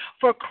Christ.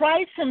 For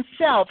Christ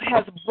himself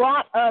has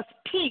brought us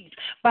peace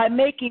by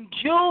making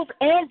Jews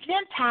and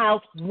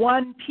Gentiles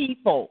one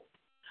people.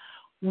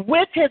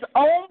 With his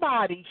own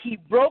body, he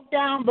broke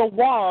down the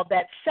wall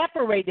that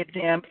separated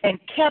them and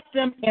kept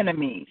them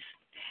enemies.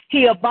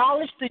 He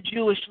abolished the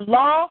Jewish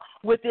law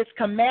with its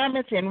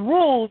commandments and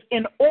rules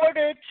in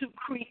order to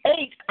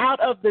create out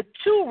of the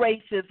two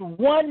races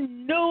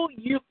one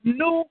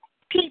new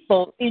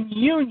people in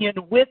union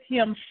with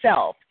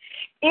himself.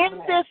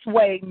 In this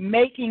way,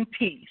 making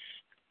peace.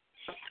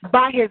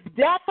 By his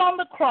death on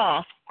the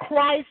cross,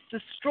 Christ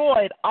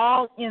destroyed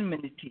all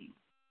enmity.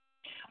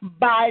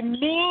 By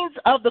means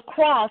of the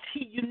cross,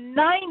 he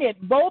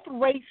united both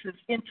races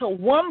into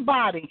one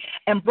body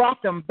and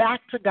brought them back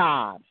to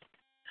God.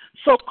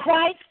 So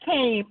Christ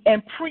came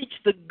and preached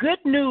the good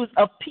news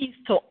of peace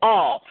to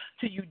all,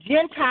 to you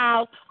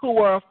Gentiles who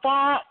were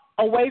far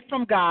away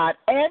from God,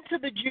 and to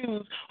the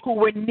Jews who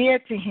were near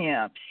to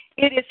him.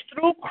 It is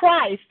through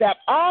Christ that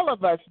all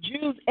of us,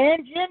 Jews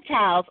and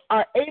Gentiles,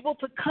 are able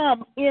to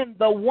come in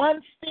the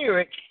one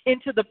Spirit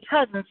into the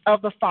presence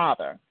of the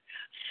Father.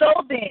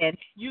 So then,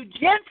 you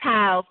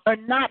Gentiles are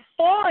not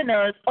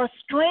foreigners or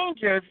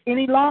strangers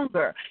any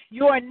longer.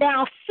 You are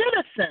now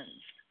citizens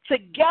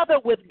together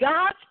with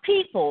God's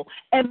people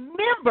and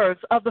members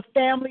of the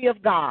family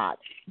of God.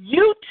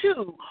 You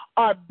too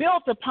are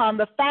built upon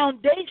the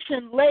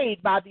foundation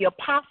laid by the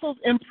apostles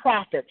and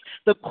prophets,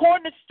 the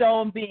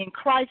cornerstone being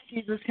Christ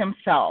Jesus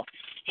himself.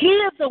 He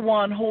is the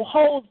one who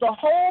holds the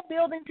whole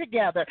building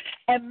together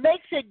and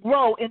makes it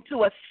grow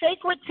into a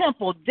sacred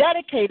temple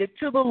dedicated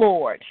to the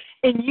Lord.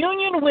 In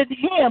union with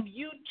him,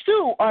 you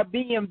too are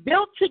being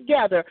built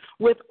together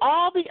with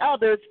all the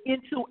others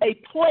into a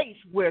place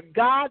where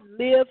God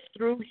lives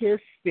through his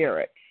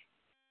Spirit.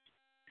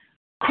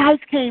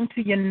 Christ came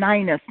to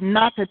unite us,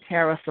 not to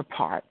tear us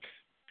apart.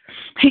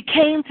 He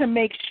came to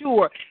make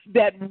sure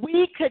that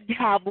we could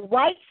have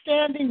right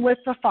standing with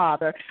the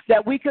Father,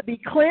 that we could be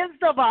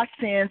cleansed of our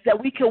sins,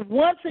 that we could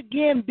once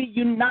again be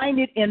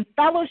united in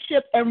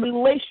fellowship and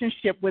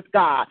relationship with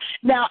God.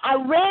 Now, I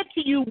read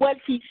to you what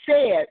he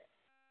said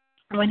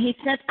when he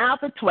sent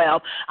out the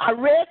 12. I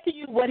read to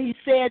you what he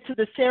said to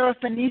the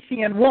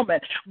Syrophoenician woman,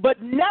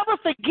 but never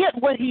forget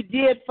what he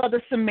did for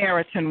the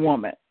Samaritan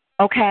woman,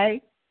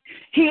 okay?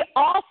 He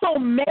also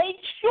made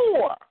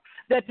sure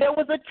that there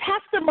was a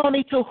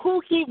testimony to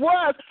who he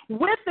was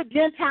with the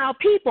Gentile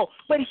people,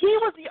 but he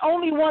was the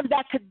only one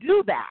that could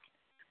do that.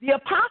 The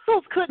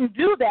apostles couldn't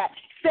do that,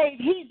 save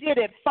he did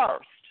it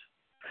first.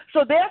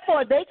 So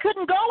therefore, they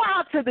couldn't go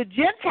out to the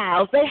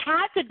Gentiles. They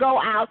had to go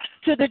out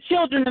to the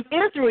children of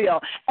Israel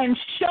and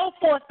show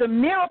forth the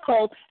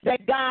miracles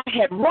that God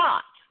had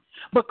wrought.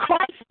 But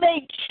Christ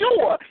made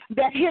sure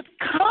that his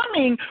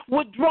coming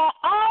would draw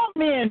all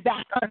men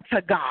back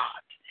unto God.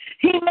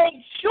 He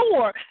made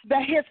sure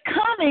that his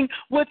coming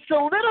would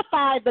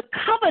solidify the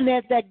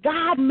covenant that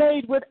God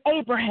made with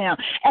Abraham.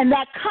 And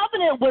that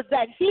covenant was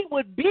that he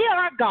would be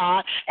our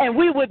God and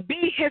we would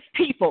be his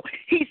people.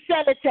 He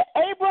said it to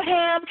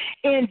Abraham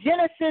in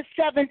Genesis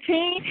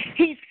 17.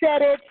 He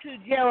said it to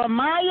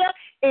Jeremiah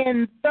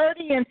in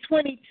 30 and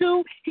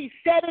 22. He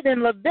said it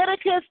in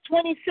Leviticus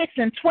 26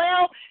 and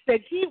 12 that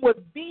he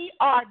would be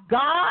our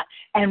God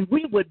and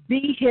we would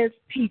be his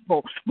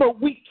people.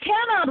 But we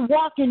cannot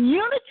walk in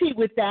unity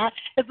with that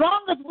as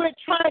long as we're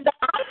trying to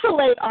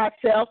isolate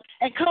ourselves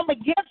and come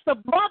against the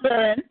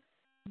brethren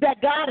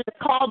that God has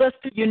called us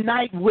to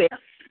unite with.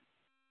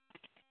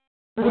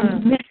 We're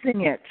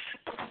missing it.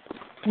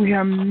 We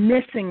are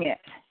missing it.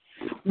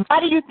 Why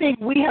do you think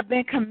we have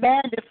been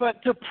commanded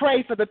to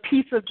pray for the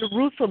peace of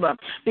Jerusalem?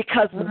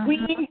 Because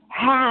we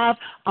have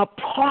a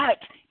part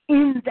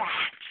in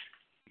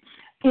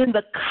that. In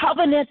the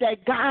covenant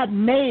that God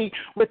made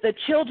with the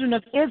children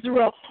of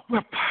Israel,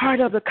 we're part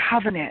of the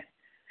covenant.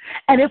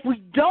 And if we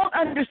don't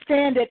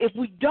understand it, if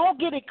we don't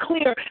get it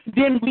clear,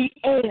 then we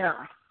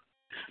err.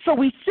 So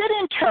we sit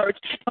in church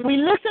and we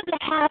listen to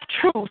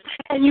half-truths,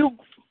 and you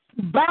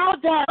bow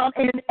down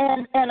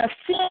and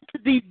assent to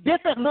these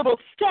different little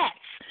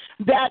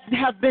sects that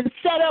have been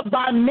set up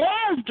by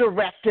man's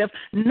directive,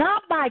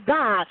 not by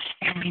God,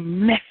 and we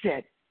miss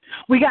it.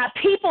 We got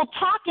people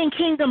talking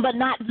kingdom but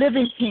not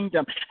living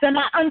kingdom. They're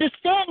not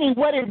understanding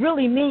what it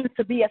really means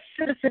to be a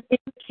citizen in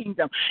the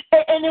kingdom.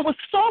 And it was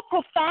so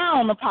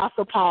profound,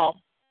 Apostle Paul,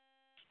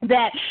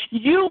 that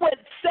you would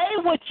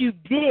say what you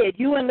did,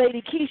 you and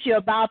Lady Keisha,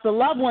 about the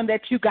loved one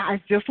that you guys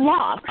just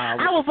lost. I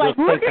was like,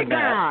 look at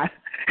God.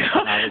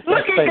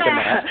 Look at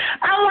God.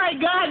 I'm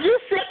like, God, you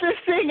set this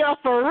thing up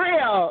for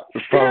real.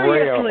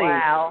 Seriously.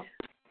 Wow.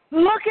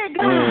 Look at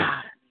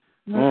God.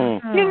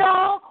 You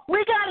know,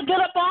 we got to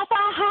get up off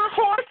our high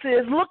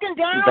horses looking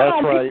down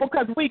on people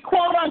because we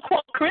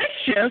quote-unquote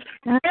Christians.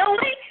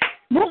 Really?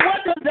 Well,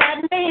 what does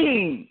that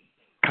mean?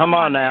 Come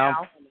on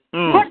now.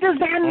 What does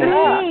that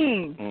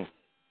mean?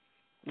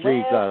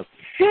 Jesus.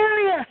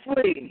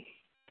 Seriously.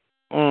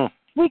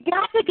 We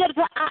got to get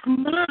to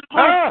my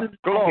heart.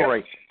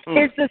 Glory.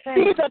 Is to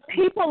see the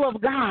people of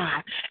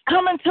God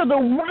come into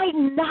the right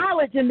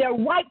knowledge and their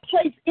right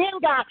place in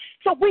God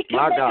so we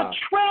can make a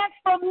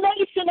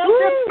transformation of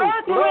this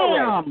earth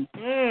realm.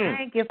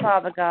 Thank you,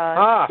 Father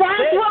God.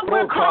 That's what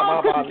we're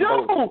called to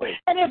do.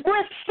 And if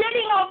we're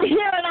sitting over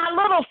here in our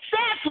little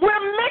sets,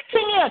 we're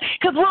missing it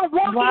because we're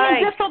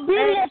walking in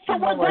disobedience to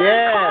what God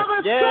called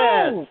us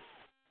to.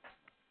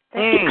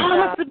 He called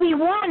us to be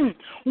one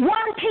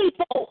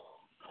people,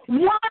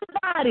 one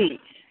body.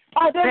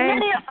 Are there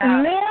many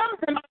limbs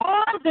and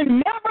arms and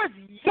members?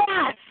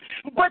 Yes.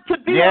 But to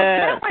be a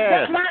member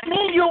does not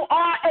mean you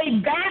are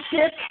a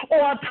Baptist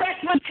or a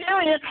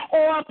Presbyterian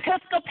or a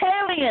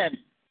Episcopalian.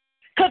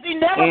 Because he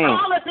never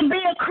called us to be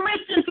a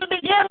Christian to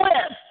begin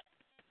with.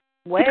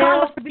 Well, he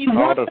called us to be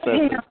one with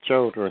him. His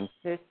children.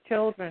 His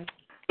children.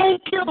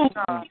 Thank you.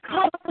 He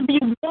called us to be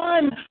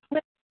one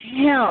with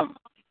him.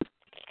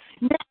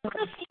 Now,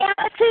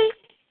 Christianity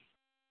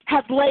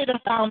has laid a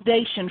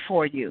foundation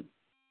for you.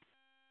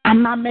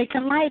 I'm not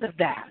making light of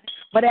that.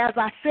 But as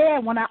I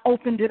said when I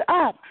opened it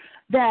up,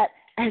 that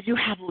as you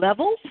have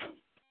levels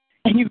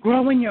and you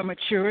grow in your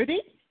maturity,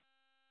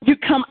 you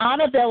come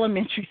out of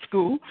elementary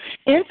school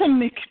into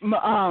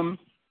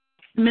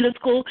middle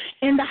school,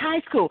 into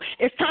high school.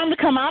 It's time to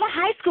come out of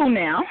high school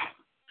now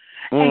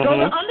and go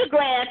to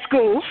undergrad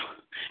school,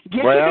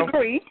 get your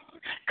degree.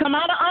 Come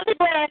out of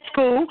undergrad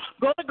school,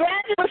 go to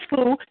graduate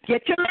school,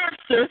 get your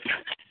master's,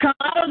 come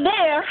out of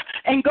there,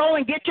 and go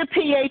and get your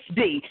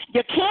PhD.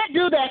 You can't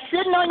do that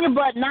sitting on your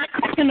butt, not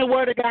cooking the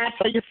Word of God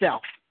for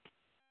yourself.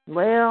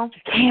 Well,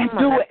 you can't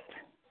do it.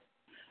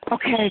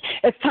 Okay,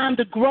 it's time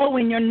to grow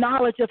in your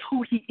knowledge of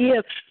who he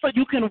is so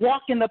you can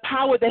walk in the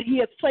power that he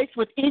has placed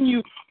within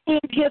you in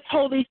his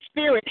Holy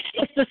Spirit.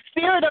 It's the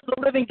Spirit of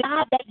the living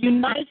God that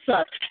unites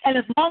us. And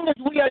as long as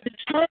we are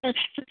determined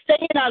to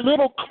stay in our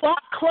little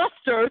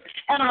clusters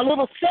and our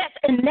little sets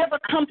and never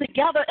come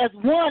together as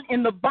one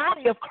in the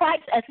body of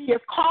Christ as he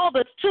has called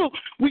us to,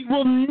 we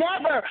will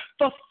never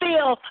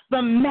fulfill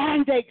the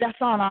mandate that's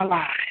on our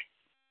lives.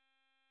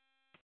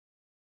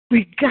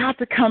 We've got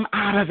to come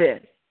out of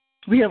it.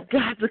 We have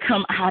got to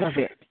come out of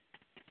it.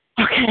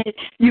 Okay?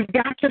 You've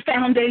got your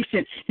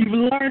foundation. You've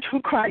learned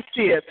who Christ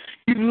is.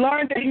 You've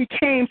learned that he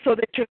came so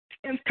that your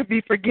sins could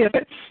be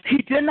forgiven. He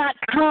did not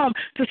come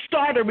to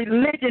start a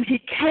religion.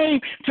 He came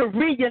to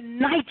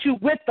reunite you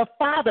with the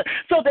Father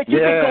so that you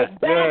can go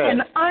back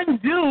and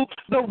undo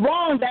the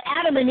wrong that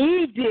Adam and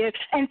Eve did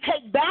and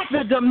take back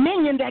the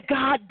dominion that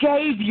God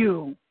gave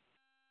you.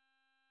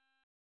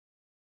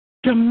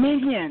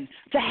 Dominion,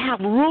 to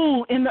have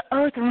rule in the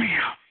earth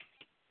realm.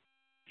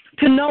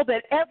 To know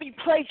that every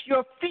place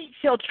your feet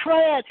shall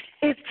tread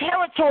is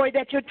territory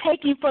that you're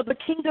taking for the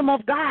kingdom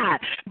of God,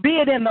 be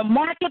it in the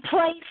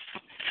marketplace,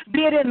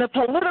 be it in the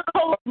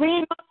political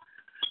arena,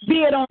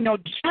 be it on your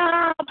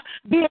job,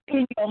 be it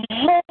in your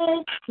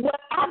home,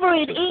 whatever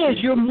it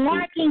is, you're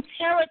marking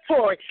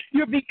territory.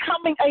 You're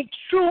becoming a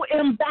true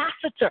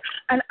ambassador,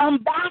 an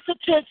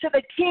ambassador to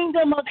the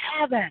kingdom of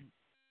heaven.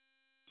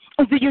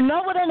 Do you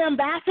know what an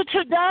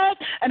ambassador does?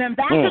 An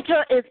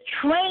ambassador is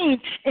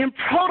trained in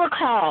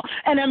protocol.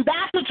 An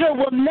ambassador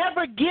will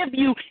never give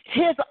you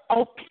his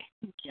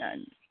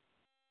opinion.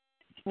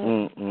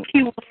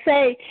 He will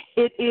say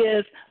it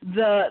is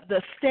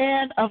the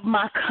stand of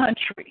my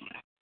country.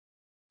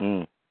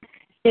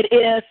 It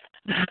is,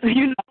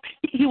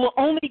 he will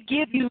only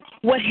give you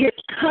what his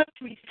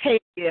country's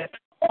take is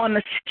on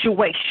the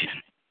situation.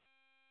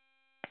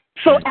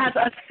 So as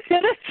a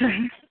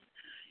citizen,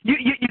 you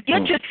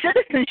get your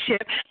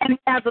citizenship, and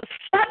as a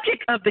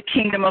subject of the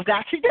kingdom of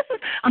God. See, this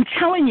is, I'm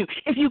telling you,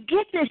 if you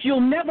get this,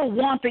 you'll never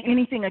want for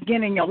anything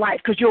again in your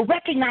life, because you'll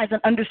recognize and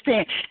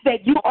understand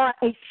that you are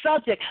a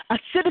subject, a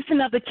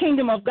citizen of the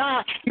kingdom of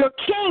God. Your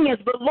king is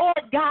the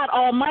Lord God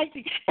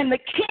Almighty, and the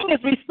king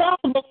is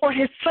responsible for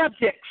his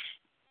subjects.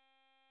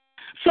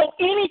 So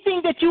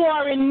anything that you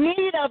are in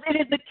need of, it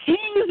is the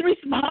king's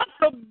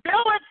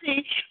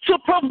responsibility to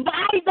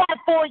provide that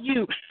for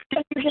you,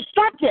 because you're his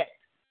subject.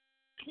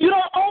 You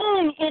don't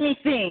own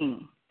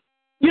anything.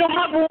 You don't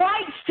have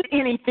rights to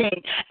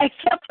anything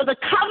except for the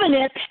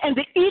covenant and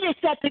the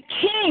edict that the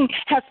king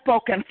has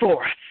spoken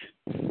for us.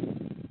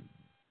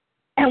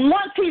 And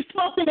once he's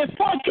spoken it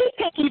forth, he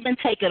can't even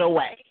take it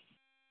away.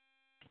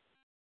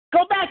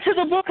 Go back to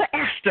the book of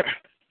Esther.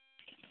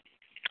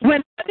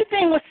 When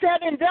everything was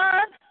said and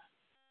done,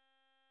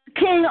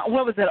 King,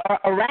 what was it,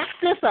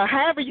 Erastus, or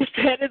however you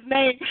said his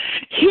name,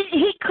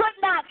 he could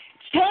not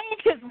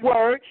change his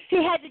word. He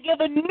had to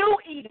give a new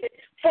edict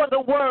for the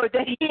word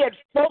that he had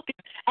spoken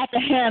at the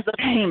hands of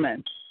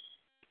Haman.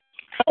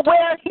 So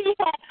where he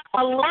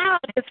had allowed,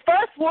 his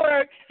first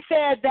word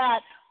said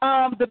that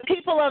the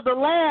people of the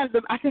land,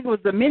 I think it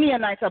was the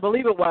Midianites, I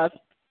believe it was,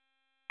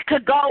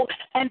 could go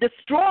and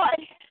destroy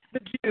the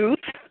Jews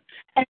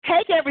and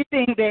take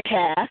everything they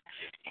had.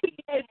 He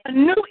gave a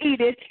new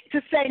edict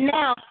to say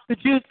now the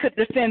Jews could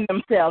defend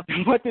themselves.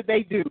 And what did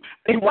they do?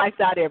 They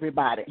wiped out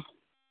everybody.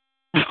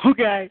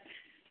 Okay?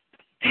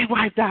 They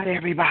wiped out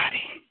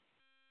everybody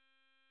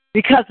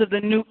because of the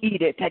new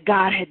edict that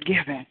God had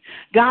given.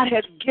 God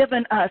has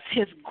given us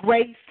his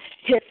grace,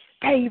 his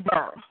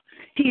favor.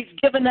 He's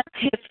given us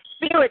his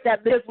spirit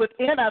that lives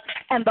within us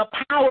and the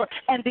power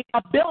and the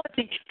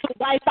ability to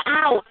wipe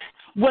out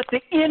what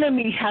the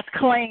enemy has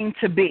claimed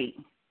to be.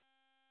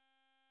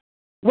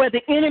 Where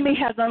the enemy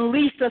has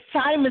unleashed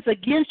assignments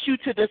against you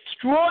to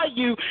destroy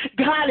you,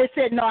 God has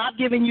said, no, I've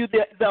given you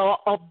the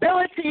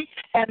ability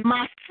and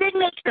my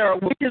signature,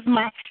 which is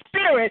my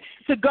spirit,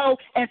 to go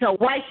and to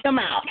wipe them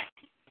out.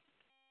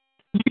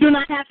 You do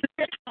not have to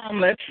sit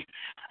homeless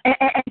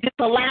and just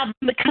allow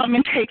them to come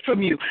and take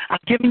from you.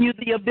 I've given you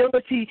the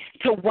ability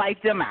to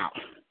wipe them out,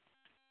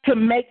 to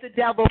make the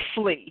devil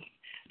flee,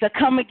 to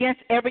come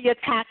against every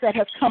attack that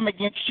has come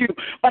against you.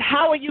 But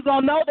how are you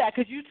going to know that?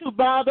 Because you're too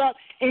balled up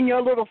in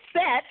your little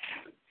set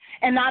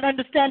and not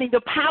understanding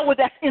the power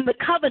that's in the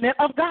covenant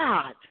of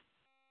God.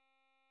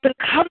 The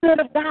covenant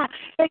of God.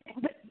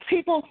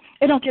 People,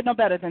 it don't get no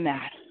better than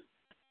that.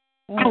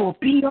 I will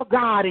be your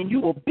God and you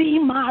will be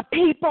my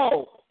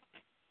people.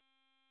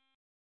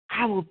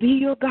 I will be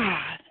your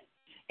God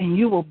and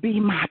you will be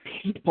my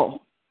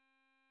people.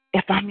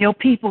 If I'm your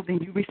people, then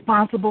you're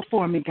responsible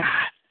for me, God.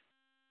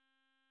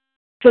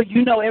 So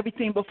you know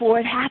everything before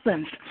it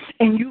happens.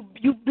 And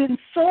you've been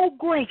so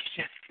gracious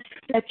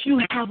that you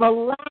have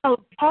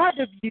allowed part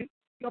of you,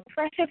 your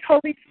precious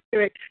Holy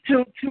Spirit,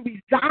 to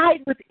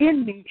reside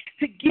within me,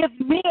 to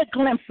give me a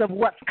glimpse of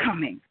what's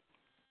coming.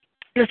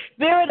 The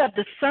spirit of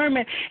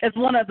discernment is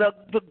one of the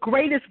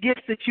greatest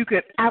gifts that you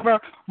could ever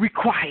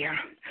require,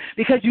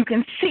 because you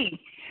can see,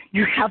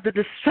 you have the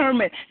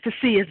discernment to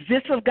see, is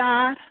this of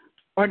God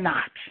or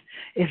not?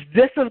 Is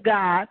this of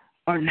God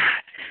or not?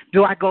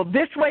 Do I go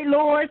this way,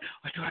 Lord,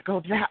 or do I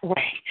go that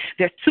way?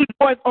 There's two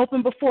doors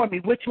open before me.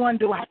 Which one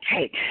do I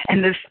take?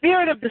 And the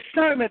spirit of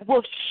discernment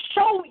will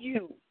show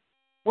you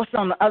what's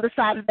on the other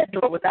side of that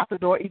door without the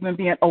door even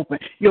being open.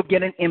 You'll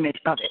get an image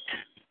of it.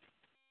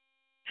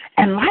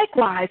 And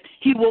likewise,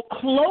 he will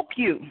cloak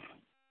you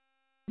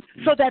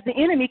so that the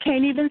enemy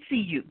can't even see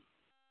you.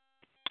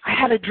 I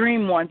had a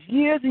dream once,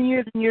 years and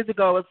years and years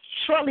ago. It was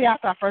shortly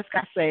after I first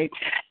got saved.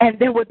 And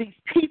there were these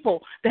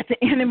people that the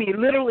enemy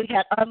literally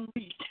had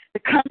unleashed to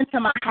come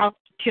into my house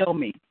to kill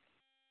me.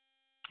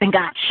 And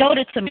God showed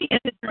it to me in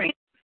the dream.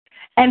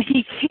 And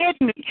he hid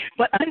me.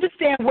 But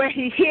understand where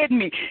he hid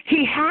me.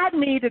 He had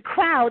me to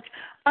crouch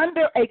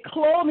under a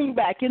clothing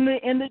rack. In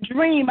the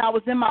dream, I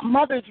was in my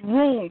mother's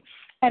room.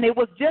 And it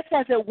was just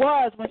as it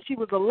was when she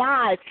was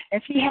alive.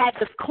 And she had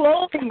this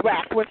clothing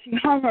rack where she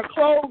hung her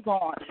clothes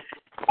on.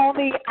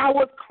 Only I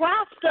was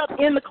crouched up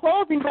in the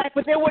clothing rack,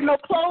 but there were no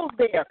clothes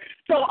there.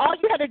 So all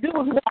you had to do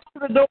was walk to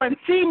the door and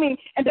see me,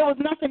 and there was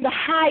nothing to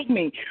hide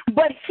me.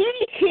 But he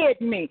hid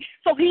me.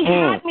 So he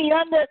had me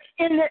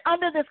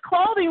under this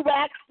clothing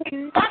rack with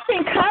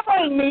nothing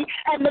covering me,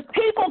 and the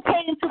people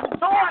came to the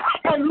door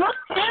and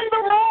looked in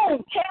the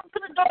room, came to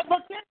the door,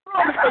 looked in the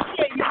room, and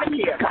said, she ain't even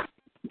here.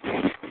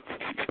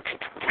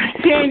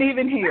 She ain't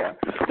even here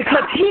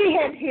because he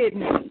had hidden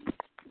me.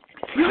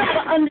 You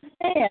got to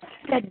understand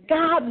that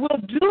God will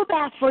do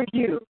that for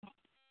you.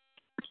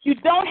 You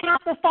don't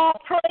have to fall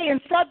prey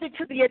and subject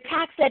to the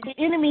attacks that the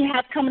enemy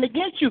has coming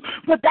against you.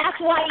 But that's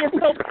why it's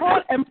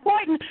so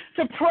important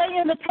to pray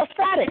in the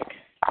prophetic.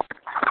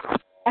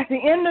 At the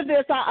end of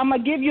this, I'm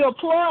going to give you a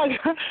plug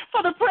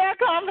for the prayer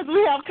conference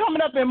we have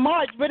coming up in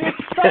March. But it's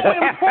so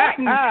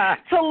important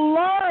to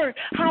learn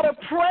how to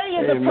pray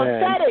in the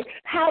prophetic,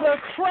 how to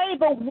pray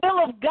the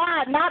will of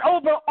God, not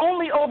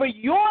only over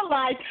your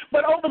life,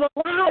 but over the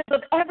lives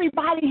of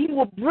everybody He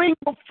will bring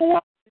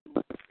before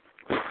you.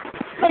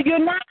 So you're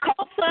not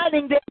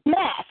co-signing their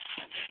mess.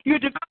 You're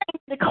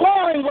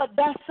declaring what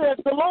thus says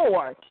the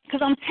Lord.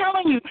 Because I'm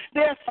telling you,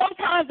 there are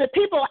sometimes that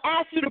people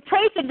ask you to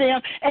pray for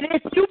them, and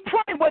if you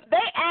pray what they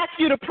ask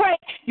you to pray,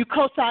 you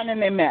co-sign in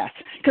their mess.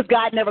 Because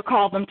God never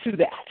called them to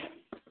that.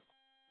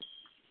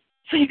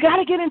 So you got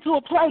to get into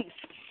a place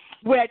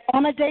where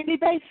on a daily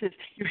basis,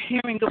 you're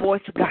hearing the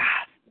voice of God.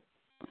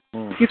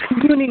 You're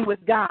communing with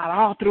God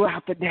all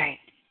throughout the day.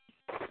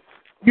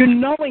 You're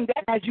knowing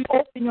that as you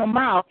open your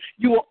mouth,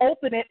 you will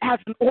open it as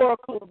an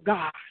oracle of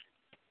God.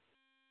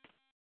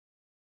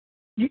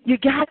 You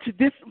got to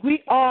this.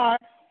 We are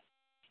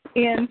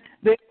in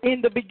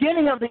the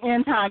beginning of the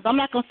end times. I'm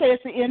not going to say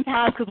it's the end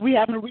times because we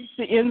haven't reached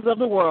the ends of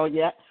the world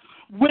yet.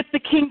 With the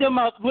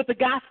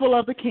gospel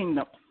of the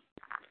kingdom,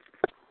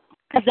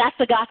 because that's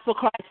the gospel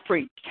Christ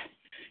preached.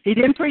 He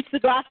didn't preach the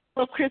gospel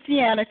of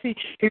Christianity.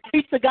 He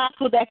preached the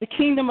gospel that the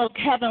kingdom of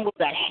heaven was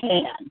at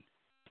hand.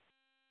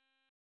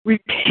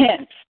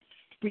 Repent.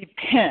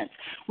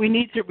 We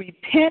need to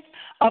repent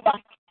of our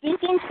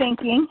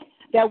thinking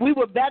that we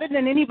were better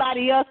than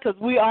anybody else because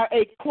we are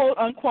a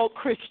quote-unquote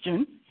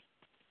Christian,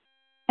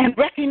 and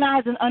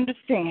recognize and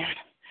understand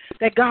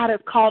that God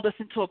has called us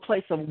into a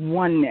place of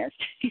oneness.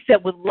 He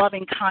said, with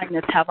loving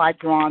kindness have I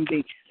drawn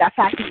thee. That's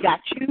how He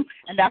got you,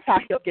 and that's how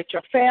He'll get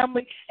your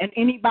family and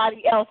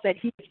anybody else that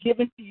He has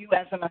given to you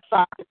as an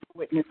assignment to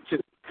witness to.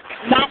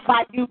 Not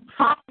by you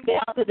talking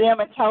down to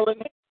them and telling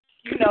them,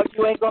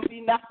 you ain't going to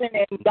be nothing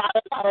and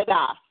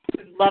da-da-da-da-da.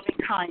 It's loving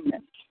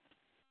kindness.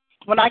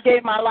 When I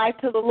gave my life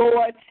to the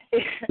Lord,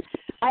 it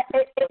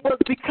was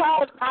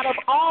because out of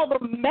all the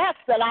mess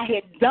that I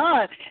had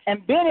done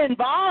and been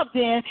involved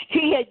in,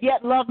 He had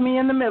yet loved me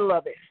in the middle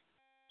of it.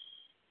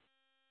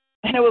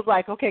 And it was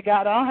like, okay,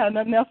 God, I don't have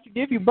nothing else to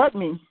give you but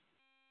me.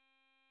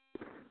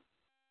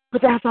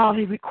 But that's all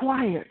He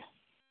required.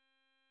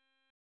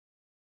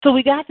 So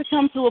we got to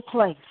come to a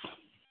place,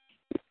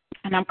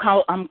 and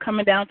I'm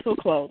coming down to a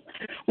close.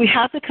 We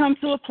have to come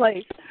to a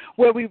place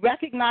where we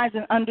recognize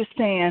and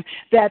understand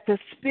that the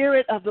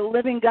Spirit of the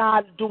living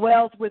God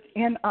dwells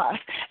within us,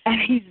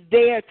 and He's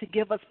there to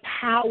give us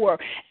power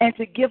and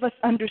to give us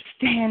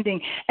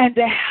understanding and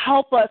to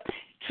help us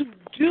to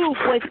do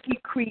what He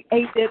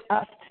created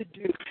us to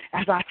do.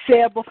 As I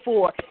said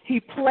before, He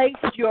placed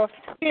your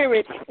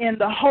spirit in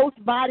the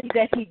host body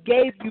that He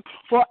gave you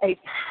for a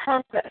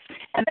purpose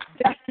and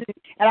a destiny.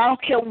 And I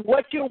don't care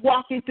what you're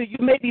walking through. You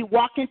may be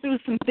walking through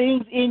some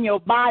things in your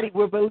body.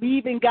 We're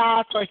believing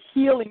God for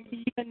healing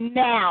even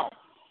now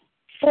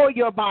for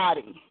your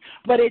body.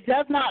 But it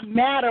does not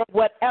matter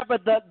whatever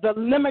the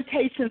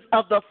limitations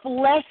of the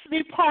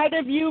fleshly part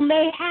of you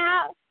may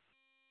have.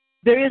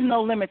 There is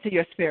no limit to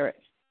your spirit.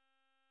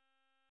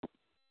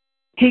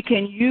 He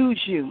can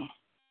use you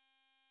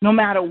no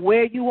matter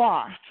where you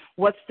are,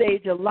 what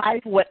stage of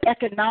life, what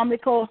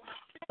economical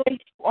place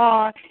you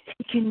are.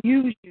 He can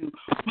use you.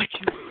 But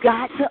you've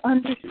got to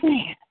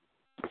understand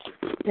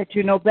that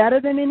you're no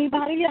better than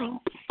anybody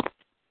else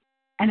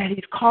and that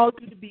He's called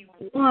you to be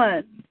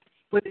one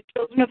with the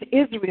children of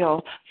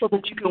Israel so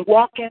that you can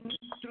walk in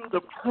through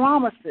the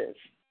promises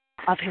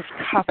of His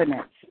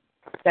covenant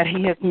that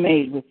He has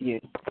made with you.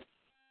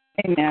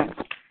 Amen.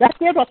 That's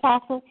it,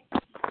 Apostle.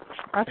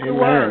 That's the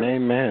word.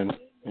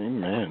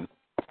 Amen.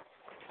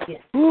 Yes.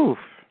 Oof.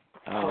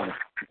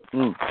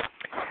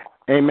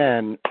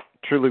 Amen.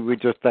 Truly, we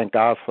just thank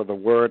God for the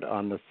word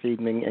on this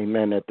evening.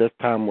 Amen. At this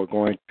time, we're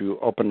going to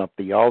open up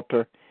the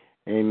altar.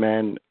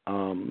 Amen.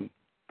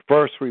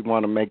 First, we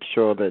want to make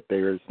sure that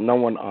there is no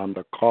one on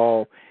the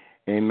call,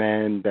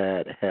 amen,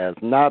 that has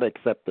not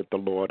accepted the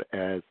Lord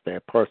as their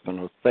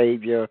personal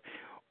Savior,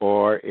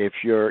 or if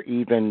you're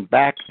even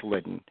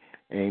backslidden,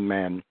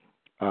 amen.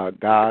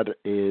 God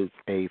is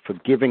a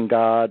forgiving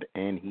God,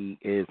 and He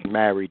is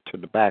married to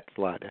the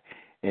backslider.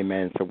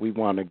 Amen. So we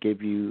want to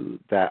give you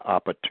that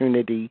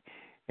opportunity,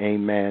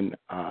 amen,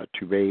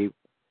 to be able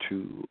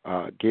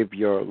to give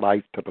your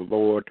life to the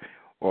Lord,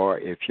 or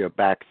if you're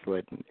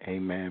backslidden,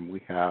 amen.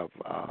 We have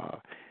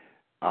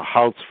a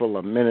house full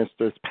of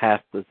ministers,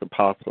 pastors,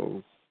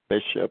 apostles,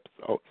 bishops,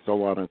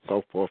 so on and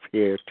so forth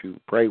here to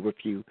pray with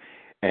you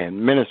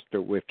and minister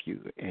with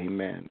you,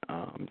 amen.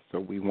 So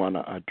we want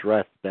to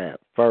address that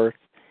first.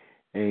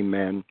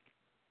 Amen.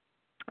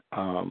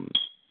 And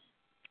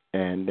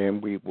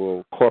then we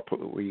will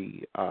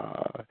corporately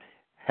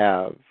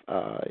have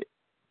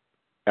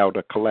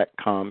Elder Coylette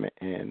come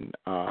and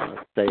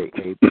say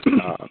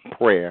a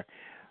prayer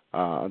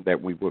that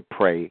we would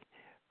pray,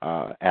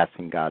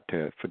 asking God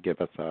to forgive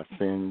us our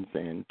sins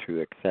and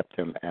to accept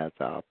Him as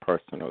our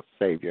personal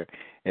Savior.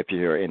 If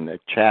you're in the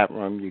chat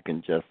room, you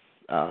can just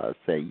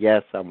say,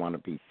 yes, I want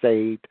to be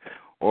saved.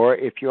 Or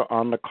if you're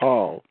on the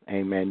call,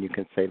 amen, you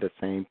can say the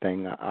same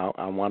thing.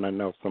 I want to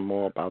know some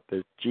more about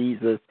this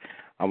Jesus.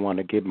 I want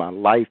to give my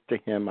life to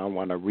him. I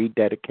want to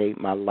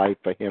rededicate my life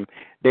for him.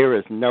 There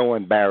is no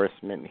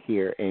embarrassment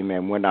here,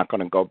 amen. We're not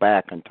going to go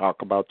back and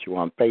talk about you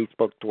on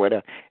Facebook,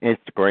 Twitter,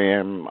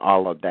 Instagram,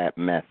 all of that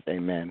mess,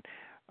 amen.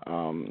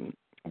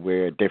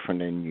 We're a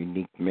different and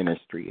unique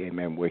ministry,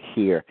 amen. We're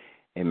here,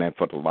 amen,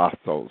 for the lost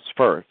souls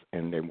first,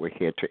 and then we're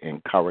here to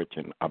encourage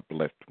and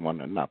uplift one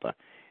another,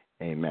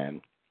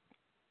 amen.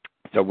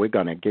 So we're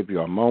going to give you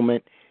a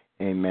moment,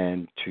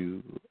 amen,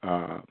 to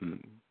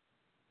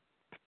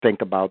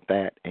think about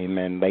that,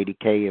 amen. Lady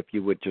K, if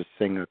you would just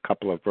sing a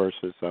couple of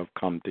verses of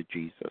Come to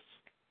Jesus.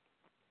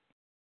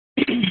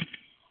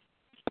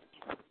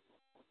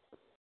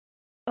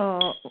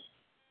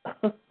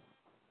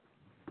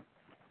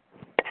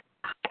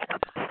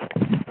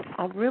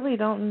 I really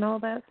don't know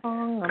that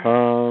song.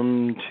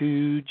 Come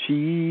to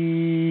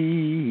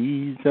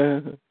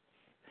Jesus.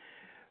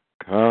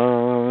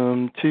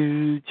 Come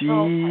to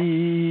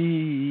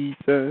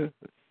Jesus.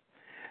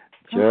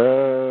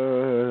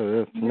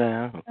 Just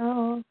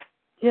now.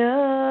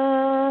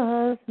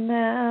 Just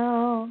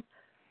now.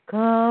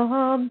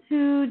 Come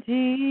to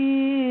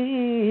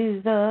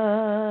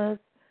Jesus.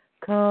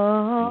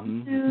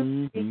 Come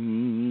to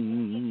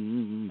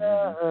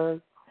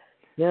Jesus.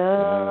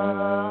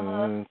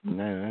 Just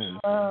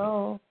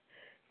now,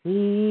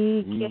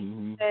 he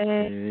can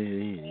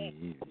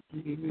save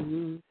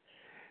you.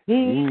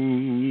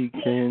 He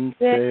can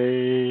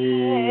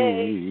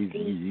save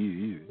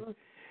you.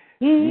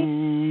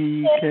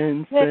 He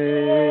can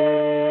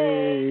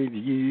save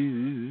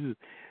you.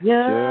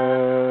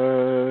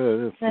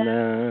 Just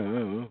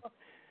now.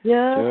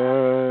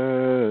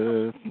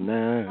 Just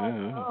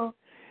now.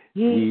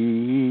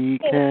 He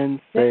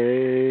can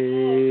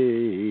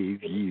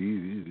save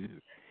you.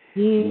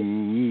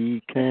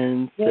 He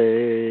can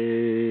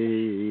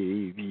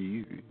save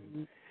you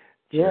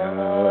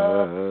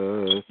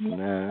just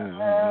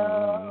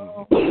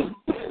now.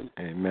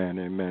 Amen,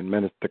 amen.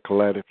 Minister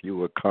Coylette, if you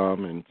would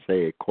come and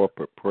say a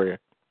corporate prayer.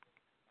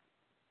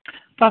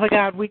 Father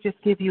God, we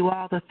just give you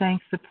all the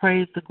thanks, the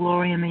praise, the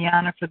glory, and the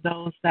honor for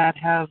those that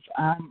have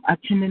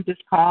attended this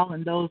call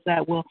and those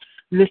that will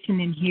listen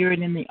and hear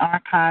it in the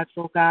archives,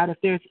 oh God. If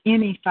there's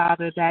any,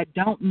 Father, that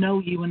don't know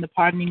you in the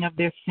pardoning of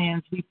their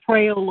sins, we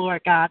pray, oh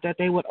Lord God, that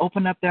they would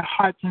open up their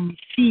hearts and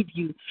receive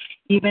you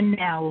even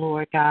now,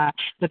 Lord God,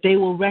 that they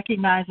will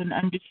recognize and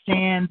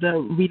understand the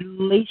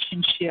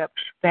relationship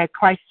that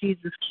Christ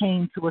Jesus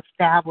came to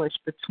establish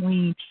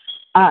between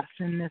us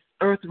in this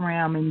earth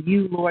realm and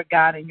you, Lord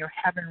God, in your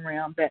heaven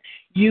realm, that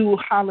you,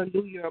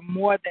 hallelujah, are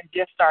more than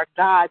just our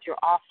God, you're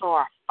also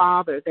our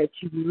Father, that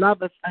you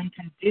love us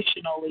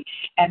unconditionally,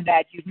 and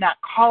that you've not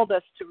called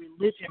us to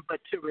religion but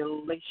to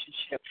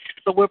relationship.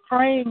 So we're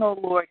praying, oh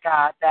Lord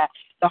God, that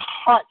the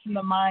hearts and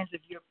the minds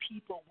of your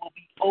people will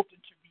be open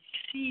to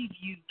receive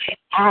you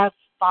as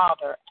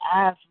Father,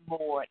 as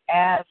Lord,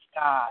 as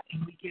God,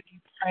 and we give you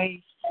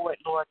praise for it,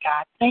 Lord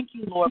God. Thank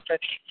you, Lord, for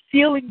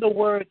sealing the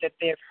word that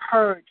they've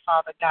heard,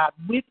 Father God,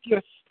 with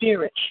your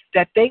Spirit,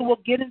 that they will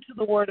get into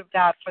the Word of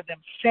God for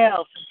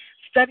themselves and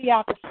study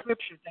out the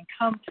Scriptures and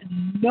come to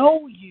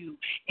know you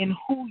in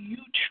who you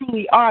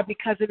truly are,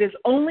 because it is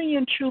only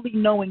in truly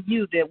knowing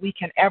you that we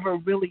can ever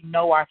really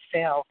know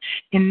ourselves.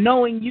 In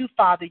knowing you,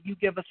 Father, you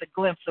give us a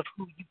glimpse of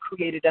who you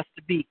created us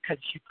to be, because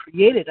you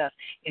created us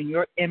in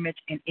your image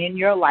and in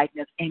your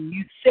likeness, and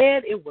you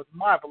said it was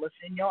marvelous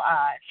in your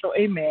eyes. So,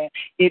 amen.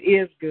 It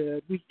is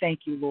good. We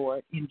thank you,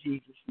 Lord, in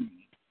Jesus'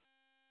 name.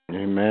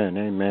 Amen,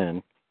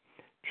 amen.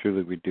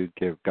 Truly, we do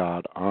give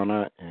God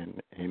honor,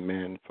 and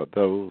amen. For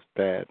those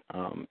that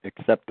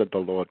accepted the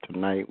Lord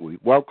tonight, we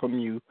welcome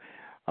you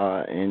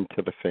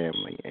into the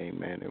family,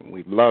 amen, and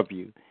we love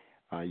you.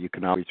 You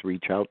can always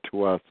reach out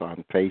to us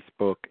on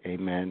Facebook,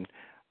 amen.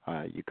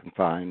 You can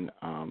find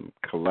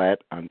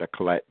Coylette under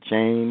Coylette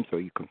James,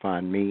 or you can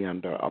find me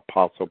under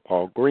Apostle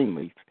Paul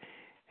Greenleaf,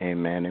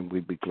 amen, and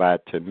we'd be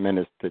glad to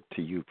minister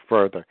to you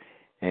further,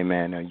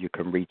 amen. You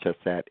can reach us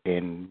at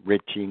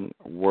Enriching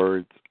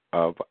Words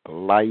of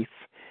Life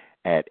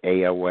at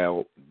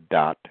AOL.com.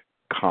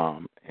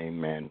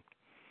 Amen.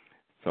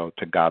 So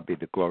to God be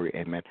the glory.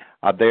 Amen.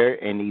 Are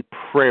there any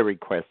prayer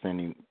requests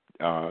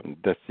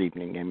this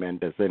evening? Amen.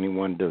 Does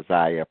anyone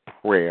desire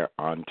prayer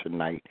on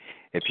tonight?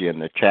 If you're in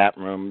the chat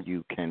room,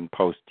 you can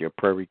post your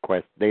prayer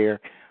request there.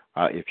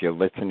 If you're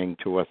listening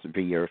to us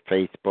via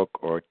Facebook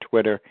or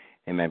Twitter,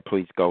 amen,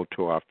 please go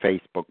to our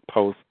Facebook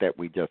post that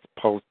we just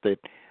posted,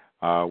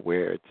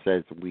 where it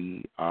says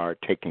we are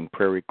taking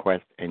prayer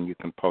requests, and you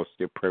can post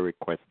your prayer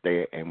request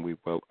there, and we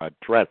will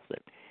address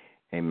it.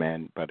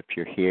 Amen. But if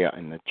you're here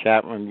in the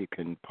chat room, you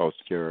can post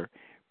your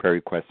prayer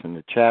request in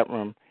the chat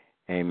room.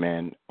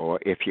 Amen. Or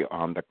if you're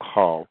on the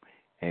call,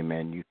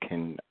 amen, you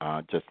can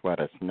just let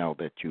us know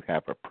that you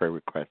have a prayer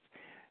request.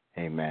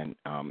 Amen.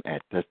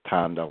 At this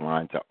time, the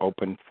lines are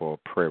open for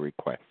prayer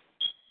requests.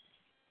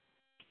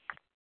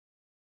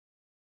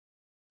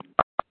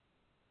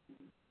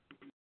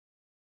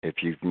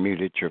 If you've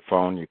muted your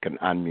phone, you can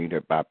unmute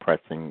it by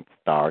pressing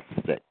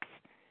 *6.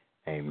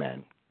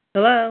 Amen.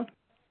 Hello.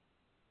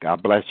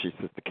 God bless you,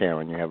 Sister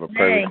Karen. You have a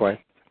prayer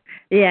request?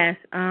 Yes,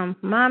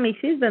 Mommy,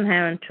 she's been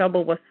having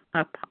trouble with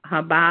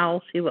her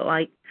bowels. She would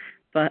like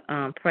for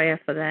prayer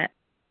for that.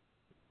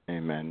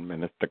 Amen.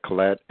 Minister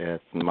Coylette is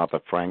Mother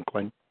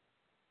Franklin.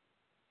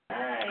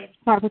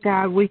 Father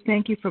God, we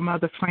thank you for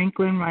Mother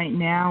Franklin right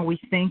now. We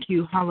thank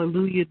you,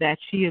 hallelujah, that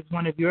she is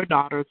one of your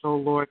daughters, oh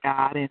Lord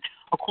God. And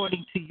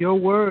according to your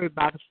word,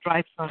 by the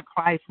stripes on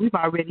Christ, we've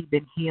already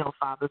been healed,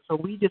 Father. So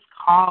we just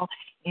call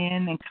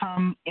in and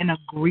come in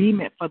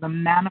agreement for the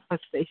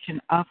manifestation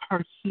of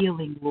her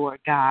healing, Lord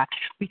God.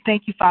 We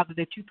thank you, Father,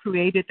 that you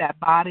created that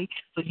body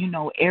so you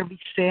know every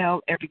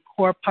cell, every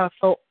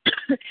corpuscle,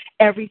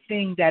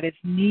 everything that is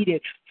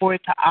needed for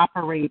it to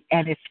operate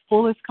at its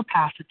fullest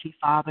capacity,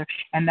 Father.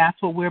 And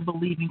that's what we're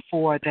believing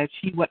for, that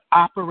she would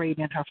operate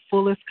in her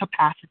fullest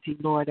capacity,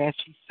 Lord, as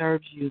she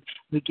serves you.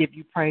 We give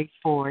you praise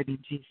for it in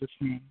Jesus'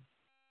 name.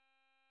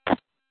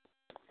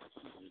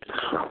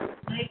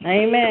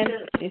 Amen.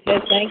 She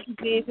says, thank you,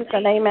 Jesus,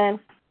 and amen.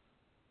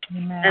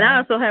 Amen. And I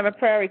also have a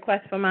prayer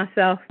request for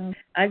myself.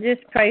 I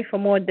just pray for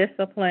more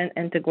discipline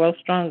and to grow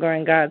stronger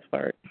in God's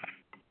word.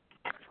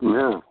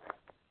 Yeah.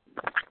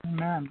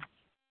 Amen.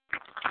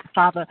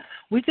 Father,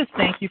 we just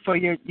thank you for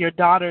your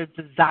daughter's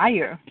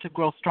desire to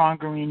grow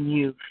stronger in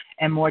you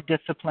and more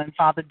discipline.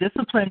 Father,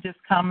 discipline just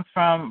comes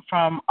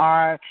from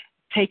our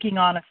taking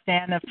on a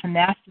stand of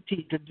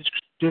tenacity to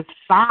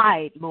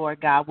decide, Lord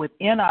God,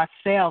 within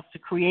ourselves to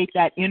create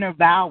that inner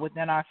vow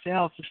within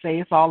ourselves to say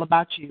it's all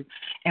about you.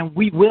 And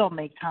we will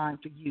make time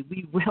for you.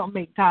 We will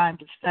make time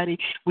to study.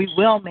 We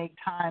will make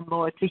time,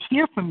 Lord, to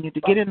hear from you,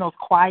 to get in those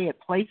quiet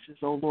places,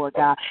 oh Lord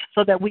God,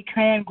 so that we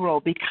can grow.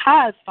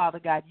 Because, Father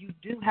God, you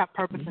do have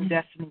purpose and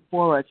destiny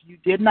for us. You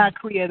did not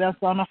create us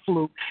on a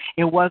fluke.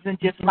 It wasn't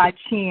just by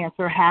chance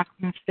or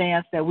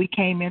happenstance that we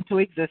came into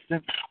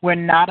existence. We're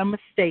not a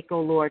mistake,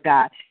 oh Lord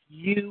God.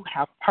 You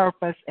have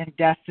purpose and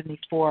destiny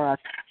for us.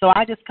 So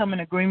I just come in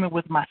agreement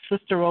with my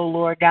sister, oh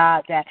Lord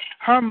God, that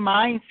her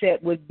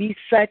mindset would be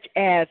such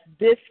as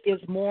this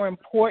is more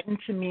important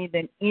to me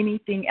than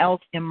anything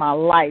else in my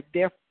life.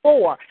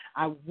 Therefore,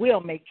 I will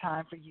make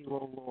time for you,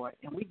 oh Lord.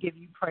 And we give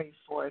you praise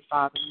for it,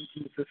 Father,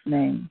 in Jesus'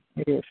 name.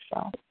 It is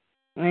so.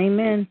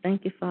 Amen.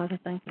 Thank you, Father.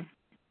 Thank you.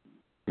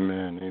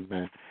 Amen.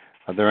 Amen.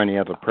 Are there any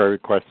other prayer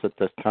requests at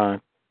this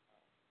time?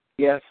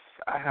 Yes,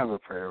 I have a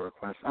prayer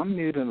request. I'm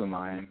new to the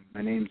line.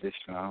 My name's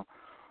Ishmael.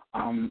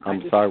 I'm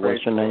sorry,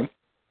 what's your name?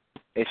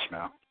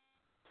 Ishmael.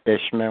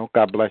 Ishmael.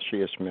 God bless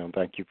you, Ishmael.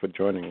 Thank you for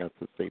joining us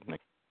this evening.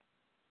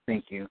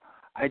 Thank you.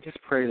 I just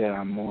pray that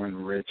I'm more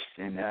enriched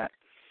in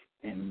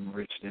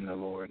the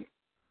Lord.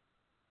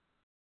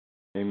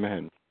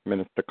 Amen.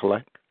 Minister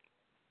Coylette.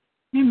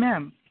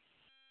 Amen.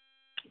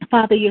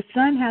 Father, your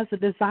son has a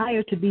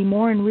desire to be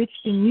more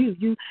enriched in you.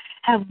 You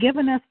have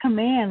given us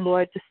command,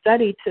 Lord, to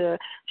study, to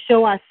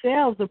show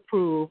ourselves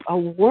approved, a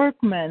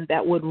workman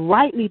that would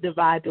rightly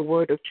divide the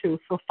word of truth.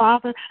 So,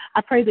 Father,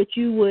 I pray that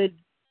you would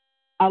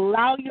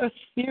allow your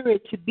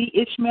spirit to be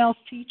Ishmael's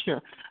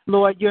teacher.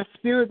 Lord, your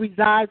spirit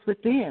resides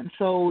within.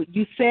 So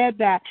you said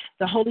that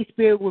the Holy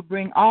Spirit would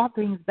bring all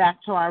things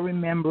back to our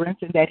remembrance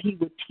and that he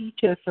would teach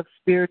us of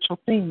spiritual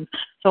things.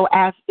 So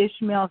as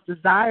Ishmael's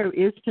desire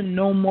is to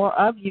know more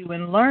of you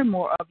and learn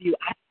more of you,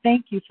 I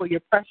thank you for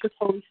your precious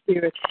Holy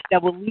Spirit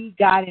that will lead,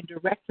 guide, and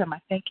direct him. I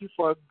thank you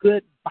for a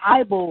good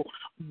Bible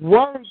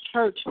word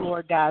church,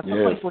 Lord God,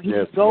 someplace where he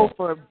can go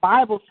for a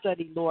Bible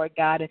study, Lord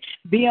God, and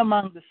be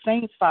among the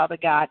saints, Father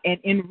God, and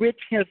enrich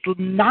his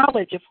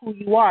knowledge of who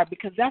you are,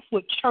 because that's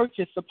what church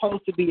is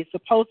supposed to be. It's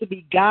supposed to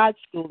be God's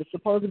school. It's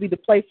supposed to be the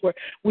place where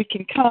we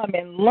can come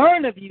and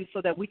learn of you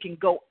so that we can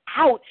go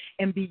out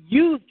and be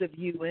used of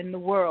you in the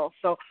world.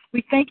 So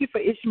we thank you for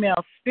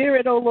Ishmael's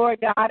spirit, oh Lord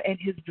God, and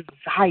his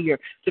desire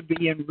to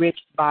be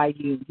enriched by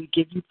you. We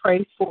give you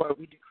praise for it.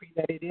 We decree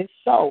that it is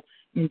so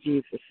in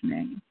Jesus'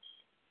 name.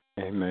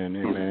 Amen,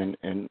 amen.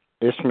 And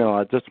Ishmael,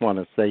 I just want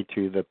to say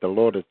to you that the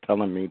Lord is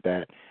telling me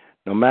that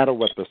no matter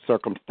what the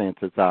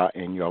circumstances are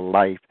in your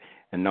life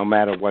and no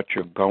matter what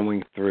you're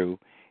going through,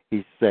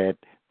 he said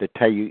to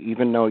tell you,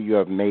 even though you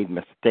have made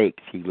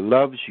mistakes, he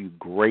loves you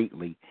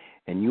greatly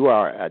and you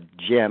are a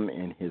gem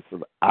in his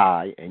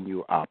eye and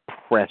you are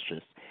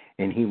precious.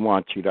 And he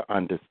wants you to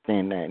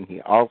understand that. And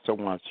he also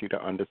wants you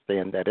to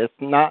understand that it's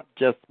not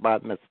just by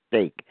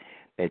mistake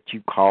that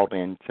you called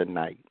in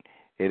tonight.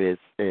 It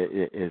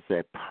is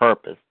a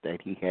purpose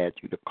that he had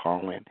you to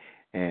call in.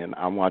 And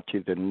I want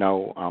you to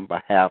know on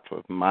behalf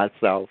of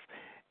myself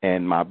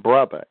and my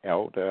brother,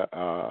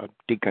 Elder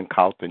Deacon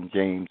Carlton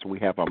James, we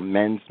have a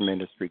men's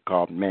ministry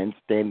called Men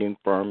Standing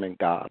Firm in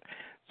God.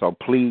 So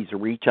please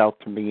reach out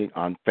to me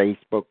on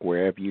Facebook,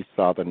 wherever you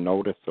saw the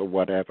notice or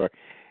whatever.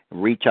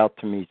 Reach out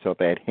to me so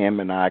that him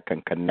and I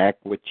can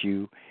connect with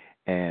you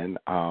and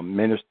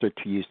minister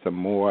to you some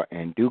more.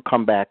 And do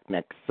come back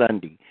next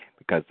Sunday,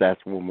 because that's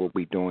when we'll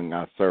be doing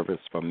our service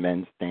for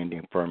Men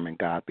Standing Firm in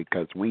God,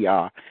 because we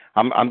are,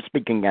 I'm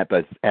speaking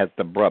as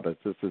the brothers.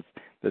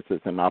 This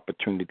is an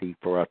opportunity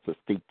for us to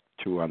speak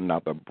to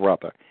another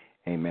brother.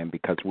 Amen,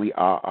 because we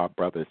are our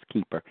brother's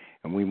keeper,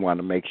 and we want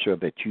to make sure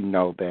that you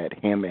know that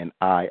him and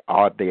I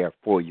are there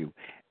for you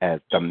as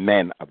the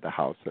men of the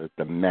house, as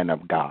the men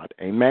of God.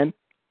 Amen?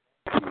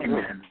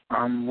 Amen.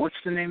 What's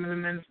the name of the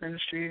men's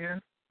ministry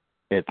again?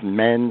 It's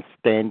Men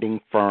Standing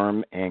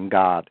Firm in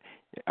God.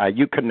 Are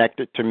you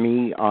connected to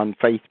me on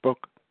Facebook?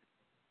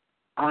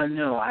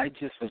 No, I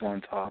just was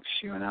on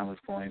TalkShoe and I was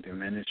going through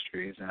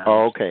ministries. And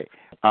Okay.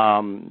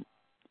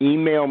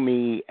 Email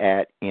me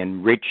at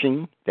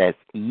Enriching, that's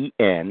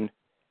ENRICHING,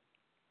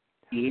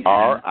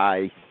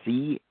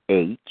 ING.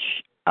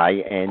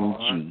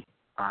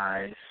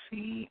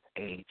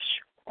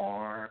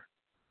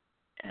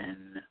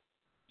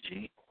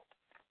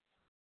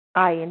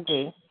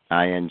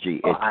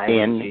 It's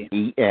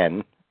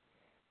N-E-N,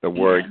 the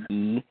word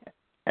E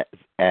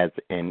as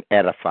in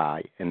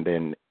edify, and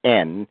then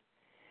N,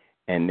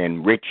 and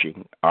then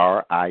Riching,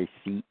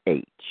 RICHING.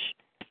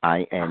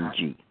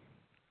 Enriching.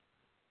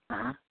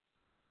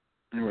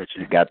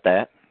 You got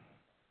that?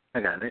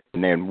 I got it.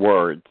 And then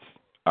Words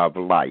of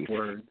Life.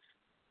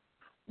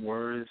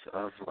 Words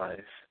of Life.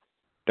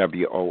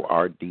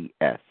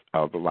 WORDS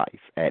of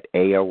Life at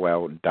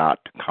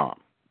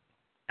AOL.com.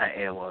 At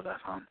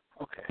AOL.com.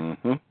 Okay.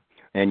 Mm-hmm.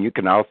 And you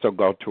can also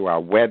go to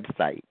our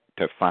website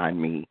to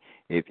find me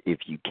if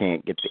you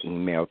can't get the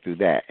email through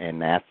that,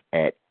 and that's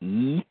at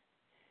EWO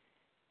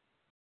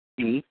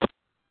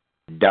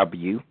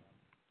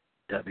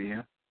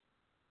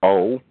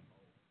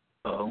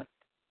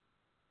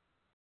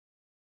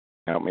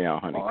help me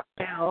out, honey.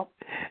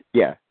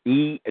 Yeah,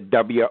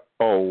 EWOLM.org.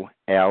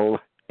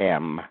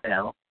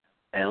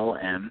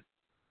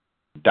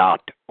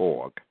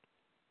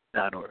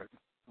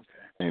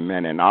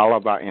 Amen. And all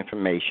of our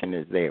information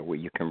is there where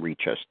you can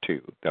reach us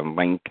too. The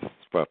links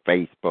for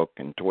Facebook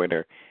and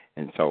Twitter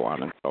and so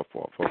on and so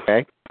forth.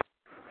 Okay?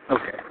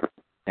 Okay.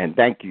 And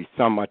thank you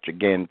so much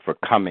again for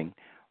coming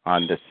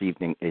on this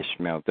evening,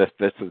 Ishmael. This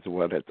is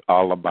what it's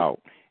all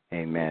about.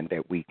 Amen.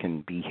 That we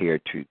can be here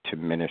to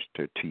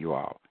minister to you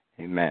all.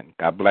 Amen.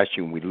 God bless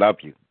you, and we love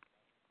you.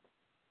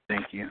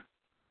 Thank you.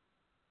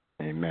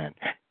 Amen.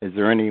 Is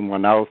there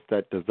anyone else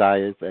that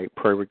desires a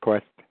prayer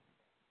request?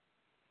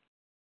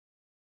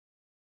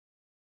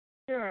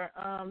 Sure.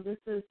 This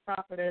is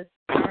Prophetess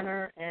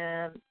Turner,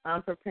 and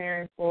I'm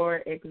preparing for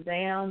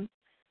exams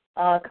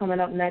coming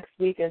up next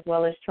week, as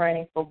well as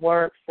training for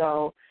work.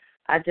 So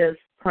I just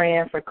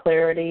praying for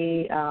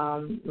clarity,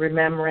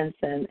 remembrance,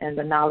 and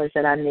the knowledge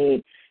that I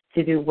need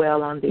to do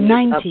well on these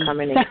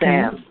upcoming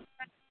exams.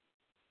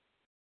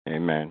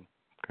 Amen.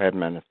 Go ahead,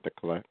 Minister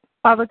Coylette.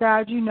 Father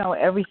God, you know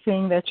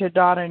everything that your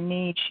daughter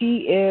needs.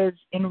 She is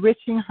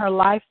enriching her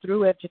life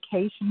through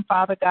education,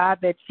 Father God,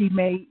 that she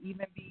may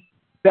even be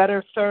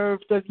better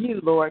served of you,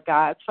 Lord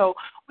God. So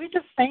we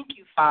just thank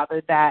you,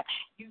 Father, that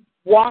you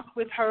walk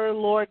with her,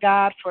 Lord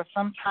God, for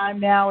some time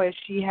now as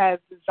she has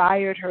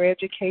desired her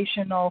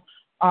educational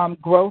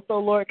growth, oh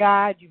Lord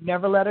God. You've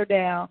never let her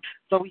down.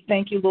 So we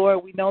thank you,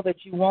 Lord. We know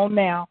that you won't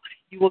now.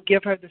 You will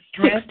give her the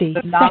strength,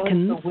 the knowledge,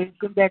 the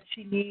wisdom that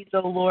she needs,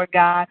 oh Lord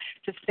God,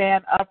 to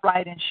stand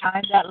upright and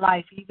shine that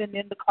light even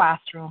in the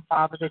classroom,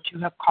 Father, that you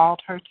have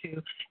called her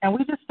to. And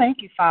we just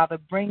thank you, Father.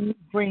 Bring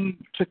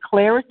to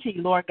clarity,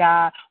 Lord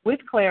God,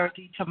 with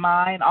clarity to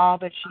mind all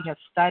that she has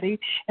studied.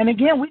 And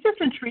again, we just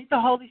entreat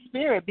the Holy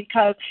Spirit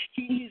because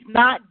he's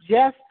not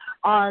just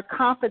are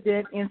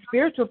confident in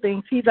spiritual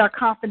things, he's our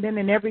confident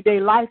in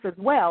everyday life as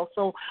well.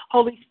 So,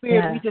 Holy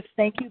Spirit, we just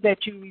thank you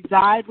that you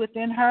reside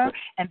within her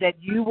and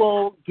that you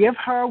will give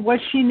her what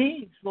she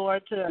needs,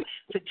 Lord, to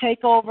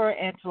take over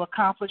and to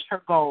accomplish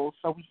her goals.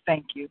 So we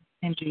thank you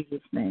in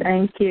Jesus' name.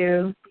 Thank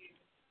you.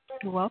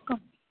 You're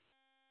welcome.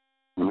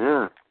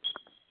 Yeah.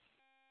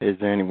 Is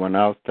there anyone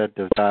else that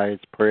desires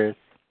prayers?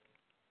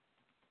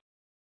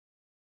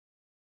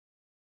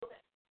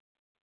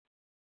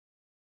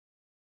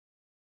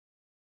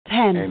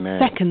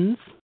 Seconds.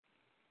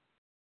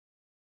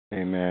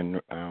 Amen.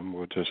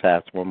 We'll just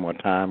ask one more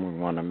time. We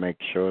want to make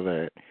sure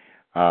that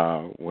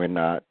we're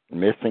not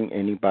missing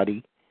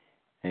anybody.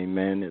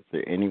 Amen. Is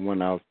there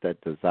anyone else that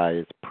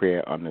desires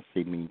prayer on this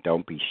evening?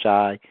 Don't be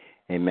shy.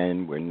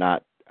 Amen. We're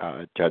not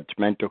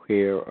judgmental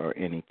here or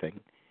anything.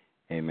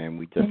 Amen.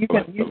 We just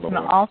bless the Lord. You can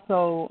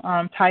also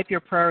type your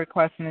prayer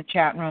request in the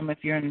chat room if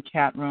you're in the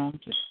chat room.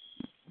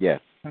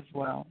 Yes. As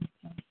well.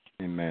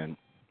 Amen.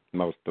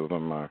 Most of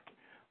them are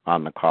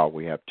on the call.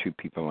 We have 2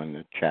 people in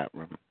the chat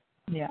room.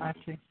 Yeah, I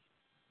see.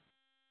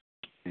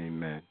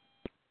 Amen.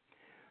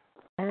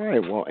 All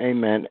right. Well,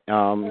 amen.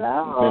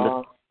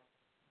 Hello.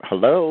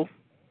 Hello.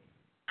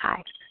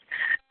 Hi.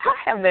 I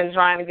have been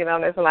trying to get on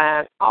this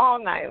line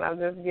all night, and I'm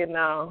just getting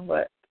on,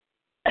 but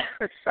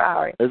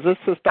sorry. Is this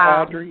Sister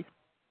Audrey?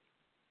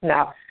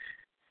 No.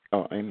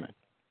 Oh, amen.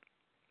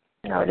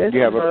 No, this Do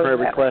you have is a prayer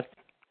request?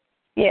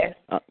 Yes.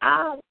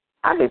 I'll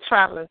be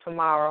traveling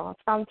tomorrow,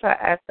 so I'm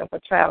asking for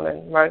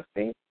traveling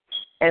mercy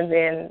and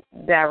then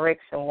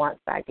direction once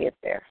I get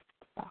there.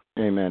 So.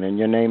 Amen. And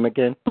your name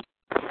again?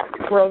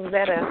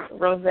 Rosetta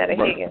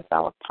Higgins. I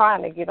was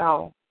trying to get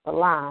on the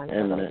line, but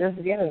I'm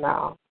just getting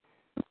on.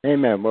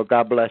 Amen. Well,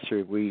 God bless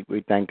you. We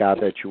thank God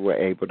that you were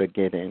able to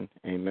get in.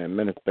 Amen.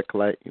 Minister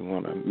Coylette, you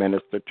want to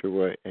minister to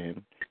her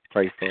and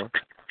pray for her?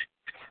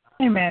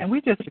 Amen. We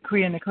just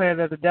decree and declare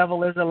that the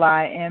devil is a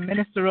lie. And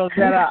Minister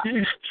Rosetta,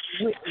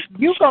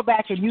 you go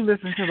back and you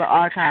listen to the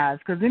archives,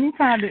 because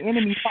anytime the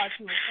enemy fought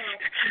you and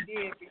told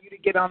you did for you to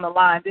get on the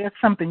line, there's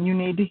something you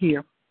need to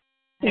hear.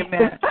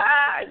 Amen.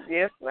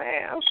 Yes,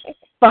 ma'am.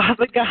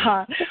 Father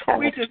God,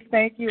 we just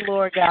thank you,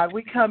 Lord God.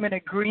 We come in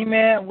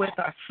agreement with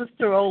our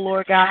sister, oh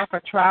Lord God,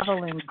 for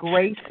traveling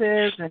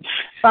graces. And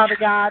Father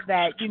God,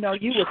 that, you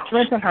would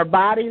strengthen her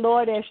body,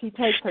 Lord, as she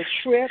takes her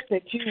trip,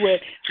 that you would,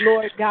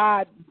 Lord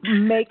God,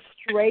 make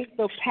straight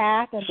the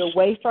path and the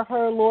way for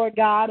her, Lord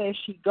God, as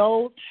she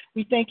goes.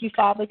 We thank you,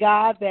 Father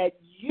God, that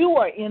you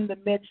are in the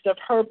midst of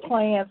her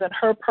plans and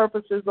her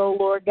purposes, oh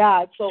Lord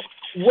God. So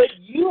what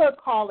you are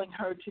calling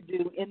her to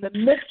do in the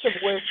midst of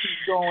where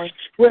she's going,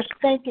 we're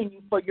thanking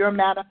you for your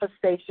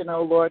manifestation,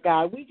 oh Lord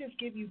God. We just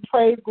give you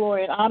praise,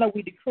 glory, and honor.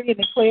 We decree and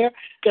declare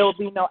there will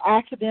be no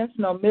accidents,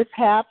 no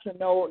mishaps, and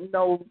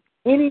no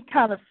any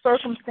kind of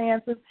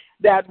circumstances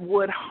that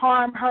would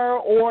harm her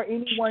or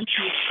anyone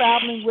she is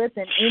traveling with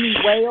in any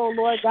way, oh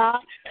Lord God.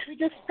 We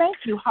just thank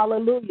you,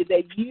 hallelujah,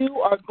 that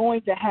you are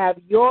going to have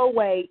your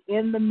way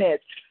in the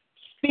midst.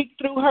 Speak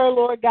through her,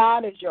 Lord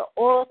God, as your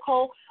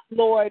oracle.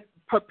 Lord,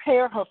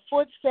 prepare her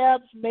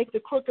footsteps, make the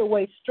crooked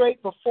way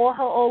straight before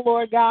her, oh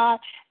Lord God.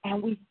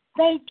 And we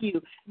thank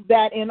you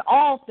that in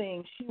all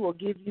things she will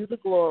give you the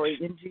glory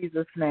in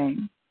Jesus'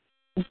 name.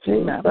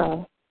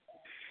 Amen.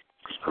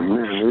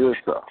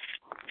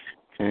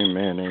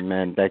 Amen,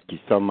 amen. Thank you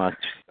so much,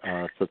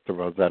 Sister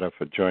Rosetta,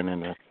 for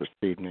joining us this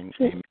evening.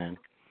 Amen.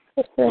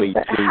 Please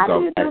How go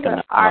do you back do the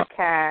and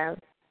archive?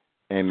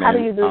 Amen. How do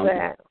you do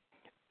that?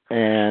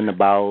 And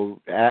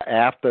about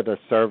after the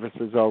service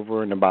is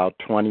over, in about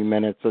 20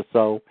 minutes or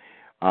so,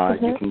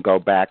 you can go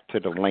back to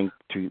the link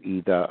to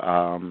either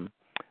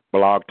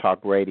Blog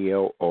Talk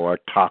Radio or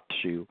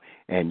TalkShoe,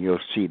 and you'll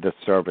see the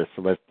service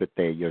listed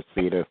there. You'll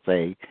see it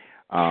say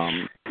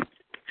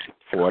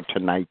for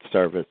tonight's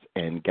service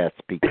and guest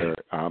speaker,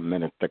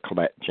 Minister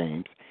Coylette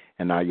James.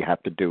 And all you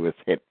have to do is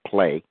hit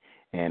play,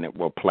 and it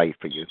will play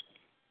for you.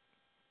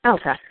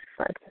 Okay.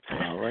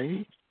 All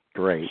right.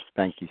 Great.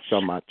 Thank you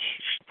so much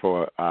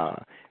for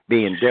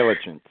being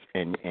diligent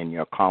in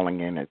your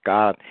calling in. And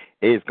God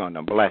is going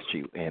to bless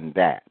you in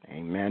that.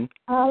 Amen.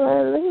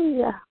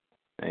 Hallelujah.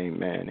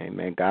 Amen.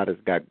 Amen. God has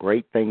got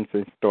great things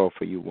in store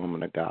for you,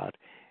 woman of God.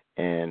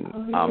 And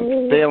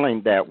I'm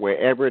feeling that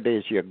wherever it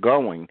is you're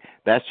going,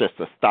 that's just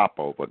a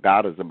stopover.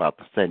 God is about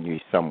to send you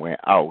somewhere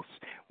else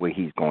where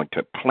he's going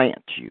to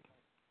plant you.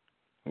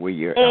 Where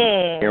you're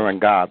hearing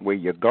God, where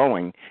you're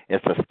going,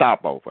 it's a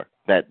stopover.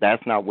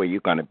 That's not where you're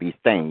going to be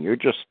staying. You're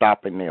just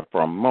stopping there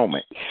for a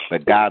moment.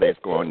 But God is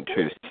going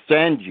to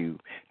send you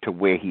to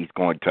where he's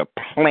going to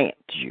plant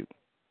you.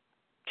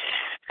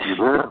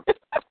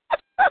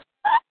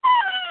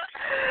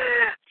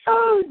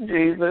 Oh,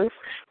 Jesus.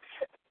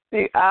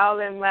 See, I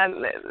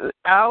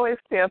always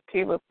tell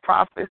people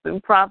prophets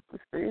and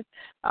prophecies.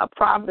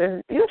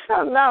 Prophets, you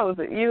should know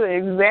that you are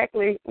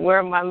exactly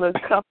where my little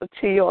cup of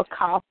tea or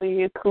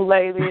coffee or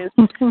Kool-Aid is,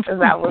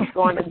 as I was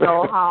going to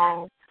go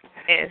home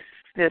and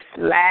just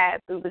slide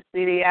through the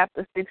city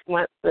after 6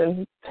 months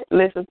and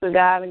listen to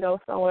God and go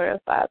somewhere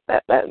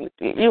else.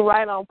 You're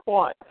right on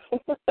point.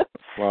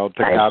 Well,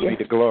 to God be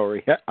the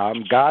glory.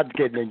 God's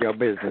getting in your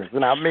business,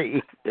 not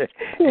me.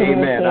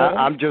 Amen.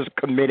 I'm just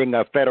committing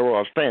a federal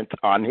offense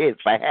on his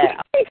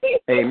behalf.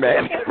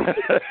 Amen.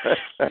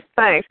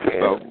 Thank you.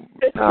 So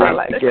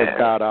give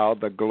God all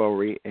the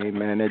glory.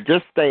 Amen. And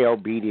just stay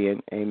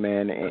obedient.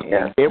 Amen.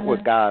 And get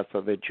with God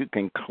so that you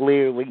can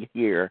clearly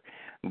hear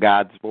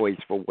God's voice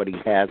for what he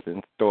has in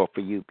store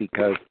for you,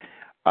 because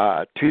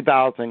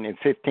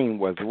 2015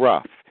 was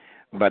rough,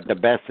 but the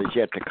best is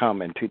yet to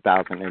come in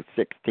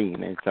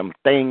 2016. And some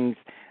things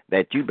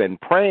that you've been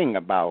praying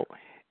about,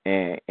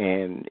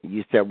 and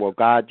you said, well,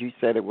 God, you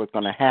said it was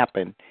going to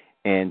happen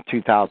in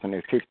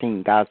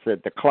 2015. God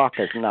said, the clock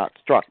has not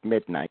struck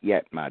midnight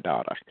yet, my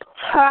daughter.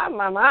 Ha,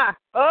 mama.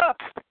 Oh.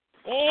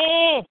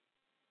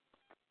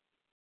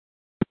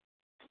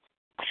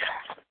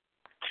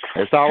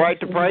 It's all right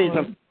to praise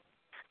him.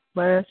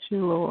 Bless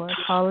you, Lord.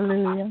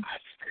 Hallelujah.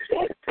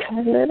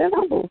 Hallelujah.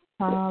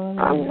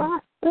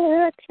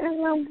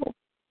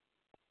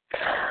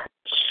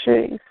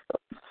 Jesus.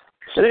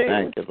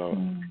 Thank you, Lord.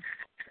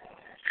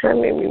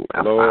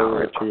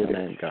 Glory to your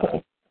name,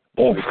 God.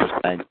 We just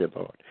thank you,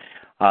 Lord.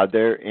 Are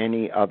there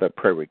any other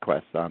prayer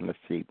requests on this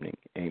evening?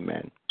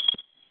 Amen.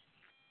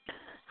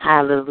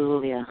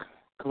 Hallelujah.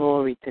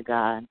 Glory to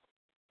God.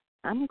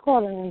 I'm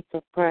calling in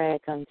for prayer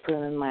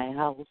concerning my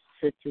house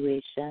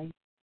situation.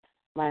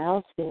 My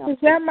house being Is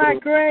that my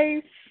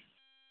Grace?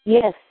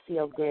 Yes,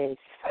 your Grace.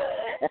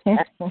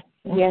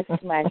 Yes,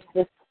 my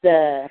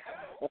sister.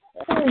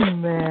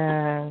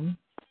 Amen.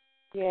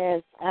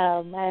 Yes,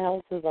 my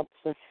house is up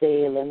for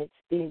sale, and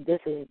this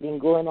has been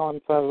going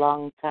on for a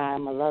long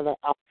time. A lot of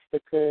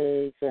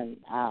obstacles, and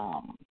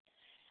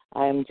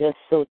I'm just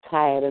so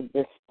tired at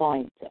this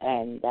point.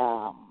 And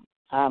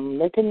I'm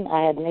looking.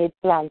 I had made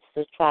plans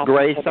to travel.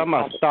 Grace, I'm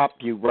going to stop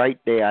you right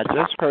there. I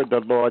just heard the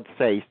Lord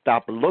say,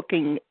 stop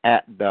looking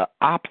at the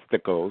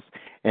obstacles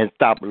and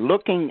stop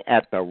looking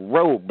at the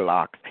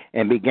roadblocks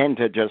and begin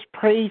to just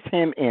praise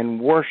Him and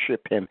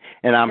worship Him.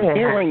 And I'm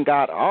hearing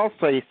God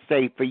also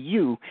say for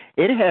you,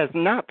 it has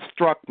not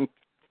struck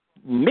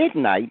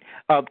midnight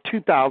of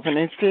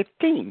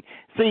 2015.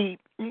 See,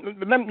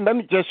 let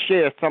me just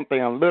share something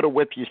a little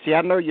with you. See,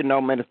 I know you know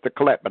Minister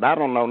Coylette, but I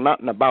don't know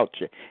nothing about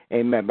you.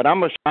 Amen. But I'm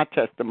going to share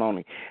my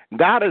testimony.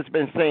 God has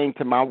been saying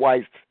to my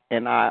wife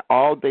and I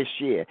all this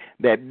year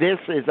that this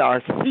is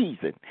our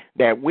season,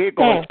 that we're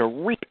going to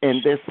reap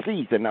in this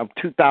season of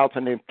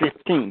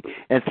 2015.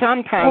 And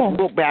sometimes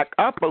we'll back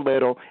up a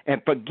little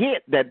and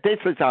forget that this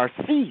is our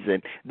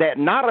season, that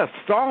not a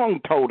song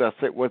told us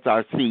it was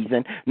our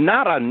season,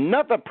 not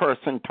another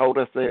person told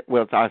us it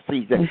was our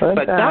season,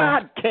 but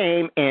God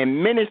came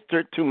and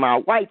ministered to my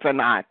wife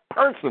and I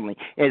personally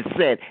and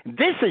said,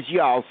 this is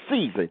y'all's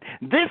season.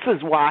 This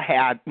is why I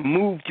had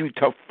moved you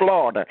to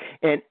Florida.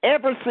 And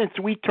ever since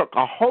we took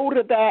a hold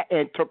of that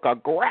and took a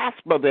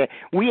grasp of it,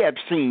 we have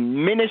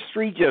seen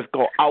ministry just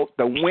go out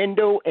the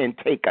window and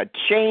take a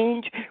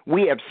change.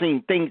 We have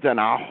seen things in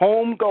our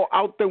home go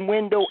out the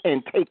window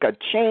and take a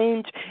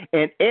change.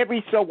 And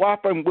every so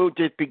often we'll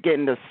just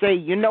begin to say,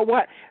 you know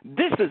what?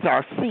 This is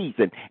our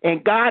season.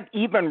 And God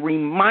even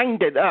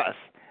reminded us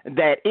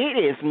that it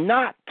is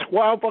not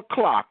 12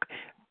 o'clock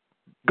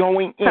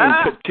going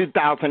into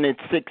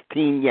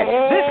 2016 yet.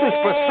 This is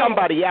for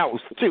somebody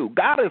else too.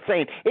 God is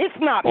saying it's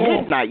not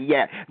midnight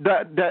yet.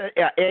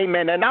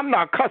 Amen. And I'm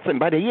not cussing,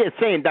 but He is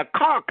saying the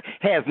cock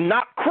has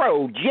not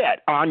crowed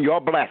yet on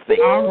your blessing.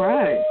 All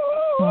right.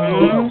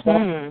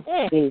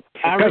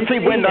 Because see,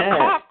 when the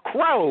cock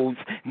crows,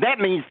 that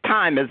means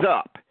time is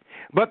up.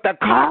 But the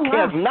cock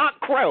has not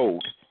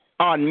crowed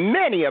on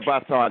many of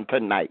us on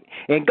tonight.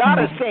 And God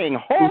is saying,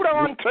 hold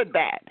on to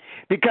that.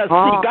 Because,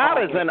 see,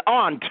 God is an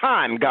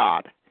on-time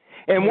God.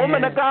 And,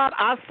 woman of God,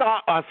 I saw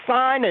a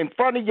sign in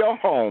front of your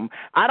home.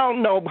 I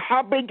don't know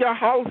how big your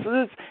house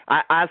is.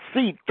 I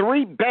see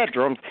 3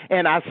 bedrooms,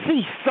 and I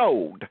see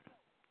sold.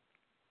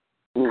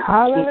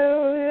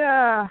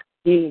 Hallelujah.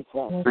 Jesus.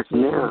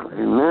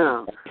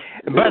 Amen.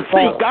 But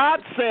see,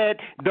 God said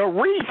the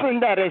reason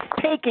that it's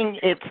taking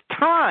its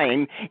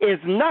time is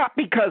not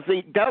because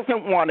He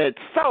doesn't want it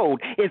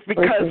sold. It's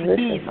because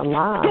He's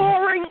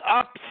storing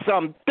up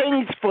some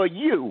things for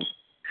you.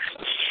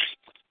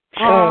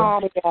 He's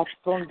storing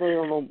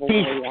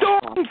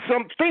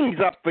some things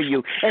up for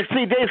you. And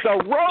see, there's a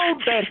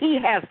road that He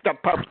has to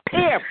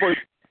prepare for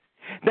you.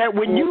 That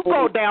when you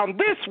go down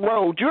this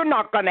road, you're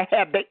not going to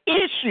have the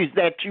issues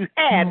that you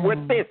had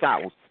with this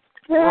house.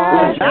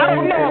 I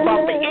don't know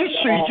about the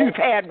issues you've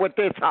had with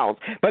this house,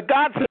 but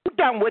God said, you're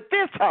done with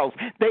this house.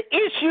 The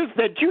issues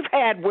that you've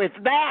had with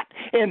that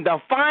and the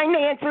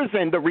finances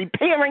and the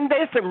repairing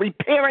this and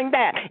repairing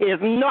that is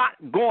not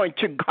going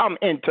to come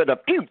into the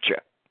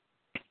future.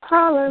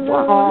 Hallelujah.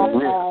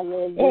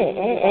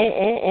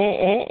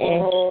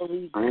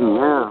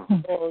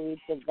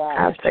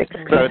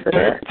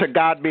 To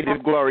God be the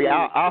glory.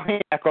 I'll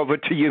hand back over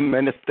to you,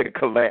 Minister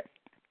Coylette.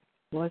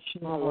 Bless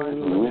you, Lord. I'm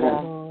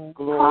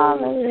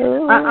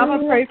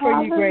going to pray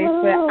for you, Grace,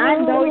 but I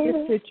know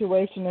your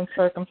situation and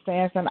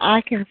circumstance, and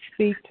I can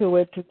speak to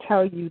it to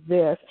tell you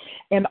this.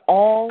 In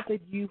all that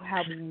you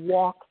have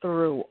walked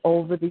through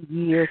over the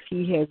years,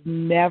 He has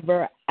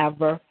never,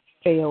 ever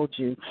failed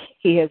you.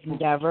 He has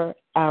never,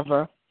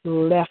 ever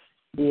left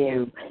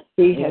you.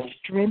 He has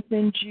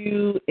strengthened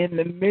you in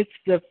the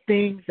midst of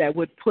things that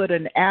would put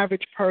an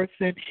average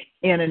person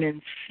in an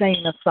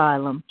insane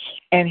asylum.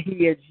 And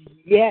He is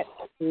yet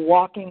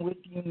walking with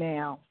you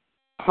now.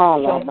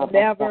 So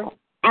never,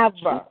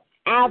 ever,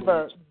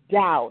 ever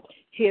doubt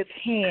His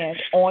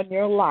hand on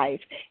your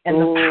life and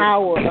the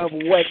power of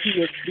what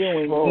He is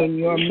doing in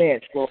your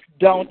midst.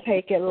 Don't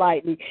take it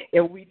lightly.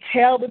 If we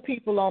tell the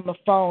people on the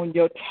phone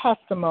your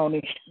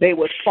testimony, they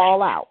would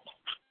fall out,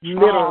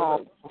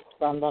 literally.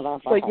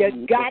 So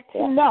you got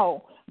to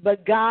know the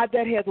God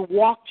that has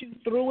walked you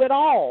through it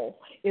all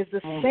is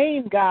the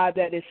same God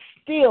that is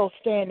still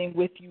standing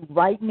with you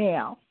right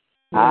now.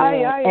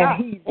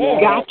 And He's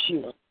got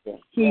you.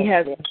 He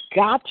has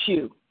got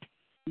you.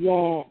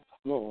 Yes,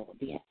 Lord.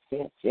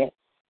 Yes.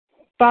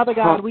 Father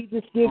God, we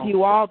just give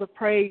you all the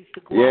praise,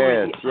 the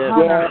glory, the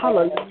honor.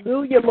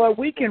 Hallelujah, Lord.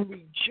 We can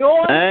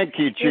rejoice. Thank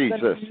you,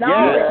 Jesus.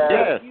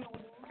 Yes. You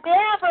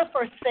never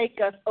forsake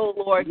us, oh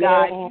Lord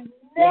God. You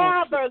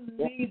never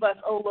leave us,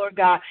 oh Lord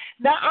God.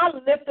 Now I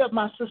lift up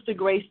my sister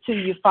Grace to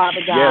you, Father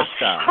God. Yes,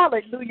 God.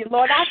 Hallelujah,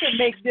 Lord. I can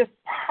make this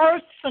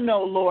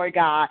personal, Lord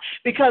God,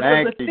 because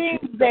of the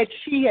things that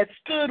she has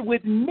stood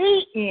with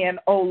me in,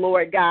 oh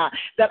Lord God,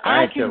 that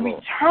I can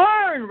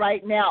return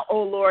right now,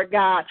 oh Lord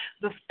God,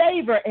 the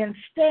favor and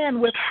stand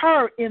with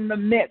her in the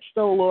midst,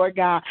 oh Lord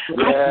God.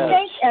 I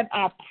thank and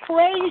I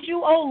praise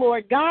you, oh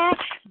Lord God,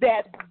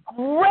 that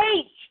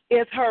great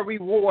is her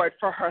reward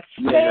for her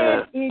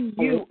stand in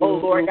you, oh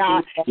Lord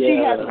God.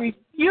 She has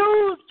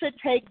refused to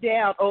take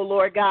down, oh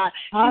Lord God.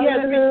 She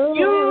has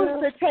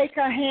refused to take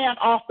her hand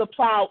off the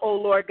plow, oh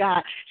Lord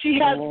God. She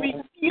has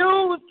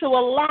refused to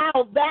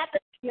allow that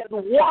she has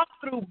walked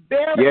through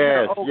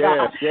barrier, oh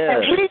God.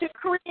 And we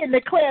decree and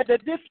declare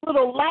that this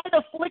little light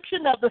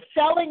affliction of the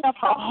selling of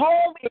her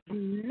home is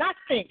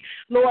nothing,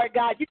 Lord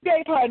God. You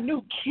gave her a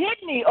new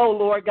kidney, oh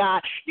Lord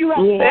God. You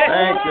have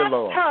blessed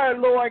her,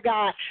 Lord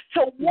God,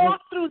 to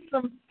walk through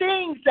some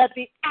things that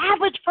the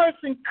average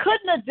person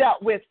couldn't have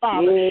dealt with,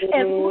 Father.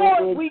 And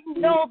Lord, we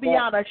know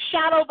beyond a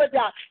shadow of a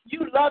doubt,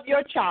 you love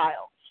your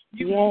child.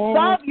 You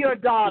love your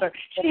daughter.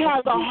 She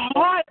has a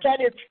heart that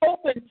is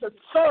open to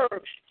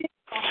serve. She has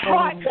a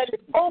heart that is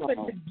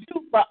open to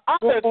do for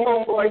others,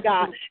 oh Lord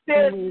God.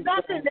 There's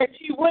nothing that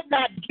she would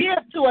not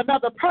give to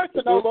another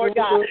person, oh Lord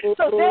God.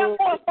 So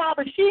therefore,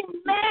 Father, she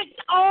makes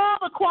all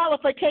the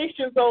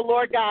qualifications, oh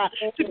Lord God,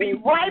 to be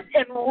ripe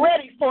and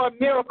ready for a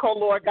miracle,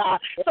 Lord God.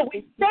 So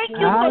we thank you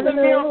for the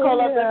miracle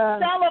of the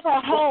sale of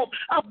her home,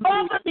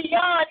 above and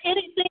beyond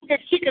anything that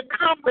she could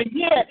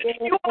comprehend.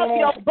 You are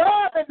the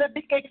above and the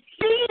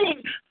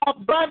exceeding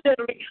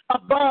abundantly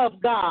above,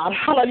 God.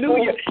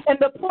 Hallelujah. And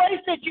the place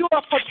that you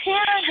are preparing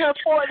her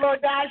for,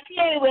 Lord God, she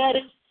ain't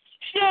ready.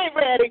 She ain't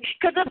ready,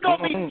 because it's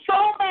going to be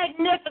so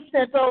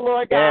magnificent, oh,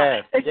 Lord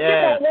God, that she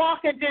will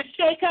walk and just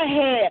shake her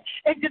head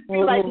and just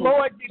be like,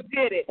 Lord, you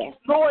did it.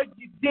 Lord,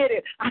 you did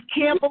it. I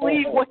can't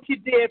believe what you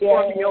did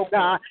for me, oh,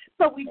 God.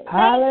 So we thank you.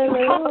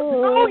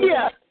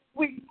 Hallelujah.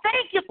 We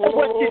thank you for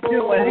what you're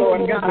doing,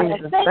 Lord God.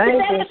 Thank you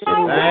that it's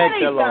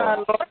already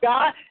done, Lord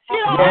God. She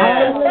don't have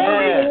to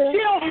worry. She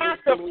don't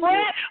have to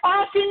fret.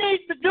 All she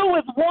needs to do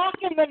is walk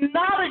in the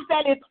knowledge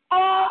that it's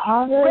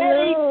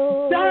already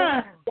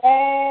done.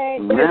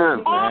 It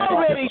is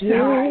already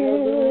done.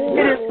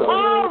 It is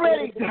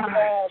already done.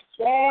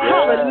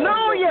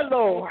 Hallelujah,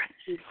 Lord.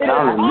 It is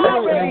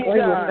already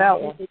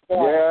done.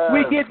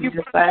 We give you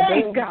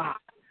praise, God.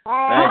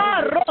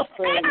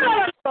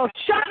 Hallelujah.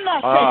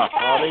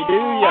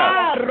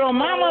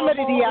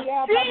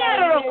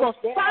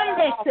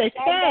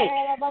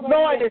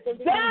 Lord, it's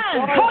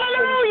done.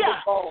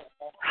 Hallelujah.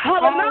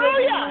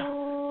 Hallelujah.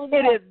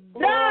 It is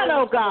done,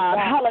 oh God.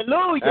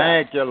 Hallelujah.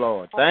 Thank you,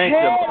 Lord. Thank you,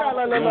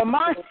 Lord. Thank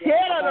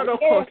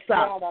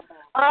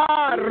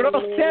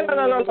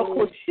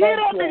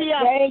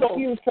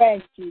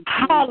you.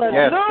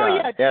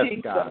 Hallelujah,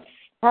 Jesus.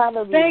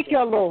 Thank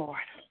you, Lord.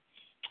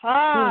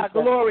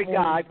 Glory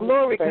God,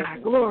 glory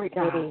God, glory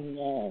God.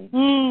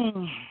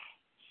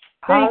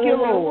 Thank you,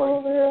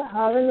 Lord.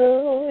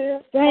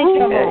 Hallelujah. Thank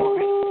you,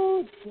 Lord.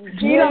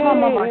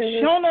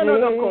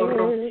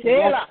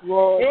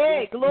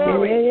 Hey,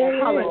 glory.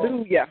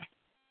 Hallelujah.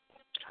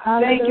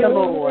 Thank you,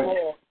 Lord.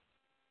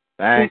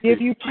 Thank we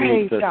give you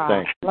praise, Jesus.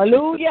 God.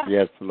 Hallelujah.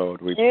 Yes,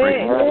 Lord. We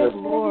praise you.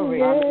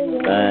 Glory.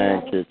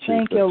 Thank you, Jesus.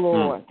 Thank you,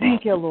 Lord.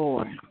 Thank you,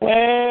 Lord.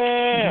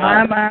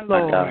 My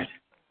Lord.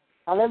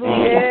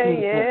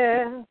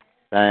 Hallelujah.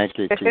 Thank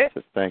you,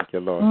 Jesus. Thank you,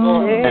 Lord.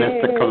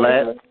 Minister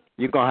Coylette,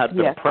 you're going to have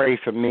to pray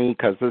for me,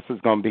 because this is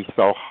going to be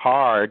so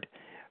hard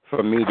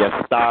for me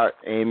to start.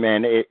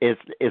 Amen.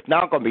 It's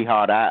not going to be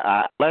hard.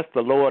 I bless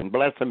the Lord and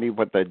blessing me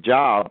with a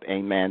job.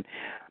 Amen.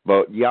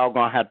 But y'all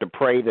going to have to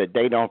pray that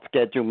they don't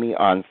schedule me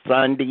on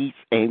Sundays.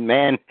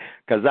 Amen.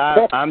 Because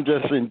I'm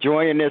just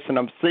enjoying this, and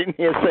I'm sitting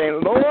here saying,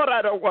 Lord,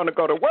 I don't want to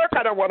go to work.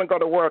 I don't want to go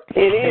to work.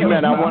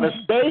 Amen. I want to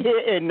stay here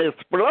in this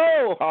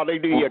flow.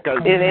 Hallelujah. Because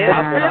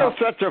I feel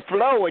such a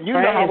flow, and you know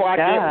how I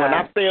get when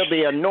I feel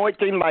the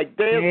anointing like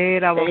this.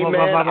 Amen.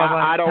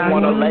 I don't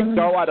want to let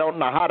go. I don't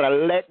know how to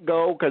let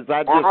go, because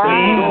I just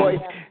enjoy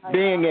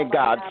being in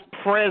God's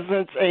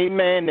presence.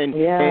 Amen. And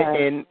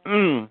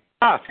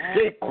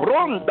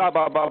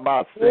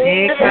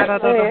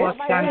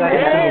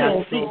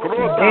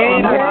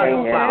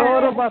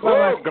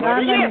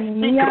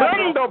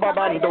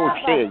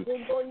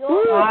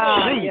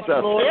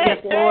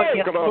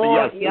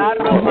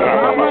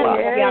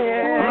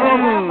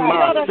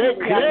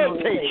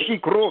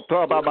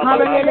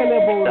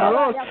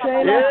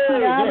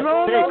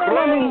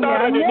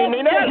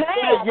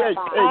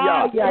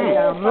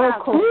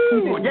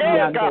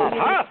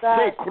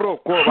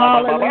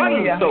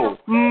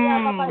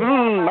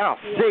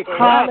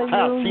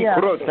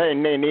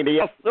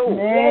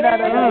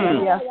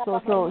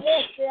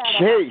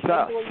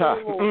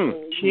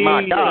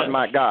my God,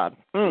 my God.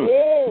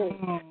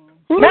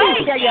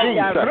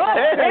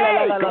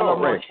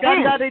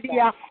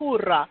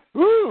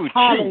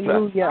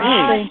 Hallelujah.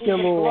 Thank you,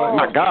 Lord.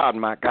 My God,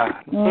 my God.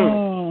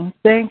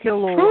 Thank you,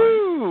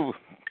 Lord.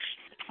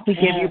 We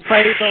give you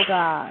praise, oh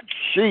God.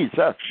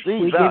 Jesus.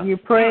 We give you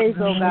praise,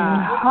 oh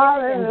God.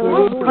 Hallelujah. We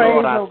give you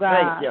praise, oh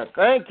God.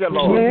 Thank you,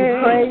 Lord. We give you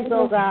praise,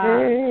 oh God.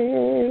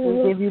 We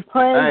give you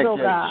praise, oh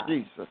God.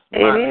 Jesus.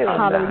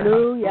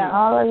 Hallelujah.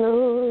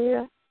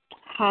 Hallelujah.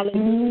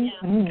 Hallelujah.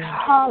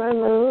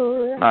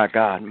 Hallelujah. My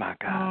God, my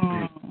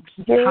God.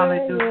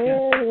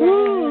 Hallelujah.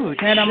 Ooh,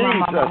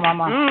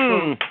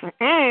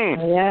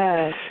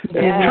 Yes.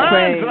 In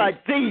times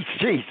like these,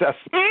 Jesus.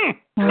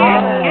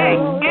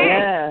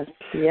 Yes.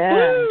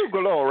 Yeah. Woo,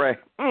 glory.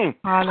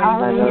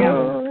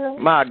 Hallelujah.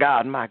 My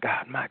God, my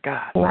God, my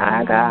God.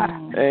 My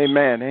God.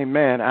 Amen,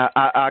 amen.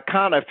 I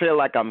kind of feel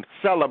like I'm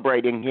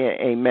celebrating here,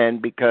 amen,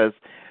 because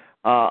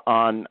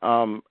on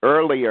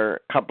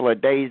earlier, a couple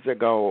of days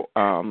ago,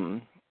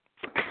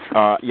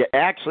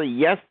 actually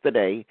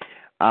yesterday,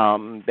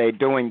 they're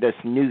doing this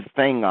new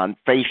thing on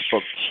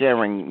Facebook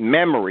sharing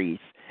memories,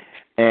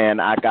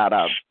 and I got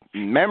a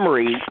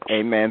memory,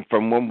 amen,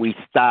 from when we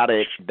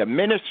started the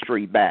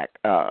ministry back,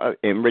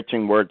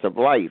 Enriching Words of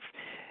Life.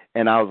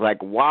 And I was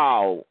like,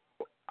 wow,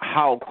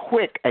 how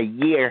quick a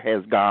year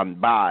has gone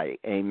by,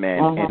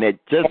 amen. And it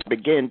just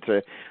began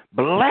to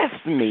bless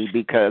me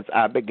because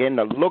I began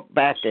to look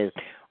back at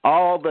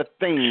all the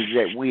things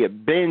that we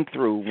have been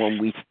through when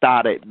we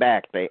started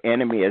back. The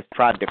enemy has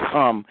tried to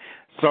come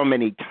so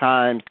many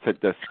times to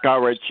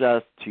discourage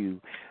us,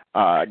 to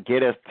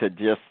get us to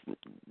just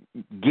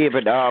give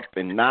it up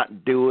and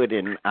not do it,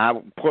 and I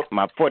put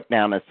my foot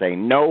down and say,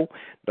 no,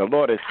 the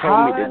Lord has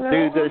told me to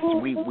do this.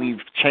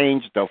 We've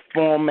changed the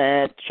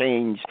format,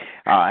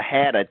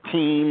 had a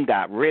team,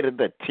 got rid of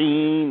the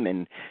team,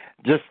 and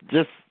just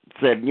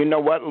said, you know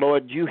what,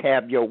 Lord, you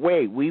have your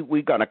way.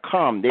 We're going to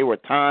come. There were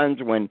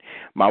times when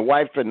my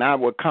wife and I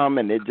would come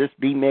and it'd just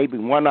be maybe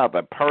one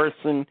other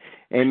person.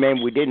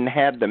 Amen. We didn't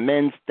have the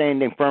men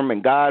standing firm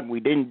in God. We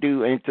didn't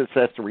do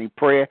intercessory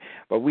prayer.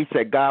 But we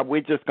said, God,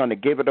 we're just going to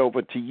give it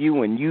over to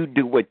you and you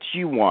do what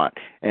you want.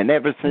 And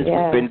ever since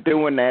we've been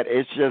doing that,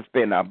 it's just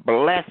been a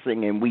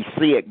blessing. And we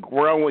see it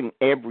growing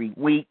every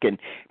week and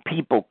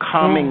people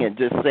coming and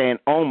just saying,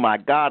 oh, my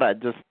God, I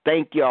just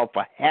thank y'all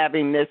for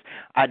having this.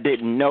 I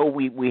didn't know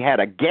we had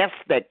a guest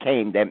that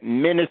came that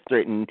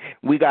ministered, and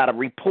we got a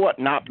report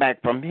not back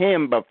from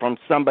him but from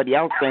somebody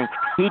else saying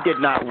he did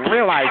not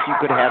realize you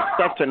could have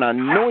such an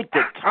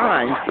anointed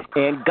time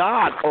in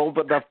God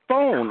over the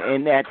phone,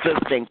 and that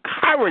just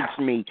encouraged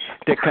me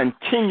to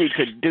continue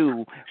to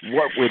do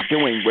what we're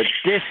doing with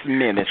this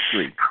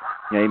ministry.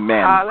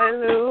 Amen.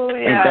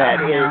 Hallelujah. And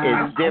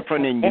that is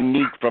different and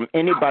unique from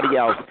anybody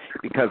else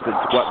because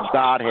it's what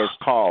God has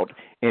called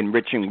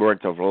Enriching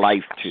Words of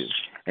Life to.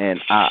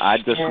 And I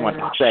just want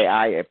to say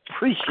I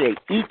appreciate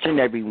each and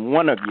every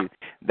one of you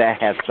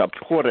that has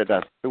supported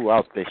us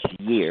throughout this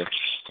year.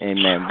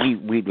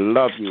 Amen. We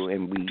love you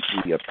and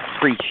we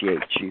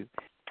appreciate you.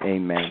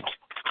 Amen.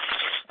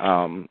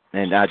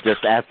 And I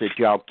just ask that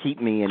y'all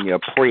keep me in your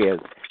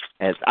prayers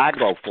as I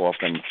go forth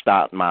and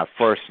start my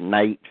first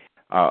night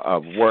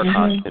of work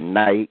on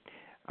tonight.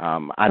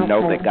 I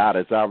know that God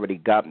has already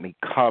got me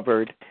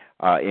covered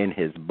in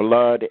his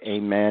blood.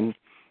 Amen.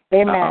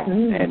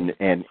 Amen.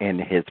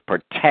 And his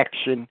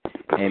protection.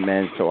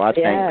 Amen. So I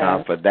thank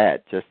God for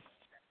that. Just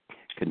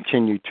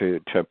continue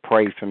to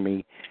pray for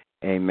me.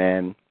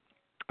 Amen.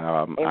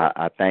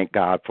 I thank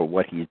God for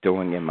what he's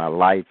doing in my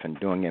life and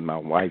doing in my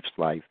wife's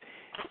life.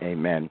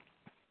 Amen.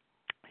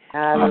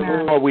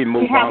 Before we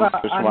move on,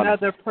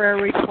 another prayer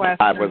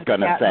request. I was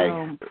going to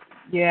say.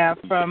 Yeah,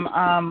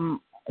 from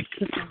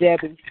Sister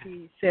Debbie.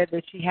 She said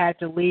that she had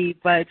to leave,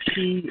 but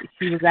she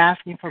was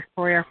asking for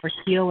prayer for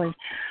healing.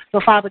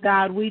 So, Father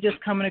God, we just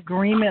come in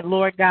agreement,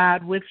 Lord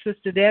God, with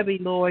Sister Debbie,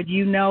 Lord.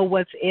 You know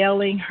what's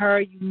ailing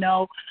her. You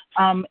know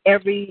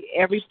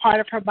every part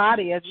of her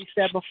body. As you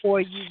said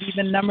before, you've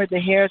even numbered the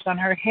hairs on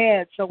her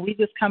head. So we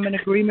just come in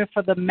agreement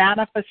for the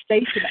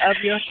manifestation of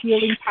your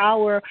healing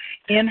power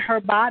in her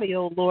body,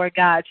 oh Lord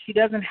God. She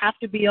doesn't have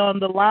to be on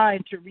the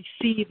line to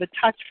receive a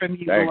touch from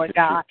you, Lord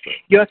God.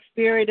 Your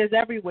spirit is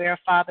everywhere,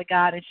 Father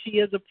God, and she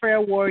is a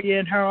prayer warrior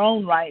in her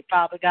own right,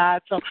 Father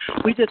God. So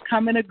we just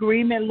come in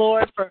agreement,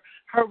 Lord, for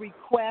her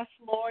request,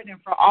 Lord, and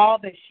for all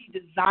that she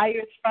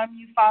desires from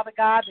you, Father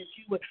God, that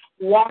you would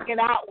walk it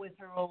out with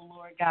her, oh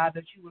Lord God,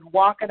 that you would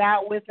walk it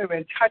out with her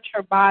and touch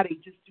her body.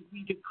 Just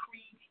we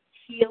decree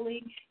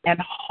healing and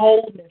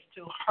wholeness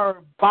to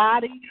her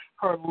body,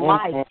 her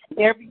life,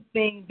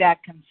 everything that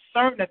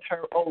concerneth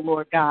her, oh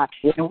Lord God.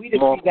 And we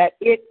decree that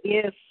it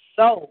is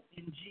so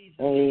in Jesus'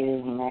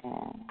 name.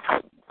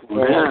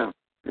 Amen.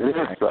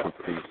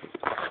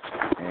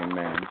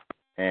 Amen.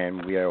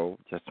 And we'll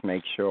just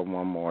make sure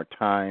one more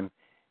time.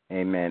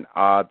 Amen.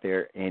 Are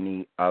there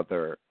any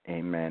other,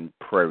 amen,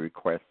 prayer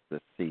requests this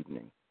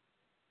evening?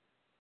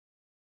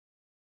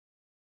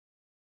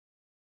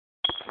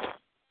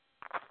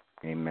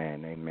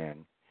 Amen.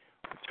 Amen.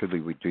 Truly,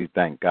 we do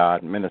thank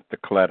God. Minister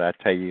Coylette, I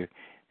tell you,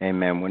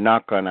 amen, we're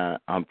not going to,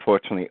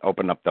 unfortunately,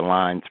 open up the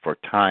lines for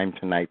time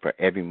tonight for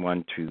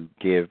everyone to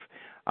give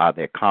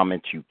their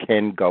comments. You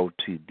can go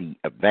to the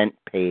event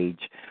page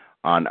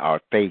on our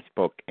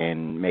Facebook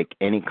and make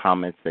any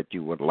comments that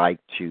you would like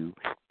to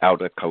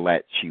Elder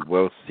Coylette. She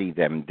will see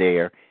them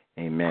there.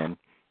 Amen.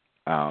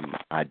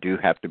 I do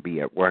have to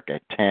be at work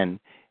at 10.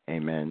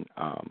 Amen.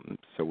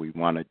 So we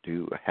want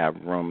to have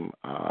room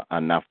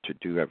enough to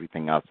do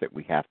everything else that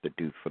we have to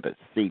do for this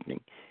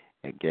evening.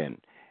 Again,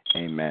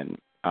 amen.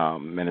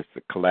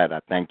 Minister Coylette,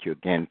 I thank you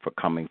again for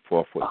coming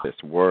forth with this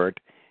word.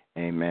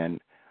 Amen.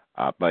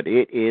 But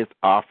it is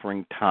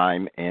offering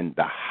time in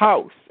the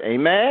house.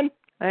 Amen.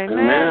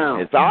 Amen.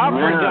 It's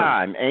offering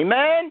time.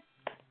 Amen.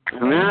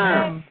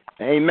 Amen.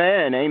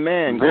 Amen,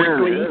 amen.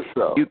 Quickly,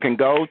 you can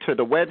go to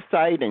the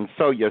website and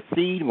sow your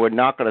seed. We're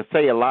not going to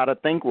say a lot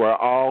of things. We're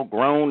all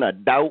grown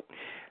adult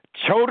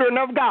children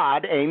of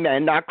God,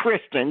 amen, not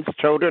Christians,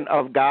 children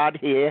of God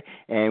here,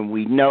 and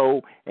we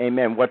know,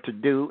 amen, what to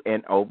do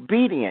in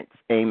obedience,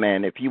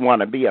 amen. If you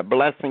want to be a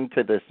blessing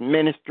to this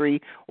ministry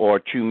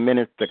or to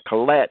Minister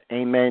Coylette,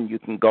 amen, you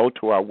can go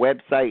to our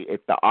website.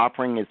 If the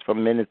offering is for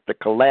Minister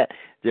Coylette,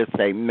 just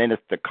say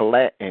Minister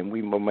Coylette, and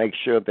we will make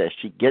sure that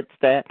she gets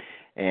that.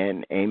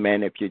 And,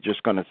 amen, if you're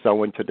just going to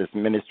sow into this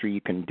ministry,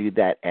 you can do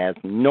that as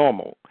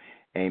normal.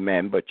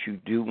 Amen. But you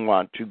do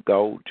want to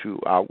go to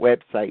our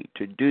website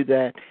to do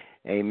that.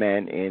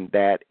 Amen. And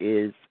that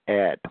is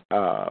at,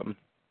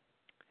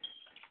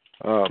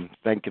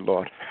 thank you,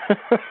 Lord.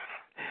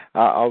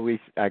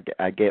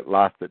 I get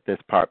lost at this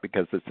part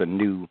because it's a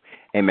new,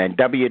 amen,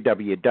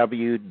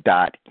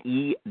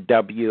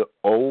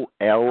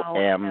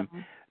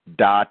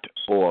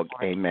 www.ewolm.org.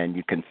 Amen.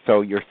 You can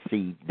sow your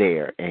seed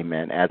there.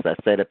 Amen. As I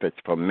said, if it's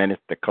for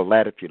Minister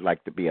Coylette, if you'd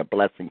like to be a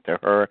blessing to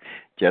her,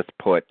 just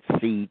put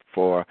seed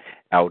for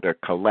Elder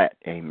Coylette.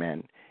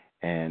 Amen.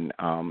 And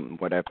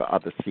whatever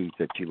other seeds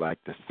that you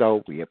like to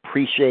sow, we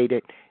appreciate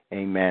it.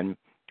 Amen.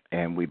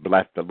 And we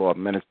bless the Lord.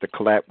 Minister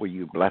Coylette, will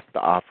you bless the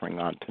offering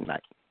on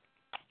tonight?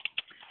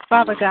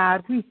 Father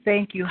God, we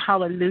thank you,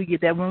 hallelujah,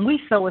 that when we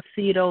sow a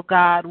seed, oh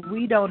God,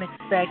 we don't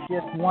expect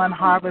just one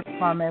harvest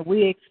from it.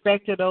 We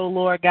expect it, oh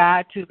Lord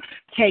God, to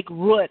take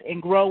root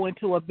and grow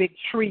into a big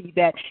tree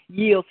that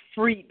yields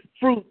fruit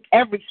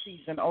every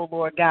season, oh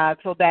Lord God,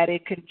 so that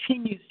it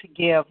continues to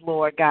give,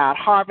 Lord God,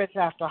 harvest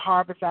after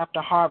harvest after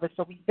harvest.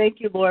 So we thank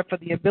you, Lord, for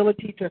the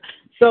ability to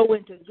sow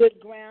into good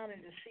ground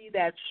and to see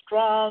that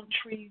strong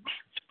tree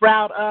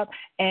sprout up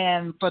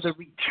and for the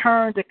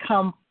return to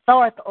come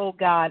forth, oh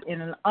God,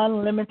 in an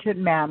unlimited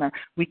manner.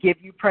 We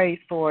give you praise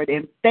for it.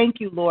 And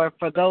thank you, Lord,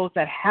 for those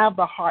that have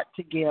the heart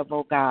to give,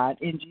 oh God,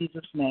 in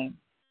Jesus' name.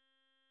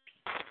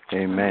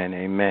 Amen,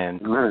 amen.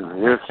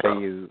 I'll tell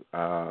you,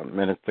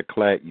 Minister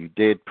Coylette, you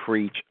did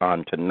preach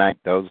on tonight.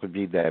 Those of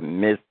you that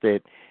missed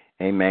it,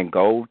 amen,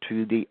 go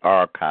to the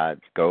archives.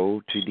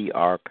 Go to the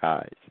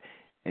archives.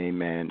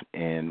 Amen.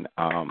 And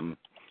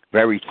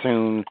very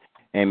soon,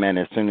 amen,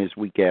 as soon as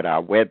we get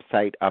our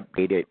website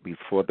updated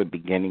before the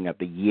beginning of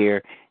the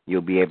year, you'll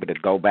be able to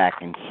go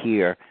back and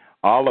hear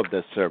all of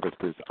the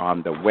services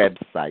on the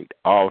website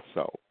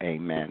also.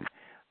 Amen.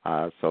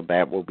 So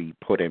that will be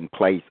put in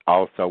place.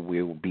 Also,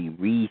 we will be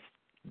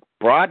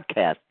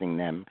rebroadcasting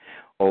them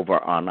over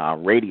on our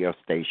radio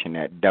station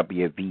at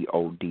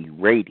WVOD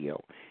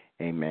Radio.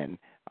 Amen.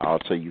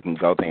 Also, you can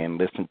go there and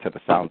listen to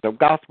the sounds of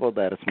gospel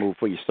that is moved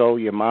for your soul,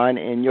 your mind,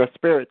 and your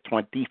spirit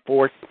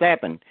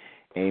 24/7.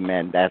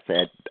 Amen. That's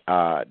at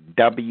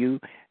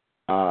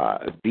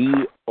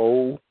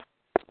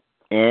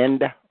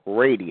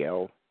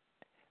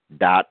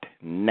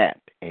WVONradio.net.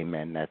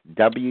 Amen. That's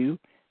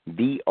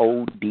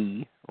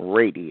WVOD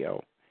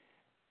Radio.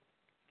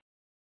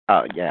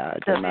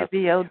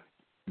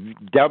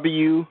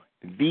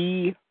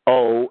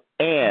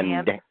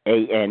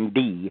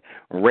 WVONAND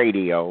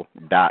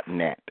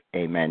Radio.net.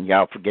 Amen.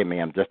 Y'all forgive me.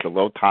 I'm just a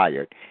little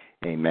tired.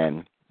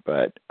 Amen.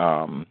 But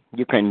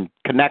you can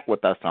connect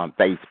with us on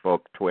Facebook,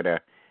 Twitter,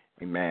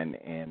 amen,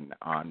 and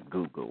on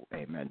Google.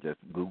 Amen. Just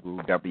Google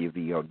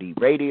WVOD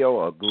Radio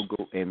or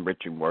Google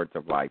Enriching Words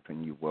of Life,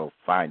 and you will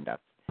find us.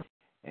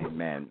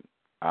 Amen.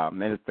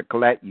 Minister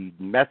Coylette, you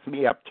messed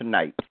me up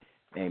tonight.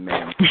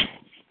 Amen.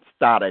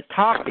 Started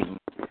talking.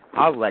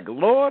 I was like,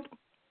 Lord,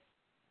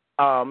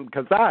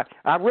 because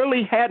I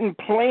really hadn't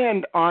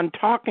planned on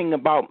talking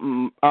about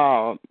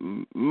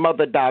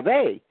Mother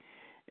Dave.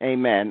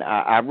 Amen.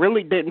 I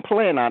really didn't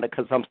plan on it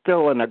because I'm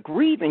still in a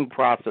grieving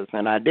process,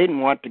 and I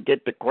didn't want to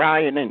get to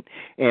crying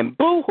and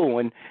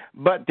boo-hooing.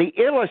 But the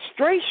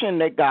illustration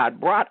that God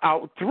brought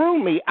out through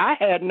me, I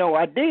had no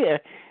idea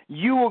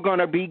you were going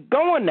to be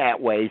going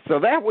that way. So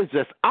that was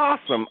just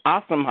awesome.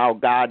 Awesome how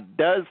God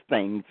does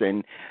things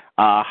and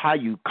how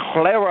you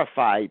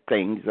clarify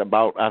things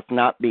about us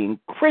not being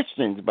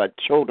Christians but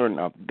children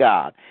of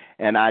God.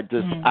 And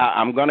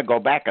I'm going to go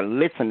back and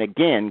listen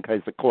again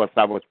because, of course,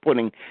 I was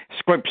putting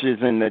scriptures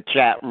in the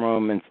chat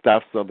room and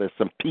stuff, so there's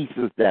some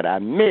pieces that I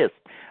missed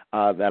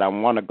that I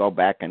want to go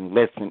back and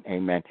listen.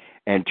 Amen.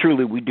 And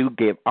truly, we do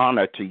give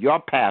honor to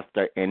your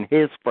pastor and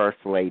his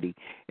first lady.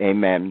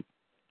 Amen.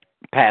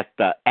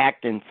 Pastor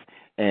Atkins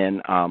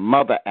and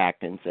Mother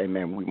Atkins,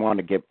 amen. We want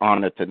to give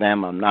honor to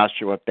them. I'm not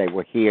sure if they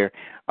were here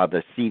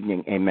this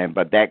evening, amen,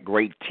 but that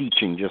great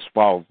teaching just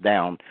falls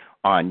down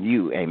on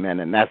you,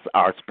 amen, and that's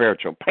our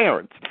spiritual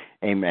parents,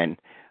 amen.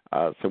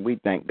 So we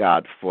thank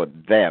God for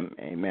them,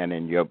 amen,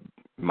 and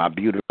my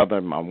beautiful brother,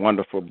 my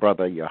wonderful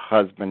brother, your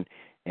husband,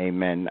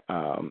 amen,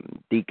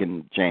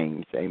 Deacon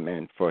James,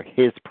 amen, for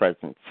his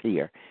presence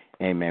here,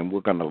 amen.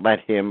 We're going to let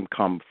him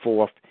come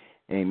forth,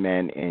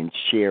 amen, and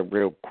share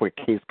real quick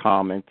his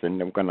comments, and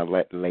then we're going to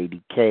let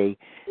Lady K,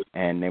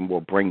 and then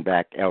we'll bring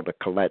back Elder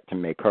Coylette to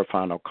make her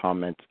final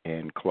comments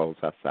and close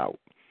us out.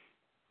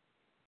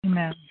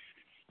 Amen.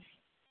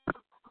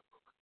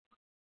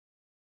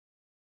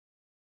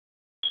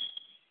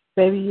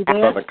 Baby, you there?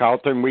 Brother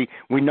Carlton, we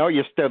know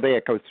you're still there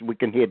because we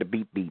can hear the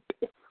beep beep.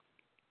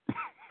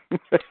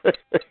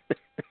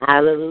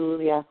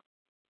 Hallelujah.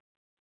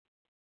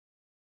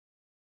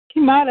 He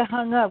might have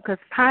hung up because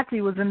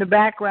Tati was in the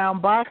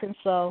background barking,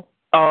 so.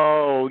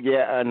 Oh,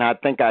 yeah, and I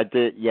think I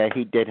did. Yeah,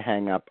 he did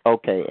hang up.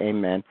 Okay,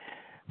 amen.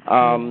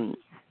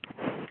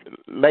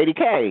 Lady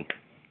K.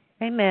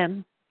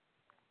 Amen.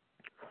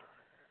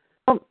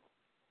 Oh,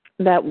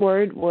 that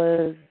word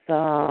was,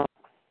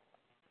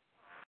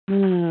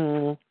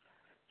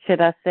 should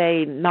I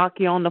say knock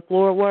you on the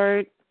floor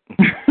word?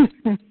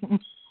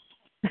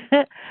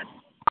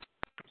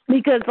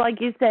 Because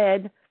like you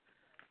said,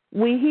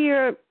 we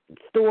hear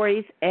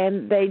stories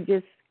and they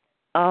just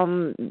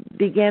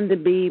begin to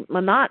be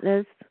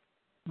monotonous.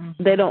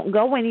 Mm-hmm. They don't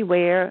go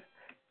anywhere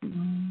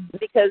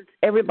because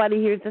everybody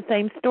hears the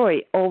same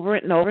story over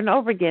and over and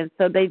over again.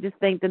 So they just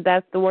think that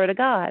that's the word of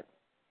God.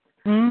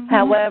 Mm-hmm.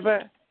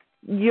 However,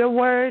 your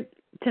word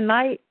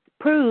tonight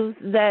proves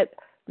that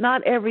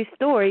not every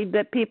story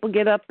that people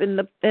get up in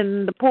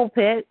the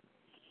pulpit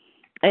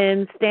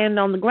and stand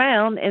on the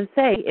ground and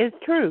say is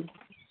true.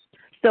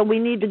 So we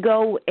need to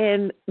go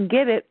and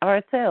get it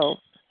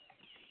ourselves.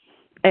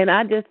 And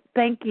I just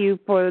thank you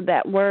for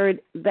that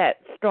word,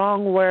 that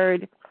strong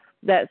word,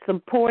 that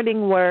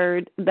supporting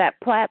word, that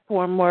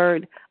platform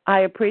word.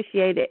 I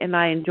appreciate it and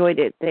I enjoyed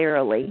it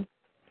thoroughly.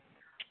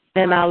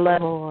 And I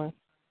love Lord.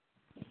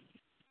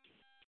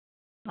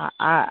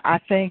 I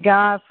thank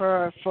God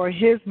for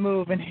his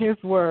move and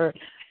his word.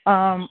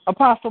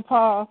 Apostle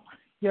Paul,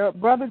 your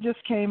brother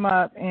just came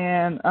up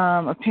and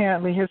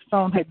apparently his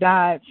phone had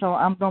died, so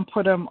I'm going to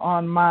put him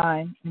on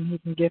mine and he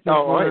can get his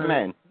word.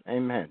 Amen.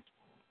 Amen.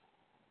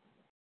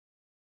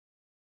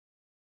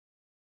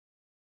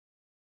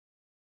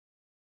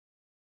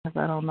 If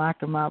I don't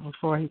knock him out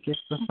before he gets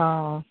the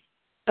phone.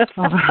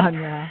 Hold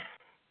on now.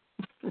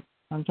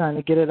 I'm trying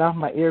to get it off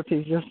my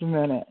earpiece just a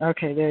minute.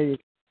 Okay, there you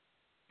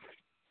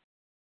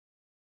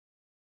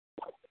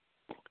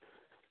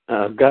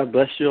go. God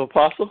bless you,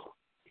 Apostle.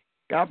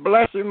 God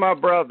bless you, my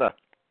brother.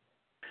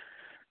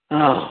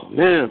 Oh,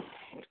 man.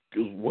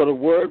 What a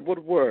word, what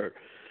a word.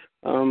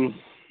 Only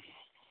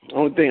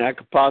thing I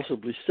could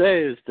possibly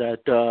say is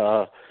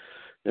that,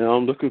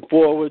 I'm looking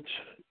forward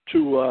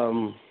to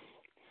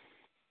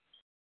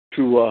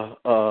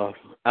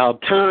our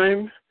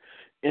time,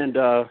 and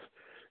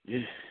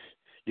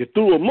you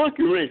threw a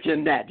monkey wrench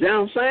in that. You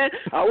know what I'm saying?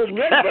 I was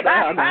ready for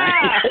that.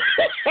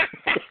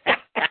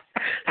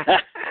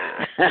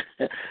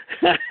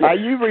 Are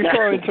you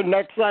referring to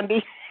next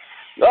Sunday?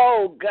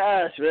 Oh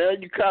gosh,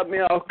 man, you caught me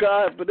off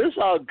guard, but it's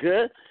all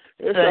good.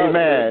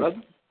 Amen. All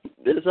good.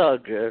 It's all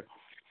good.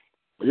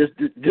 Just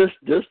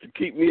to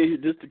keep me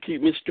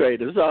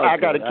straight. It's all I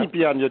good. got to keep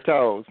you on your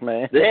toes,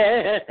 man.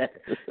 Yeah,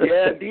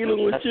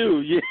 dealing with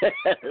you.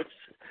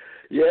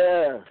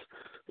 Yes.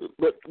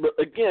 But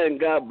again,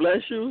 God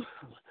bless you.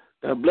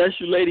 God bless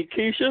you, Lady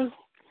Keisha.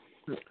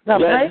 God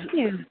bless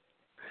you.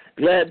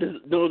 Glad to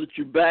know that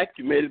you're back.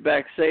 You made it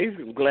back safe.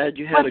 I'm glad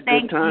you had a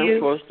good time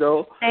for us,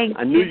 though.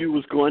 I knew you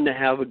was going to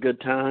have a good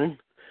time.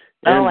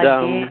 Oh, I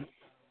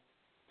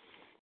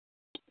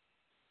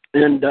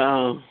did. And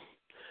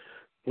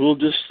we'll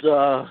just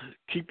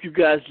keep you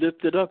guys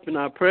lifted up in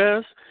our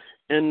prayers,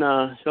 and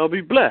y'all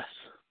be blessed.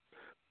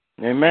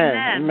 Amen.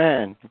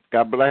 Amen.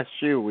 God bless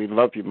you. We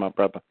love you, my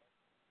brother.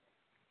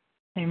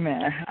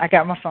 Amen. I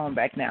got my phone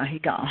back now. He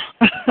gone.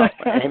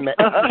 Amen.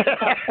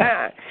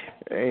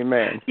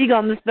 Amen. He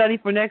going to study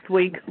for next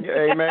week.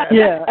 Amen.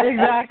 Yeah,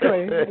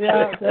 exactly.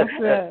 Yeah, that's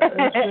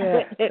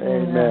it.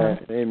 Amen.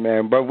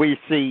 Amen. But we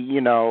see,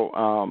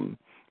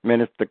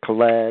 Minister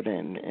Coylette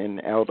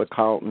and Elder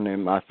Carlton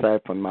and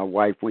myself and my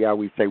wife, we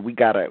always say we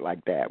got it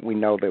like that. We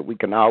know that we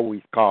can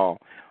always call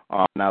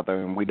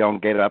another and we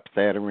don't get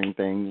upset or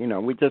anything.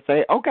 We just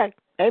say, okay,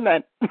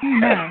 amen.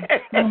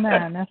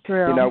 Amen. That's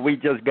real. We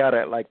just got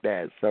it like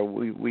that. So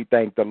we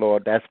thank the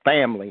Lord. That's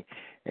family.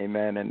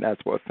 Amen. And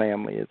that's what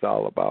family is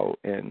all about.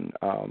 And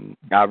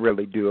I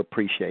really do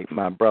appreciate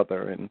my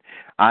brother. And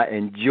I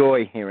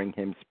enjoy hearing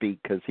him speak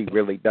because he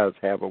really does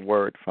have a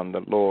word from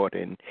the Lord.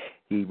 And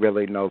he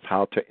really knows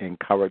how to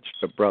encourage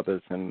the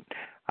brothers. And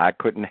I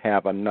couldn't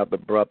have another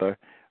brother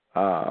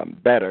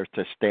better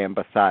to stand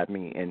beside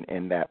me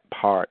in that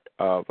part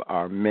of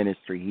our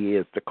ministry. He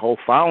is the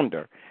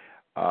co-founder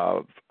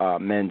of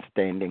Men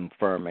Standing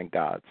Firm in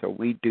God. So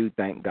we do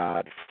thank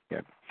God for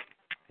him.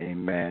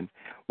 Amen.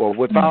 Well,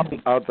 without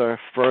other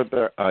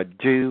further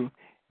ado,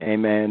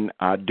 amen,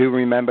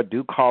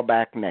 do call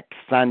back next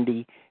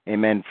Sunday,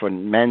 amen, for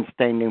Men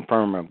Standing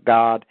Firm of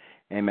God,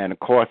 amen.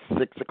 Of course,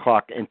 6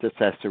 o'clock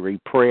intercessory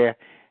prayer,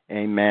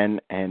 amen,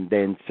 and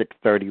then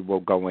 6:30 we'll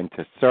go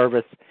into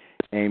service,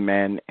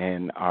 amen,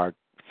 and our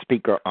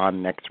speaker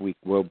on next week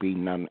will be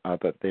none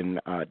other than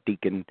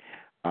Deacon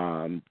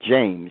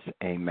James,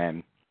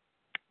 amen.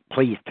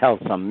 Please tell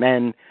some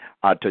men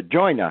to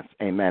join us,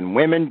 amen.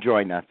 Women,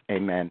 join us,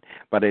 amen.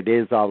 But it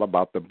is all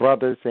about the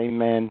brothers,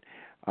 amen.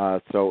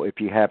 So if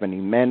you have any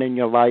men in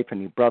your life,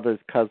 any brothers,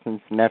 cousins,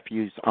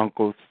 nephews,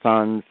 uncles,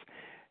 sons,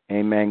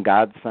 Amen.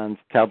 God's sons,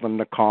 tell them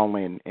to call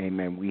in.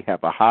 Amen. We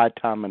have a hard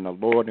time in the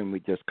Lord, and we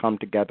just come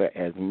together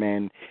as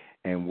men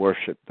and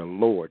worship the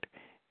Lord.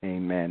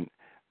 Amen.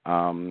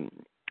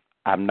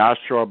 I'm not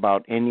sure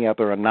about any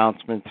other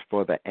announcements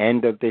for the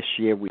end of this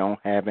year. We don't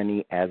have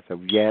any as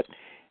of yet.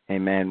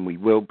 Amen. We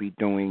will be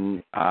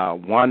doing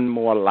one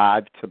more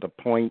Live to the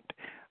Point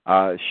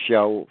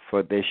show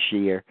for this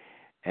year,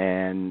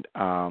 and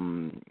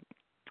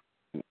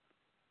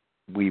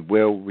we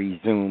will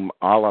resume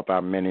all of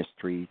our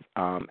ministries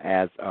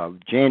as of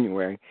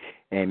January.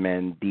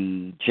 Amen.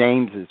 The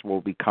Jameses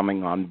will be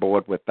coming on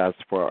board with us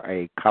for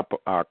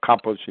our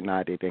Couples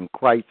United in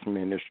Christ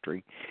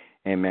ministry.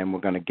 Amen. We're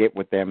going to get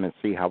with them and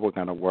see how we're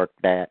going to work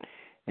that.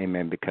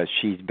 Amen. Because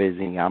she's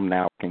busy, I'm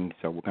now working,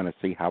 so we're going to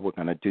see how we're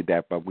going to do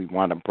that. But we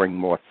want to bring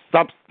more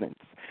substance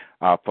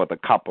for the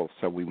couples,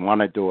 so we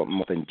want to do it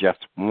more than just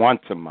once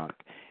a month.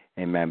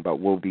 Amen. But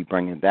we'll be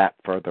bringing that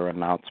further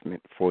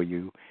announcement for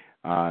you.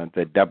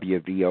 The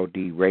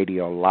WVOD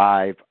Radio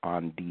Live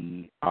on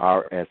the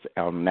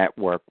RSL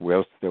network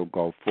will still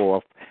go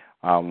forth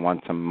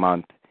once a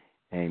month.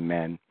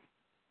 Amen.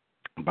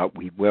 But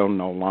we will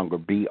no longer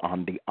be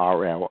on the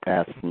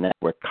RLS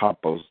network,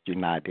 Couples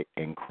United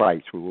in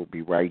Christ. We will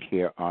be right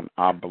here on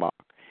our blog.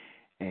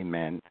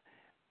 Amen.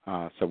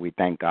 So we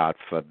thank God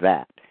for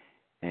that.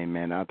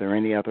 Amen. Are there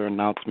any other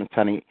announcements,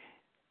 honey?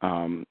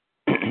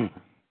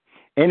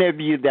 Any of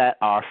you that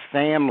are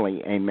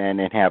family, amen,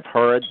 and have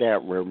heard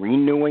that we're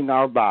renewing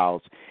our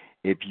vows,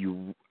 if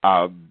you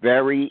are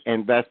very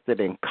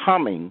invested in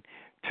coming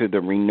to the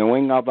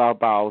Renewing of Our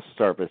Vows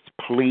service,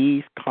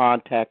 please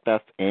contact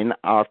us in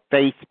our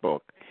Facebook,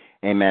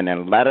 amen,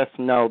 and let us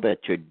know that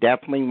you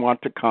definitely want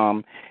to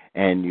come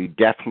and you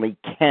definitely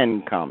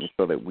can come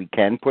so that we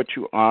can put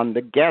you on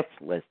the guest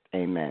list,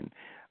 amen.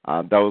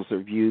 Those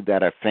of you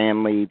that are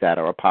family, that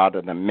are a part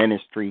of the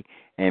ministry,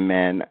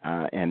 amen,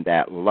 and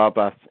that love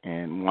us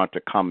and want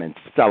to come and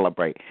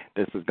celebrate.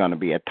 This is going to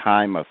be a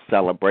time of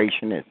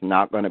celebration. It's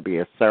not going to be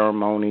a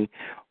ceremony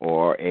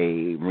or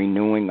a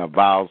renewing of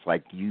vows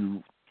like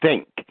you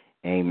think,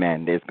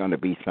 amen. There's going to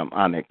be some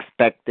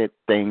unexpected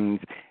things,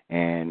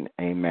 and,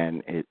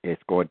 amen,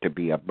 it's going to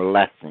be a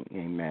blessing,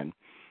 amen.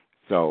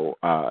 So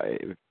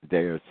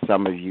there's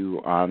some of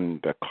you on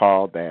the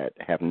call that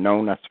have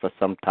known us for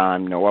some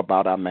time, know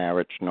about our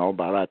marriage, know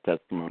about our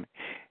testimony,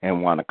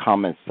 and want to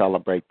come and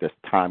celebrate this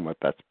time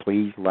with us.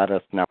 Please let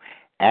us know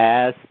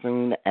as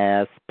soon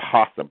as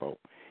possible,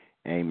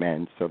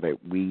 amen, so that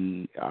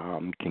we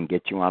can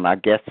get you on our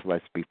guest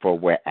list before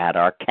we're at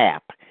our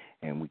cap,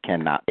 and we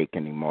cannot take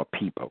any more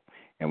people.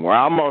 And we're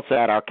almost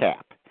at our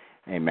cap,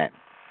 amen.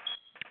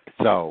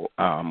 So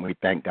we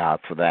thank God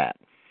for that.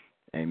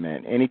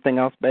 Amen. Anything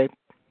else, babe?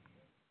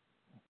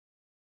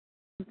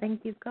 I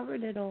think you've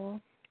covered it all.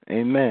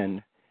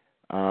 Amen.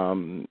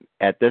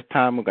 At this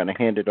time, we're going to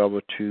hand it over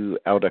to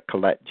Elder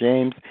Coylette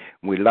James.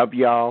 We love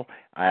y'all.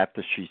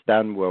 After she's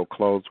done, we'll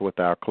close with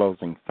our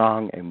closing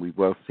song, and we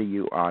will see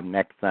you on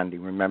next Sunday.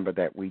 Remember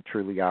that we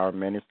truly are a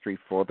ministry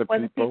for the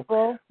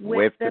people,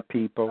 with the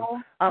people,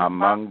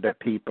 among the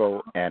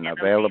people, and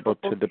available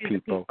to the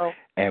people.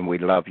 And we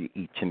love you,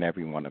 each and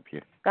every one of you.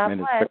 God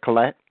Minister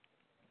Coylette?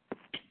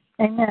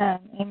 Amen.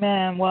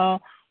 Amen.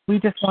 Well, we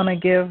just want to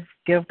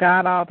give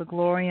God all the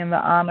glory and the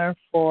honor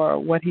for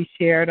what he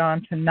shared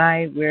on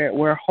tonight.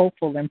 We're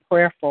hopeful and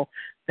prayerful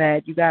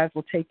that you guys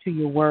will take to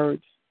your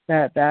words.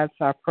 That's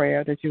our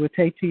prayer, that you would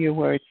take to your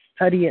words,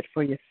 study it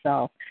for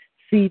yourself.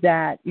 See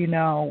that,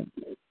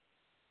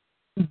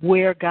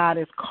 where God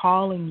is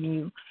calling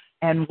you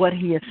and what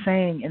he is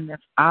saying in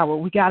this hour.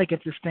 We got to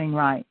get this thing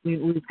right.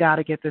 We've got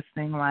to get this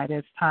thing right.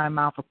 It's time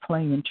out for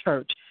playing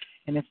church,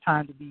 and it's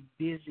time to be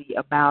busy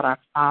about our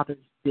Father's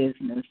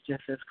business,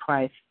 just as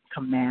Christ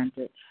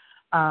commanded.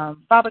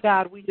 Father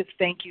God, we just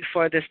thank you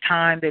for this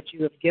time that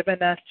you have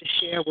given us to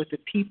share with the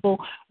people.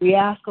 We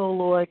ask, oh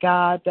Lord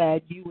God,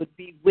 that you would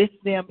be with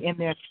them in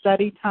their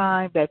study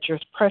time, that your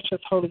precious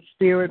Holy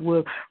Spirit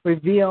will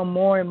reveal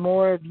more and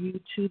more of you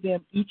to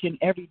them each and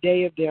every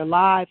day of their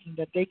lives, and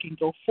that they can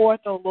go forth,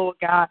 oh Lord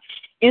God,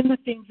 in the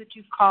things that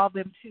you've called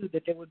them to,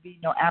 that there would be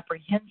no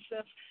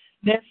apprehensiveness,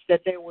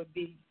 that there would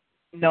be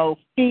no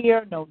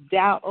fear, no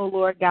doubt, oh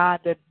Lord God,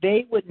 that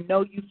they would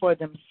know you for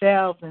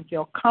themselves and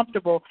feel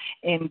comfortable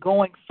in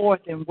going forth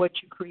in what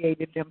you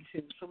created them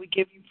to. So we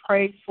give you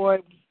praise for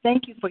it. We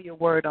thank you for your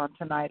word on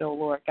tonight, oh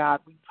Lord God.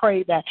 We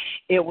pray that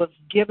it was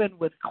given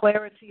with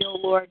clarity, oh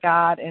Lord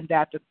God, and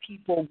that the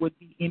people would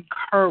be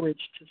encouraged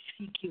to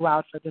seek you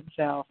out for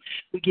themselves.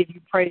 We give you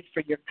praise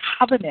for your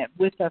covenant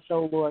with us,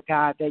 oh Lord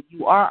God, that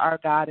you are our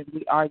God and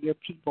we are your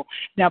people.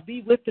 Now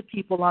be with the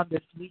people on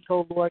this week,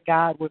 oh Lord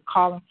God. We're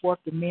calling forth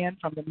the men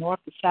from the north,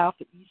 the south,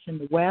 the east, and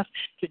the west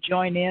to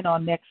join in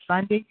on next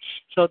Sunday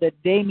so that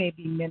they may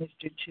be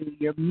ministered to.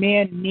 Your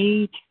men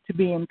need to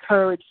be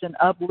encouraged and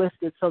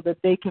uplifted so that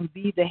they can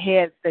be the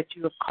heads that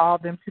you have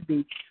called them to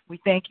be. We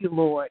thank you,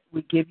 Lord.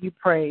 We give you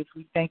praise.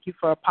 We thank you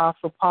for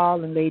Apostle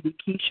Paul and Lady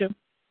Keisha.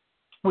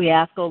 We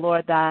ask, oh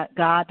Lord God,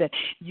 that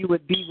you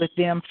would be with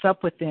them,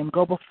 sup with them,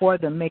 go before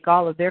them, make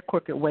all of their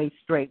crooked ways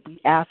straight.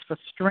 We ask for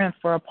strength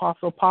for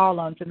Apostle Paul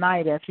on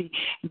tonight as he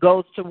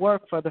goes to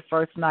work for the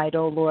first night,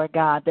 oh Lord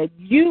God, that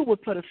you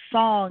would put a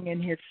song in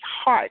his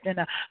heart and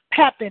a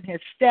pep in his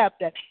step,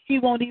 that he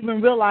won't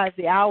even realize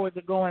the hours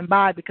are going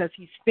by because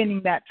he's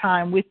spending that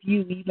time with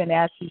you even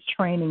as he's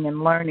training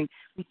and learning.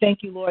 We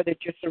thank you, Lord, that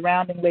you're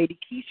surrounding Lady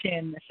Keisha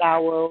in this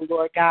hour, oh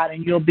Lord God,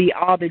 and you'll be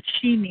all that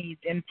she needs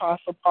in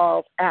Apostle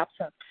Paul's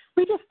absence.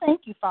 We just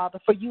thank you, Father,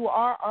 for you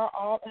are our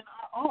all and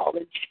our all.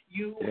 And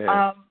you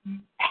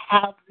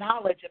have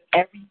knowledge of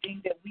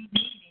everything that we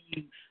need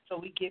in you. So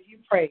we give you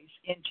praise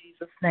in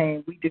Jesus'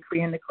 name. We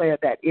decree and declare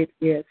that it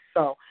is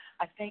so.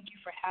 I thank you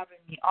for having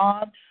me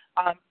on.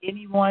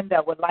 Anyone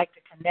that would like to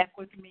connect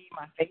with me,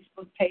 my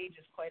Facebook page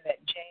is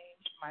Coylette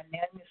James. My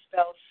name is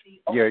spelled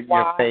C-O-Y.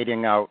 You're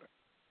fading out.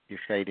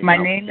 My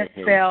name is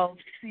spelled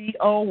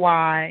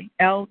Coylette.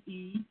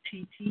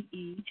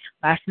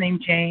 Last name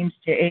James,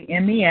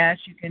 James.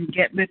 You can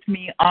get with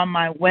me on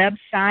my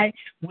website,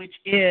 which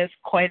is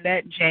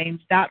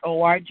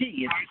CoyletteJames.org.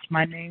 It's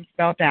my name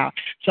spelled out.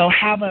 So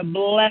have a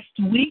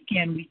blessed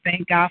weekend. We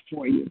thank God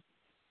for you.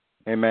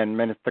 Amen.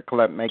 Minister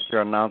Coylette, make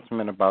your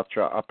announcement about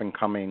your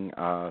up-and-coming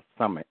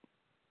summit.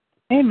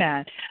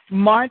 Amen.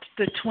 March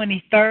the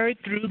 23rd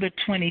through the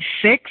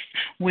 26th,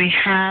 we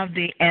have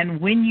the And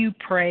When You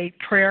Pray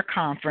prayer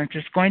conference.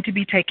 It's going to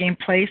be taking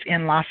place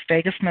in Las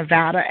Vegas,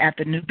 Nevada at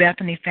the New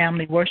Bethany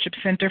Family Worship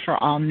Center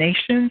for All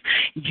Nations.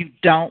 You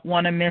don't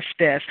want to miss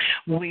this.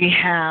 We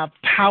have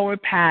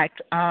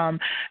power-packed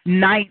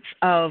nights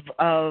of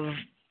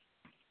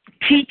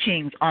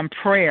teachings on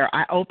prayer.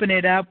 I open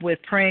it up with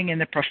praying in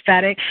the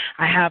prophetic.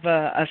 I have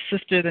a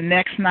sister the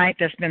next night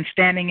that's been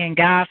standing in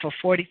God for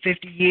 40,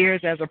 50 years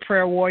as a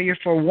prayer warrior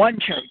for one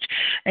church.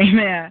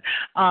 Amen.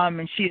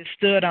 And she has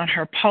stood on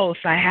her post.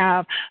 I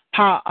have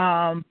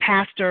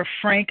Pastor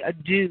Frank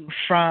Adu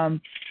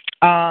from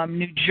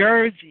New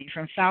Jersey,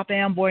 from South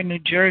Amboy, New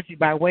Jersey,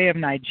 by way of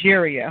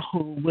Nigeria,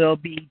 who will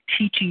be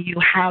teaching you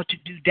how to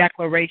do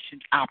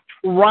declarations. I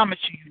promise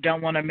you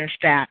don't want to miss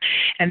that.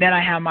 And then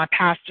I have my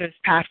pastors,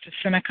 Pastor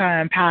Seneca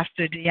and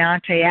Pastor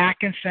Deontay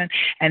Atkinson,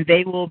 and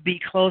they will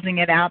be closing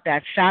it out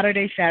that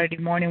Saturday. Saturday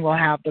morning we'll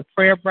have the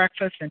prayer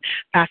breakfast, and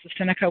Pastor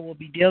Seneca will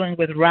be dealing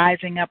with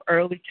rising up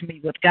early to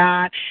meet with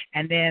God.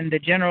 And then the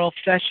general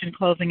session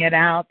closing it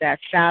out that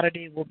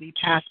Saturday will be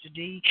Pastor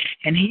D,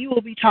 and he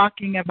will be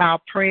talking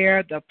about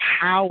prayer, the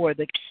power,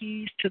 the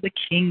keys to the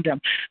kingdom.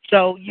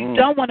 So you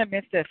don't want to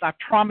miss this. I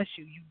promise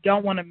you, you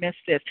don't want to miss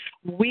this.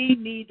 We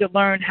need to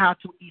learn how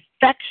to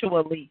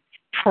effectually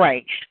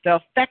pray. The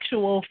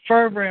effectual,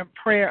 fervent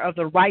prayer of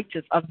the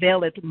righteous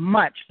availeth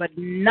much, but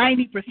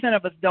 90%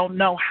 of us don't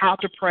know how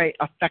to pray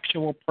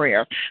effectual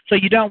prayer. So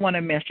you don't want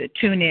to miss it.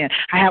 Tune in.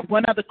 I have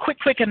one other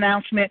quick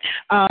announcement.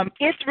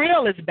 It's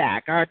Real is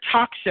back, our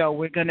talk show.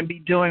 We're going to be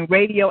doing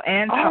radio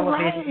and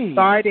television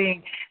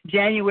starting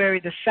January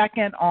the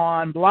 2nd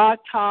on Blog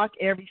Talk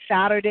every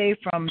Saturday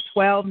from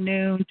 12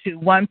 noon to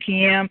 1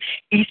 p.m.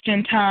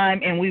 Eastern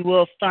Time, and we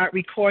will start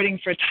recording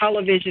for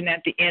television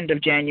at the end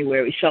of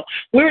January. So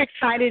we're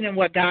excited in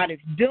what God is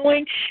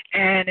doing,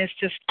 and it's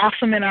just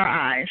awesome in our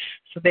eyes.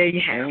 So there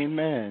you have it.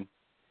 Amen.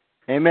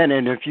 Amen.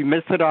 And if you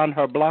miss it on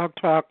her Blog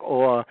Talk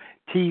or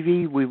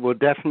TV, we will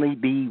definitely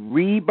be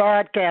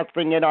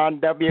rebroadcasting it on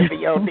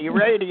WVOD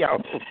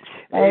Radio.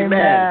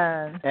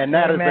 Amen. And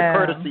that is a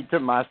courtesy to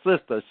my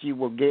sister. She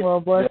will get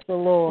bless the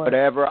Lord.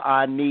 Whatever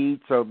I need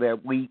so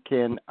that we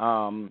can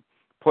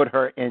put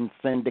her in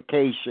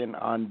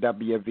syndication on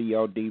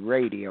WVOD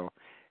Radio.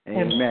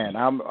 Amen.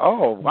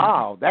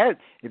 Wow. That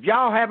if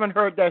y'all haven't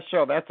heard that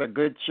show, that's a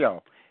good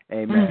show.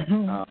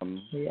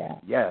 Amen.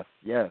 Yes.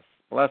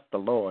 Bless the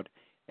Lord.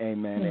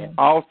 Amen. And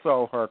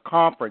also her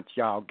conference,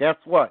 y'all. Guess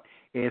what?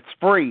 It's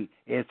free.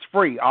 It's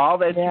free. All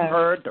that you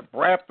heard, the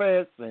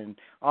breakfast and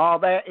all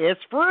that, it's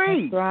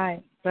free.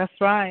 That's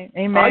right.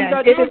 Amen. All you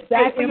got to do is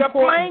pay for your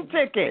plane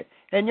ticket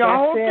and your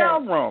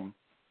hotel room.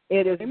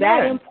 It is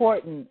that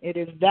important. It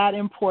is that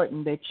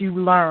important that you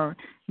learn.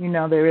 You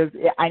know,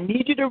 I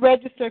need you to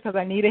register because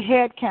I need a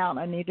head count.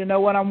 I need to know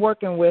what I'm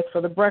working with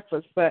for the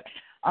breakfast. But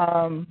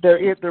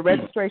the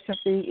registration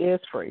fee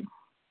is free.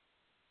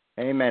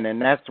 Amen. And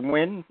that's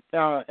when,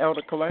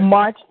 Elder Coylette?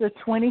 March the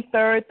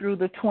 23rd through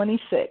the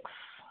 26th.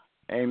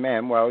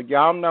 Amen. Well,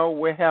 y'all know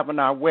we're having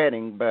our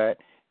wedding, but,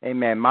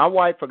 amen, my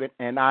wife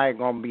and I are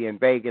going to be in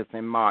Vegas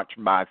in March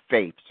by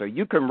faith. So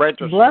you can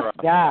register. Bless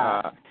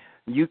God.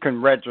 You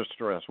can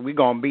register us. We're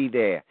going to be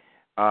there.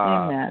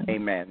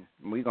 Amen.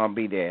 We're going to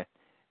be there.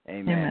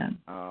 Amen.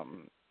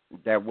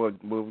 That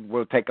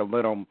we'll take a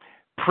little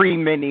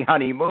pre-mini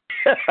honeymoon.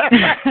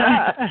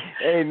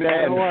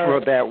 Amen.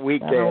 For that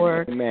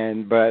weekend.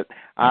 Amen. But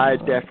I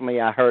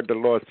heard the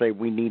Lord say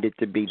we needed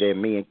to be there.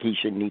 Me and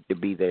Keisha need to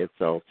be there.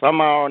 So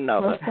somehow or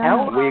another,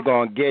 we're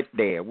going to get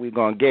there. We're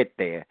going to get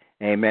there.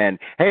 Amen.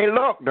 Hey,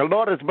 look, the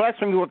Lord is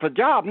blessing me with a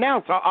job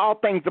now, so all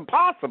things are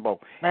possible.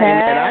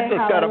 Amen. I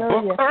just got a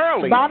book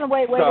early. Bottom,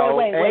 wait.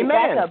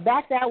 Amen.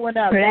 Back that one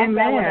up. Amen.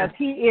 Back that one up.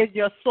 He is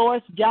your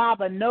source,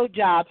 job or no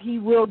job. He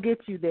will get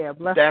you there.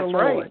 Bless the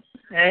Lord. That's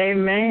right.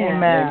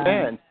 Amen.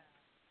 Amen.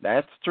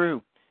 That's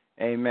true.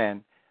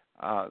 Amen.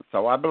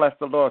 So I bless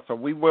the Lord. So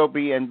we will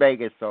be in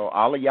Vegas. So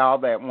all of y'all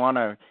that want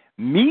to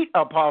meet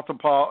Apostle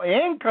Paul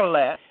and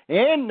Coylette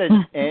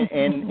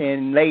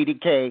and Lady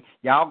K,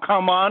 y'all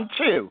come on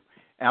too.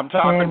 I'm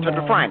talking to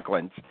the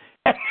Franklins.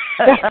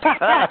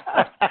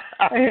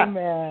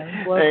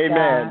 Amen.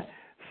 Amen. God.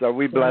 So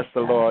we bless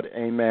the Lord.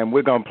 Amen.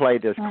 We're going to play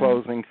this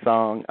closing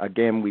song.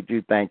 Again, we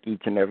do thank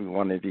each and every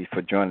one of you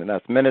for joining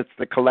us.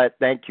 Minister Coylette,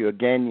 thank you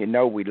again. You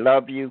know we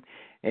love you.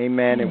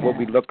 Amen. And we'll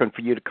be looking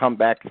for you to come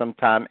back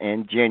sometime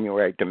in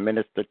January to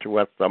minister to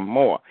us some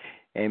more.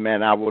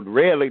 Amen. I would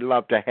really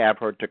love to have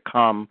her to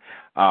come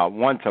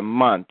once a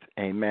month,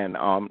 amen,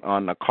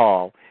 on the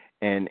call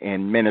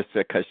and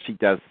minister, because she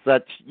does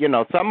such,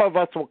 some of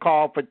us will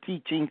call for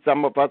teaching,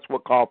 some of us will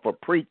call for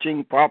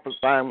preaching,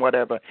 prophesying,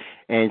 whatever,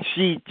 and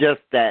she's just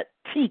that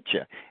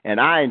teacher. And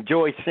I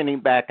enjoy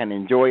sitting back and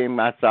enjoying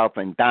myself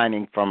and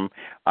dining from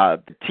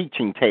the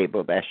teaching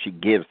table that she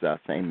gives us.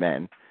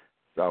 Amen.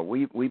 So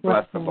we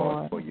bless the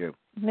Lord for you.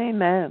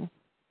 Amen.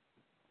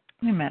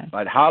 Amen.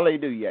 But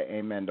hallelujah,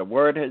 amen. The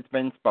word has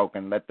been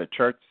spoken. Let the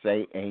church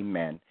say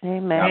amen.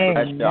 Amen.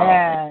 God bless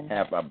y'all and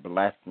have a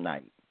blessed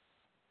night.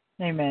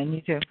 Amen.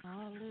 You too.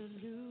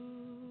 Hallelujah.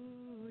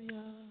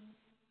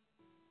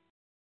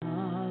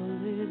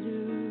 Hallelujah.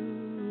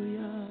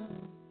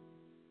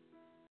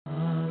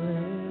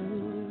 Hallelujah.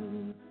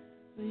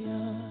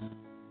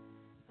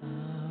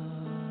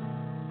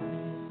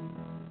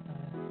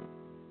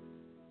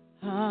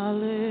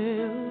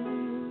 Hallelujah.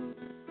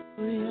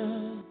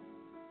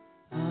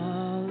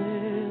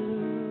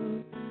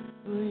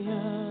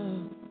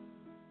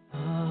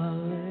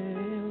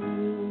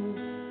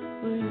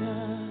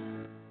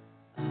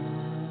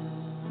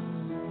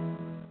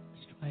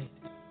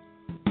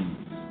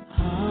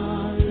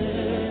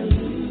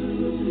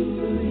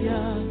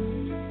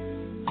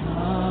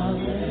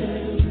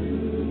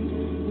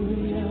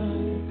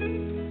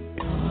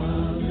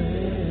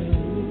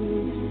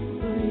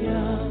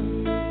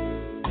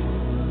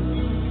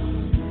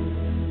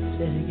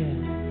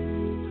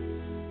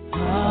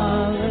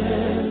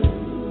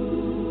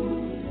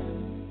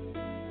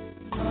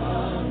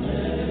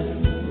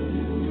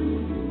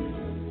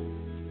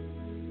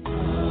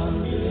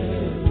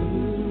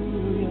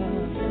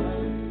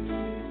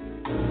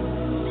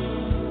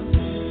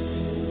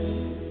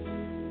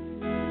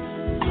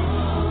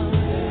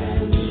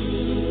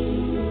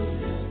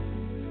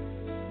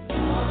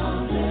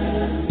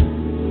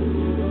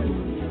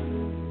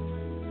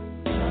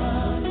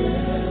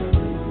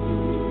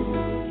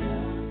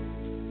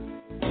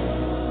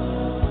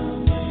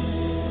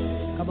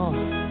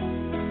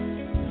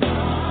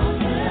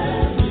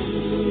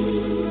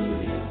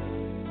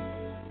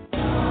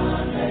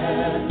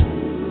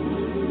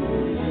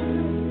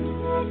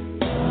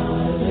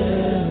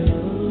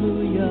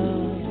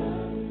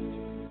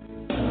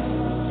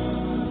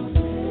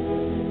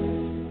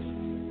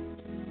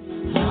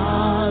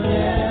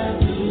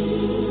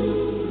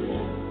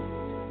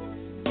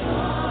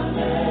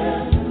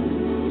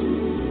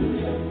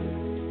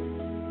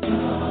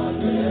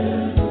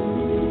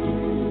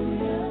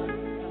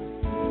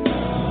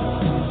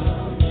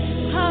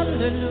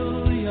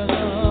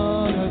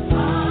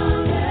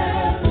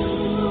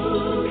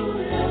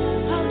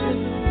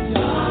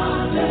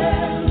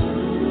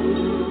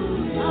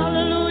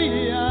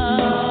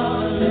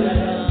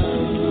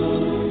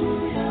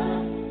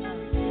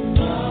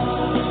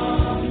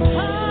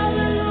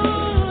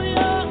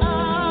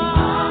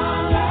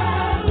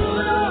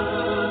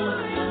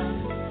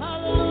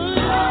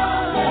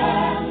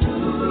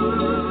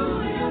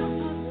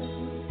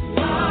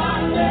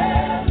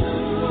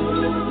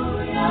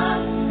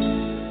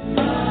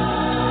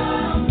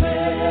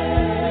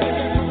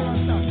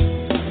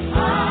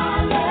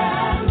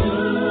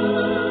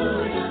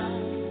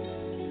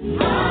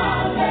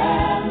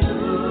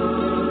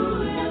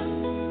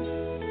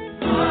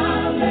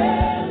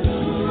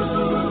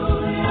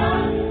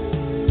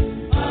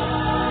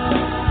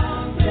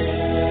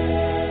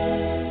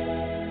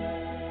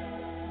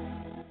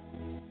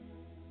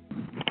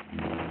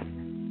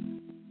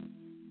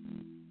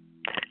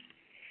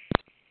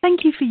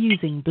 Thank you for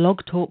using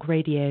Blog Talk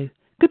Radio.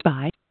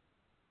 Goodbye.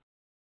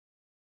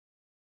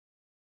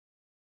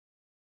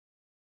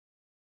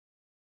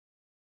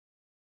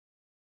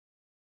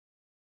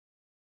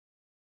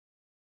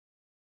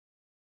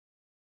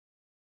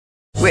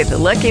 With the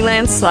Lucky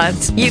Land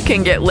Slots, you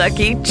can get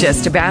lucky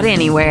just about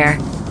anywhere.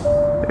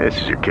 This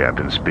is your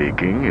captain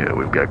speaking.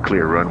 We've got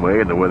clear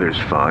runway and the weather's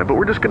fine, but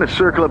we're just going to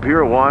circle up here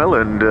a while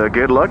and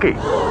get lucky.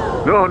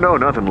 No,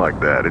 nothing like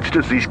that. It's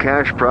just these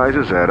cash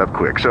prizes add up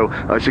quick. So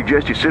I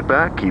suggest you sit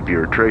back, keep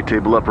your tray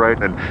table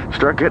upright, and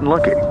start getting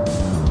lucky.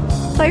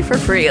 Play for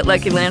free at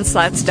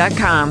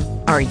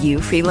LuckyLandSlots.com. Are you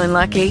feeling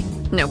lucky?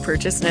 No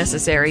purchase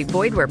necessary.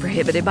 Void where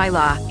prohibited by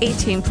law.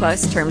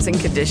 18+ terms and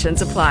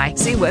conditions apply.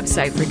 See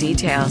website for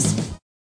details.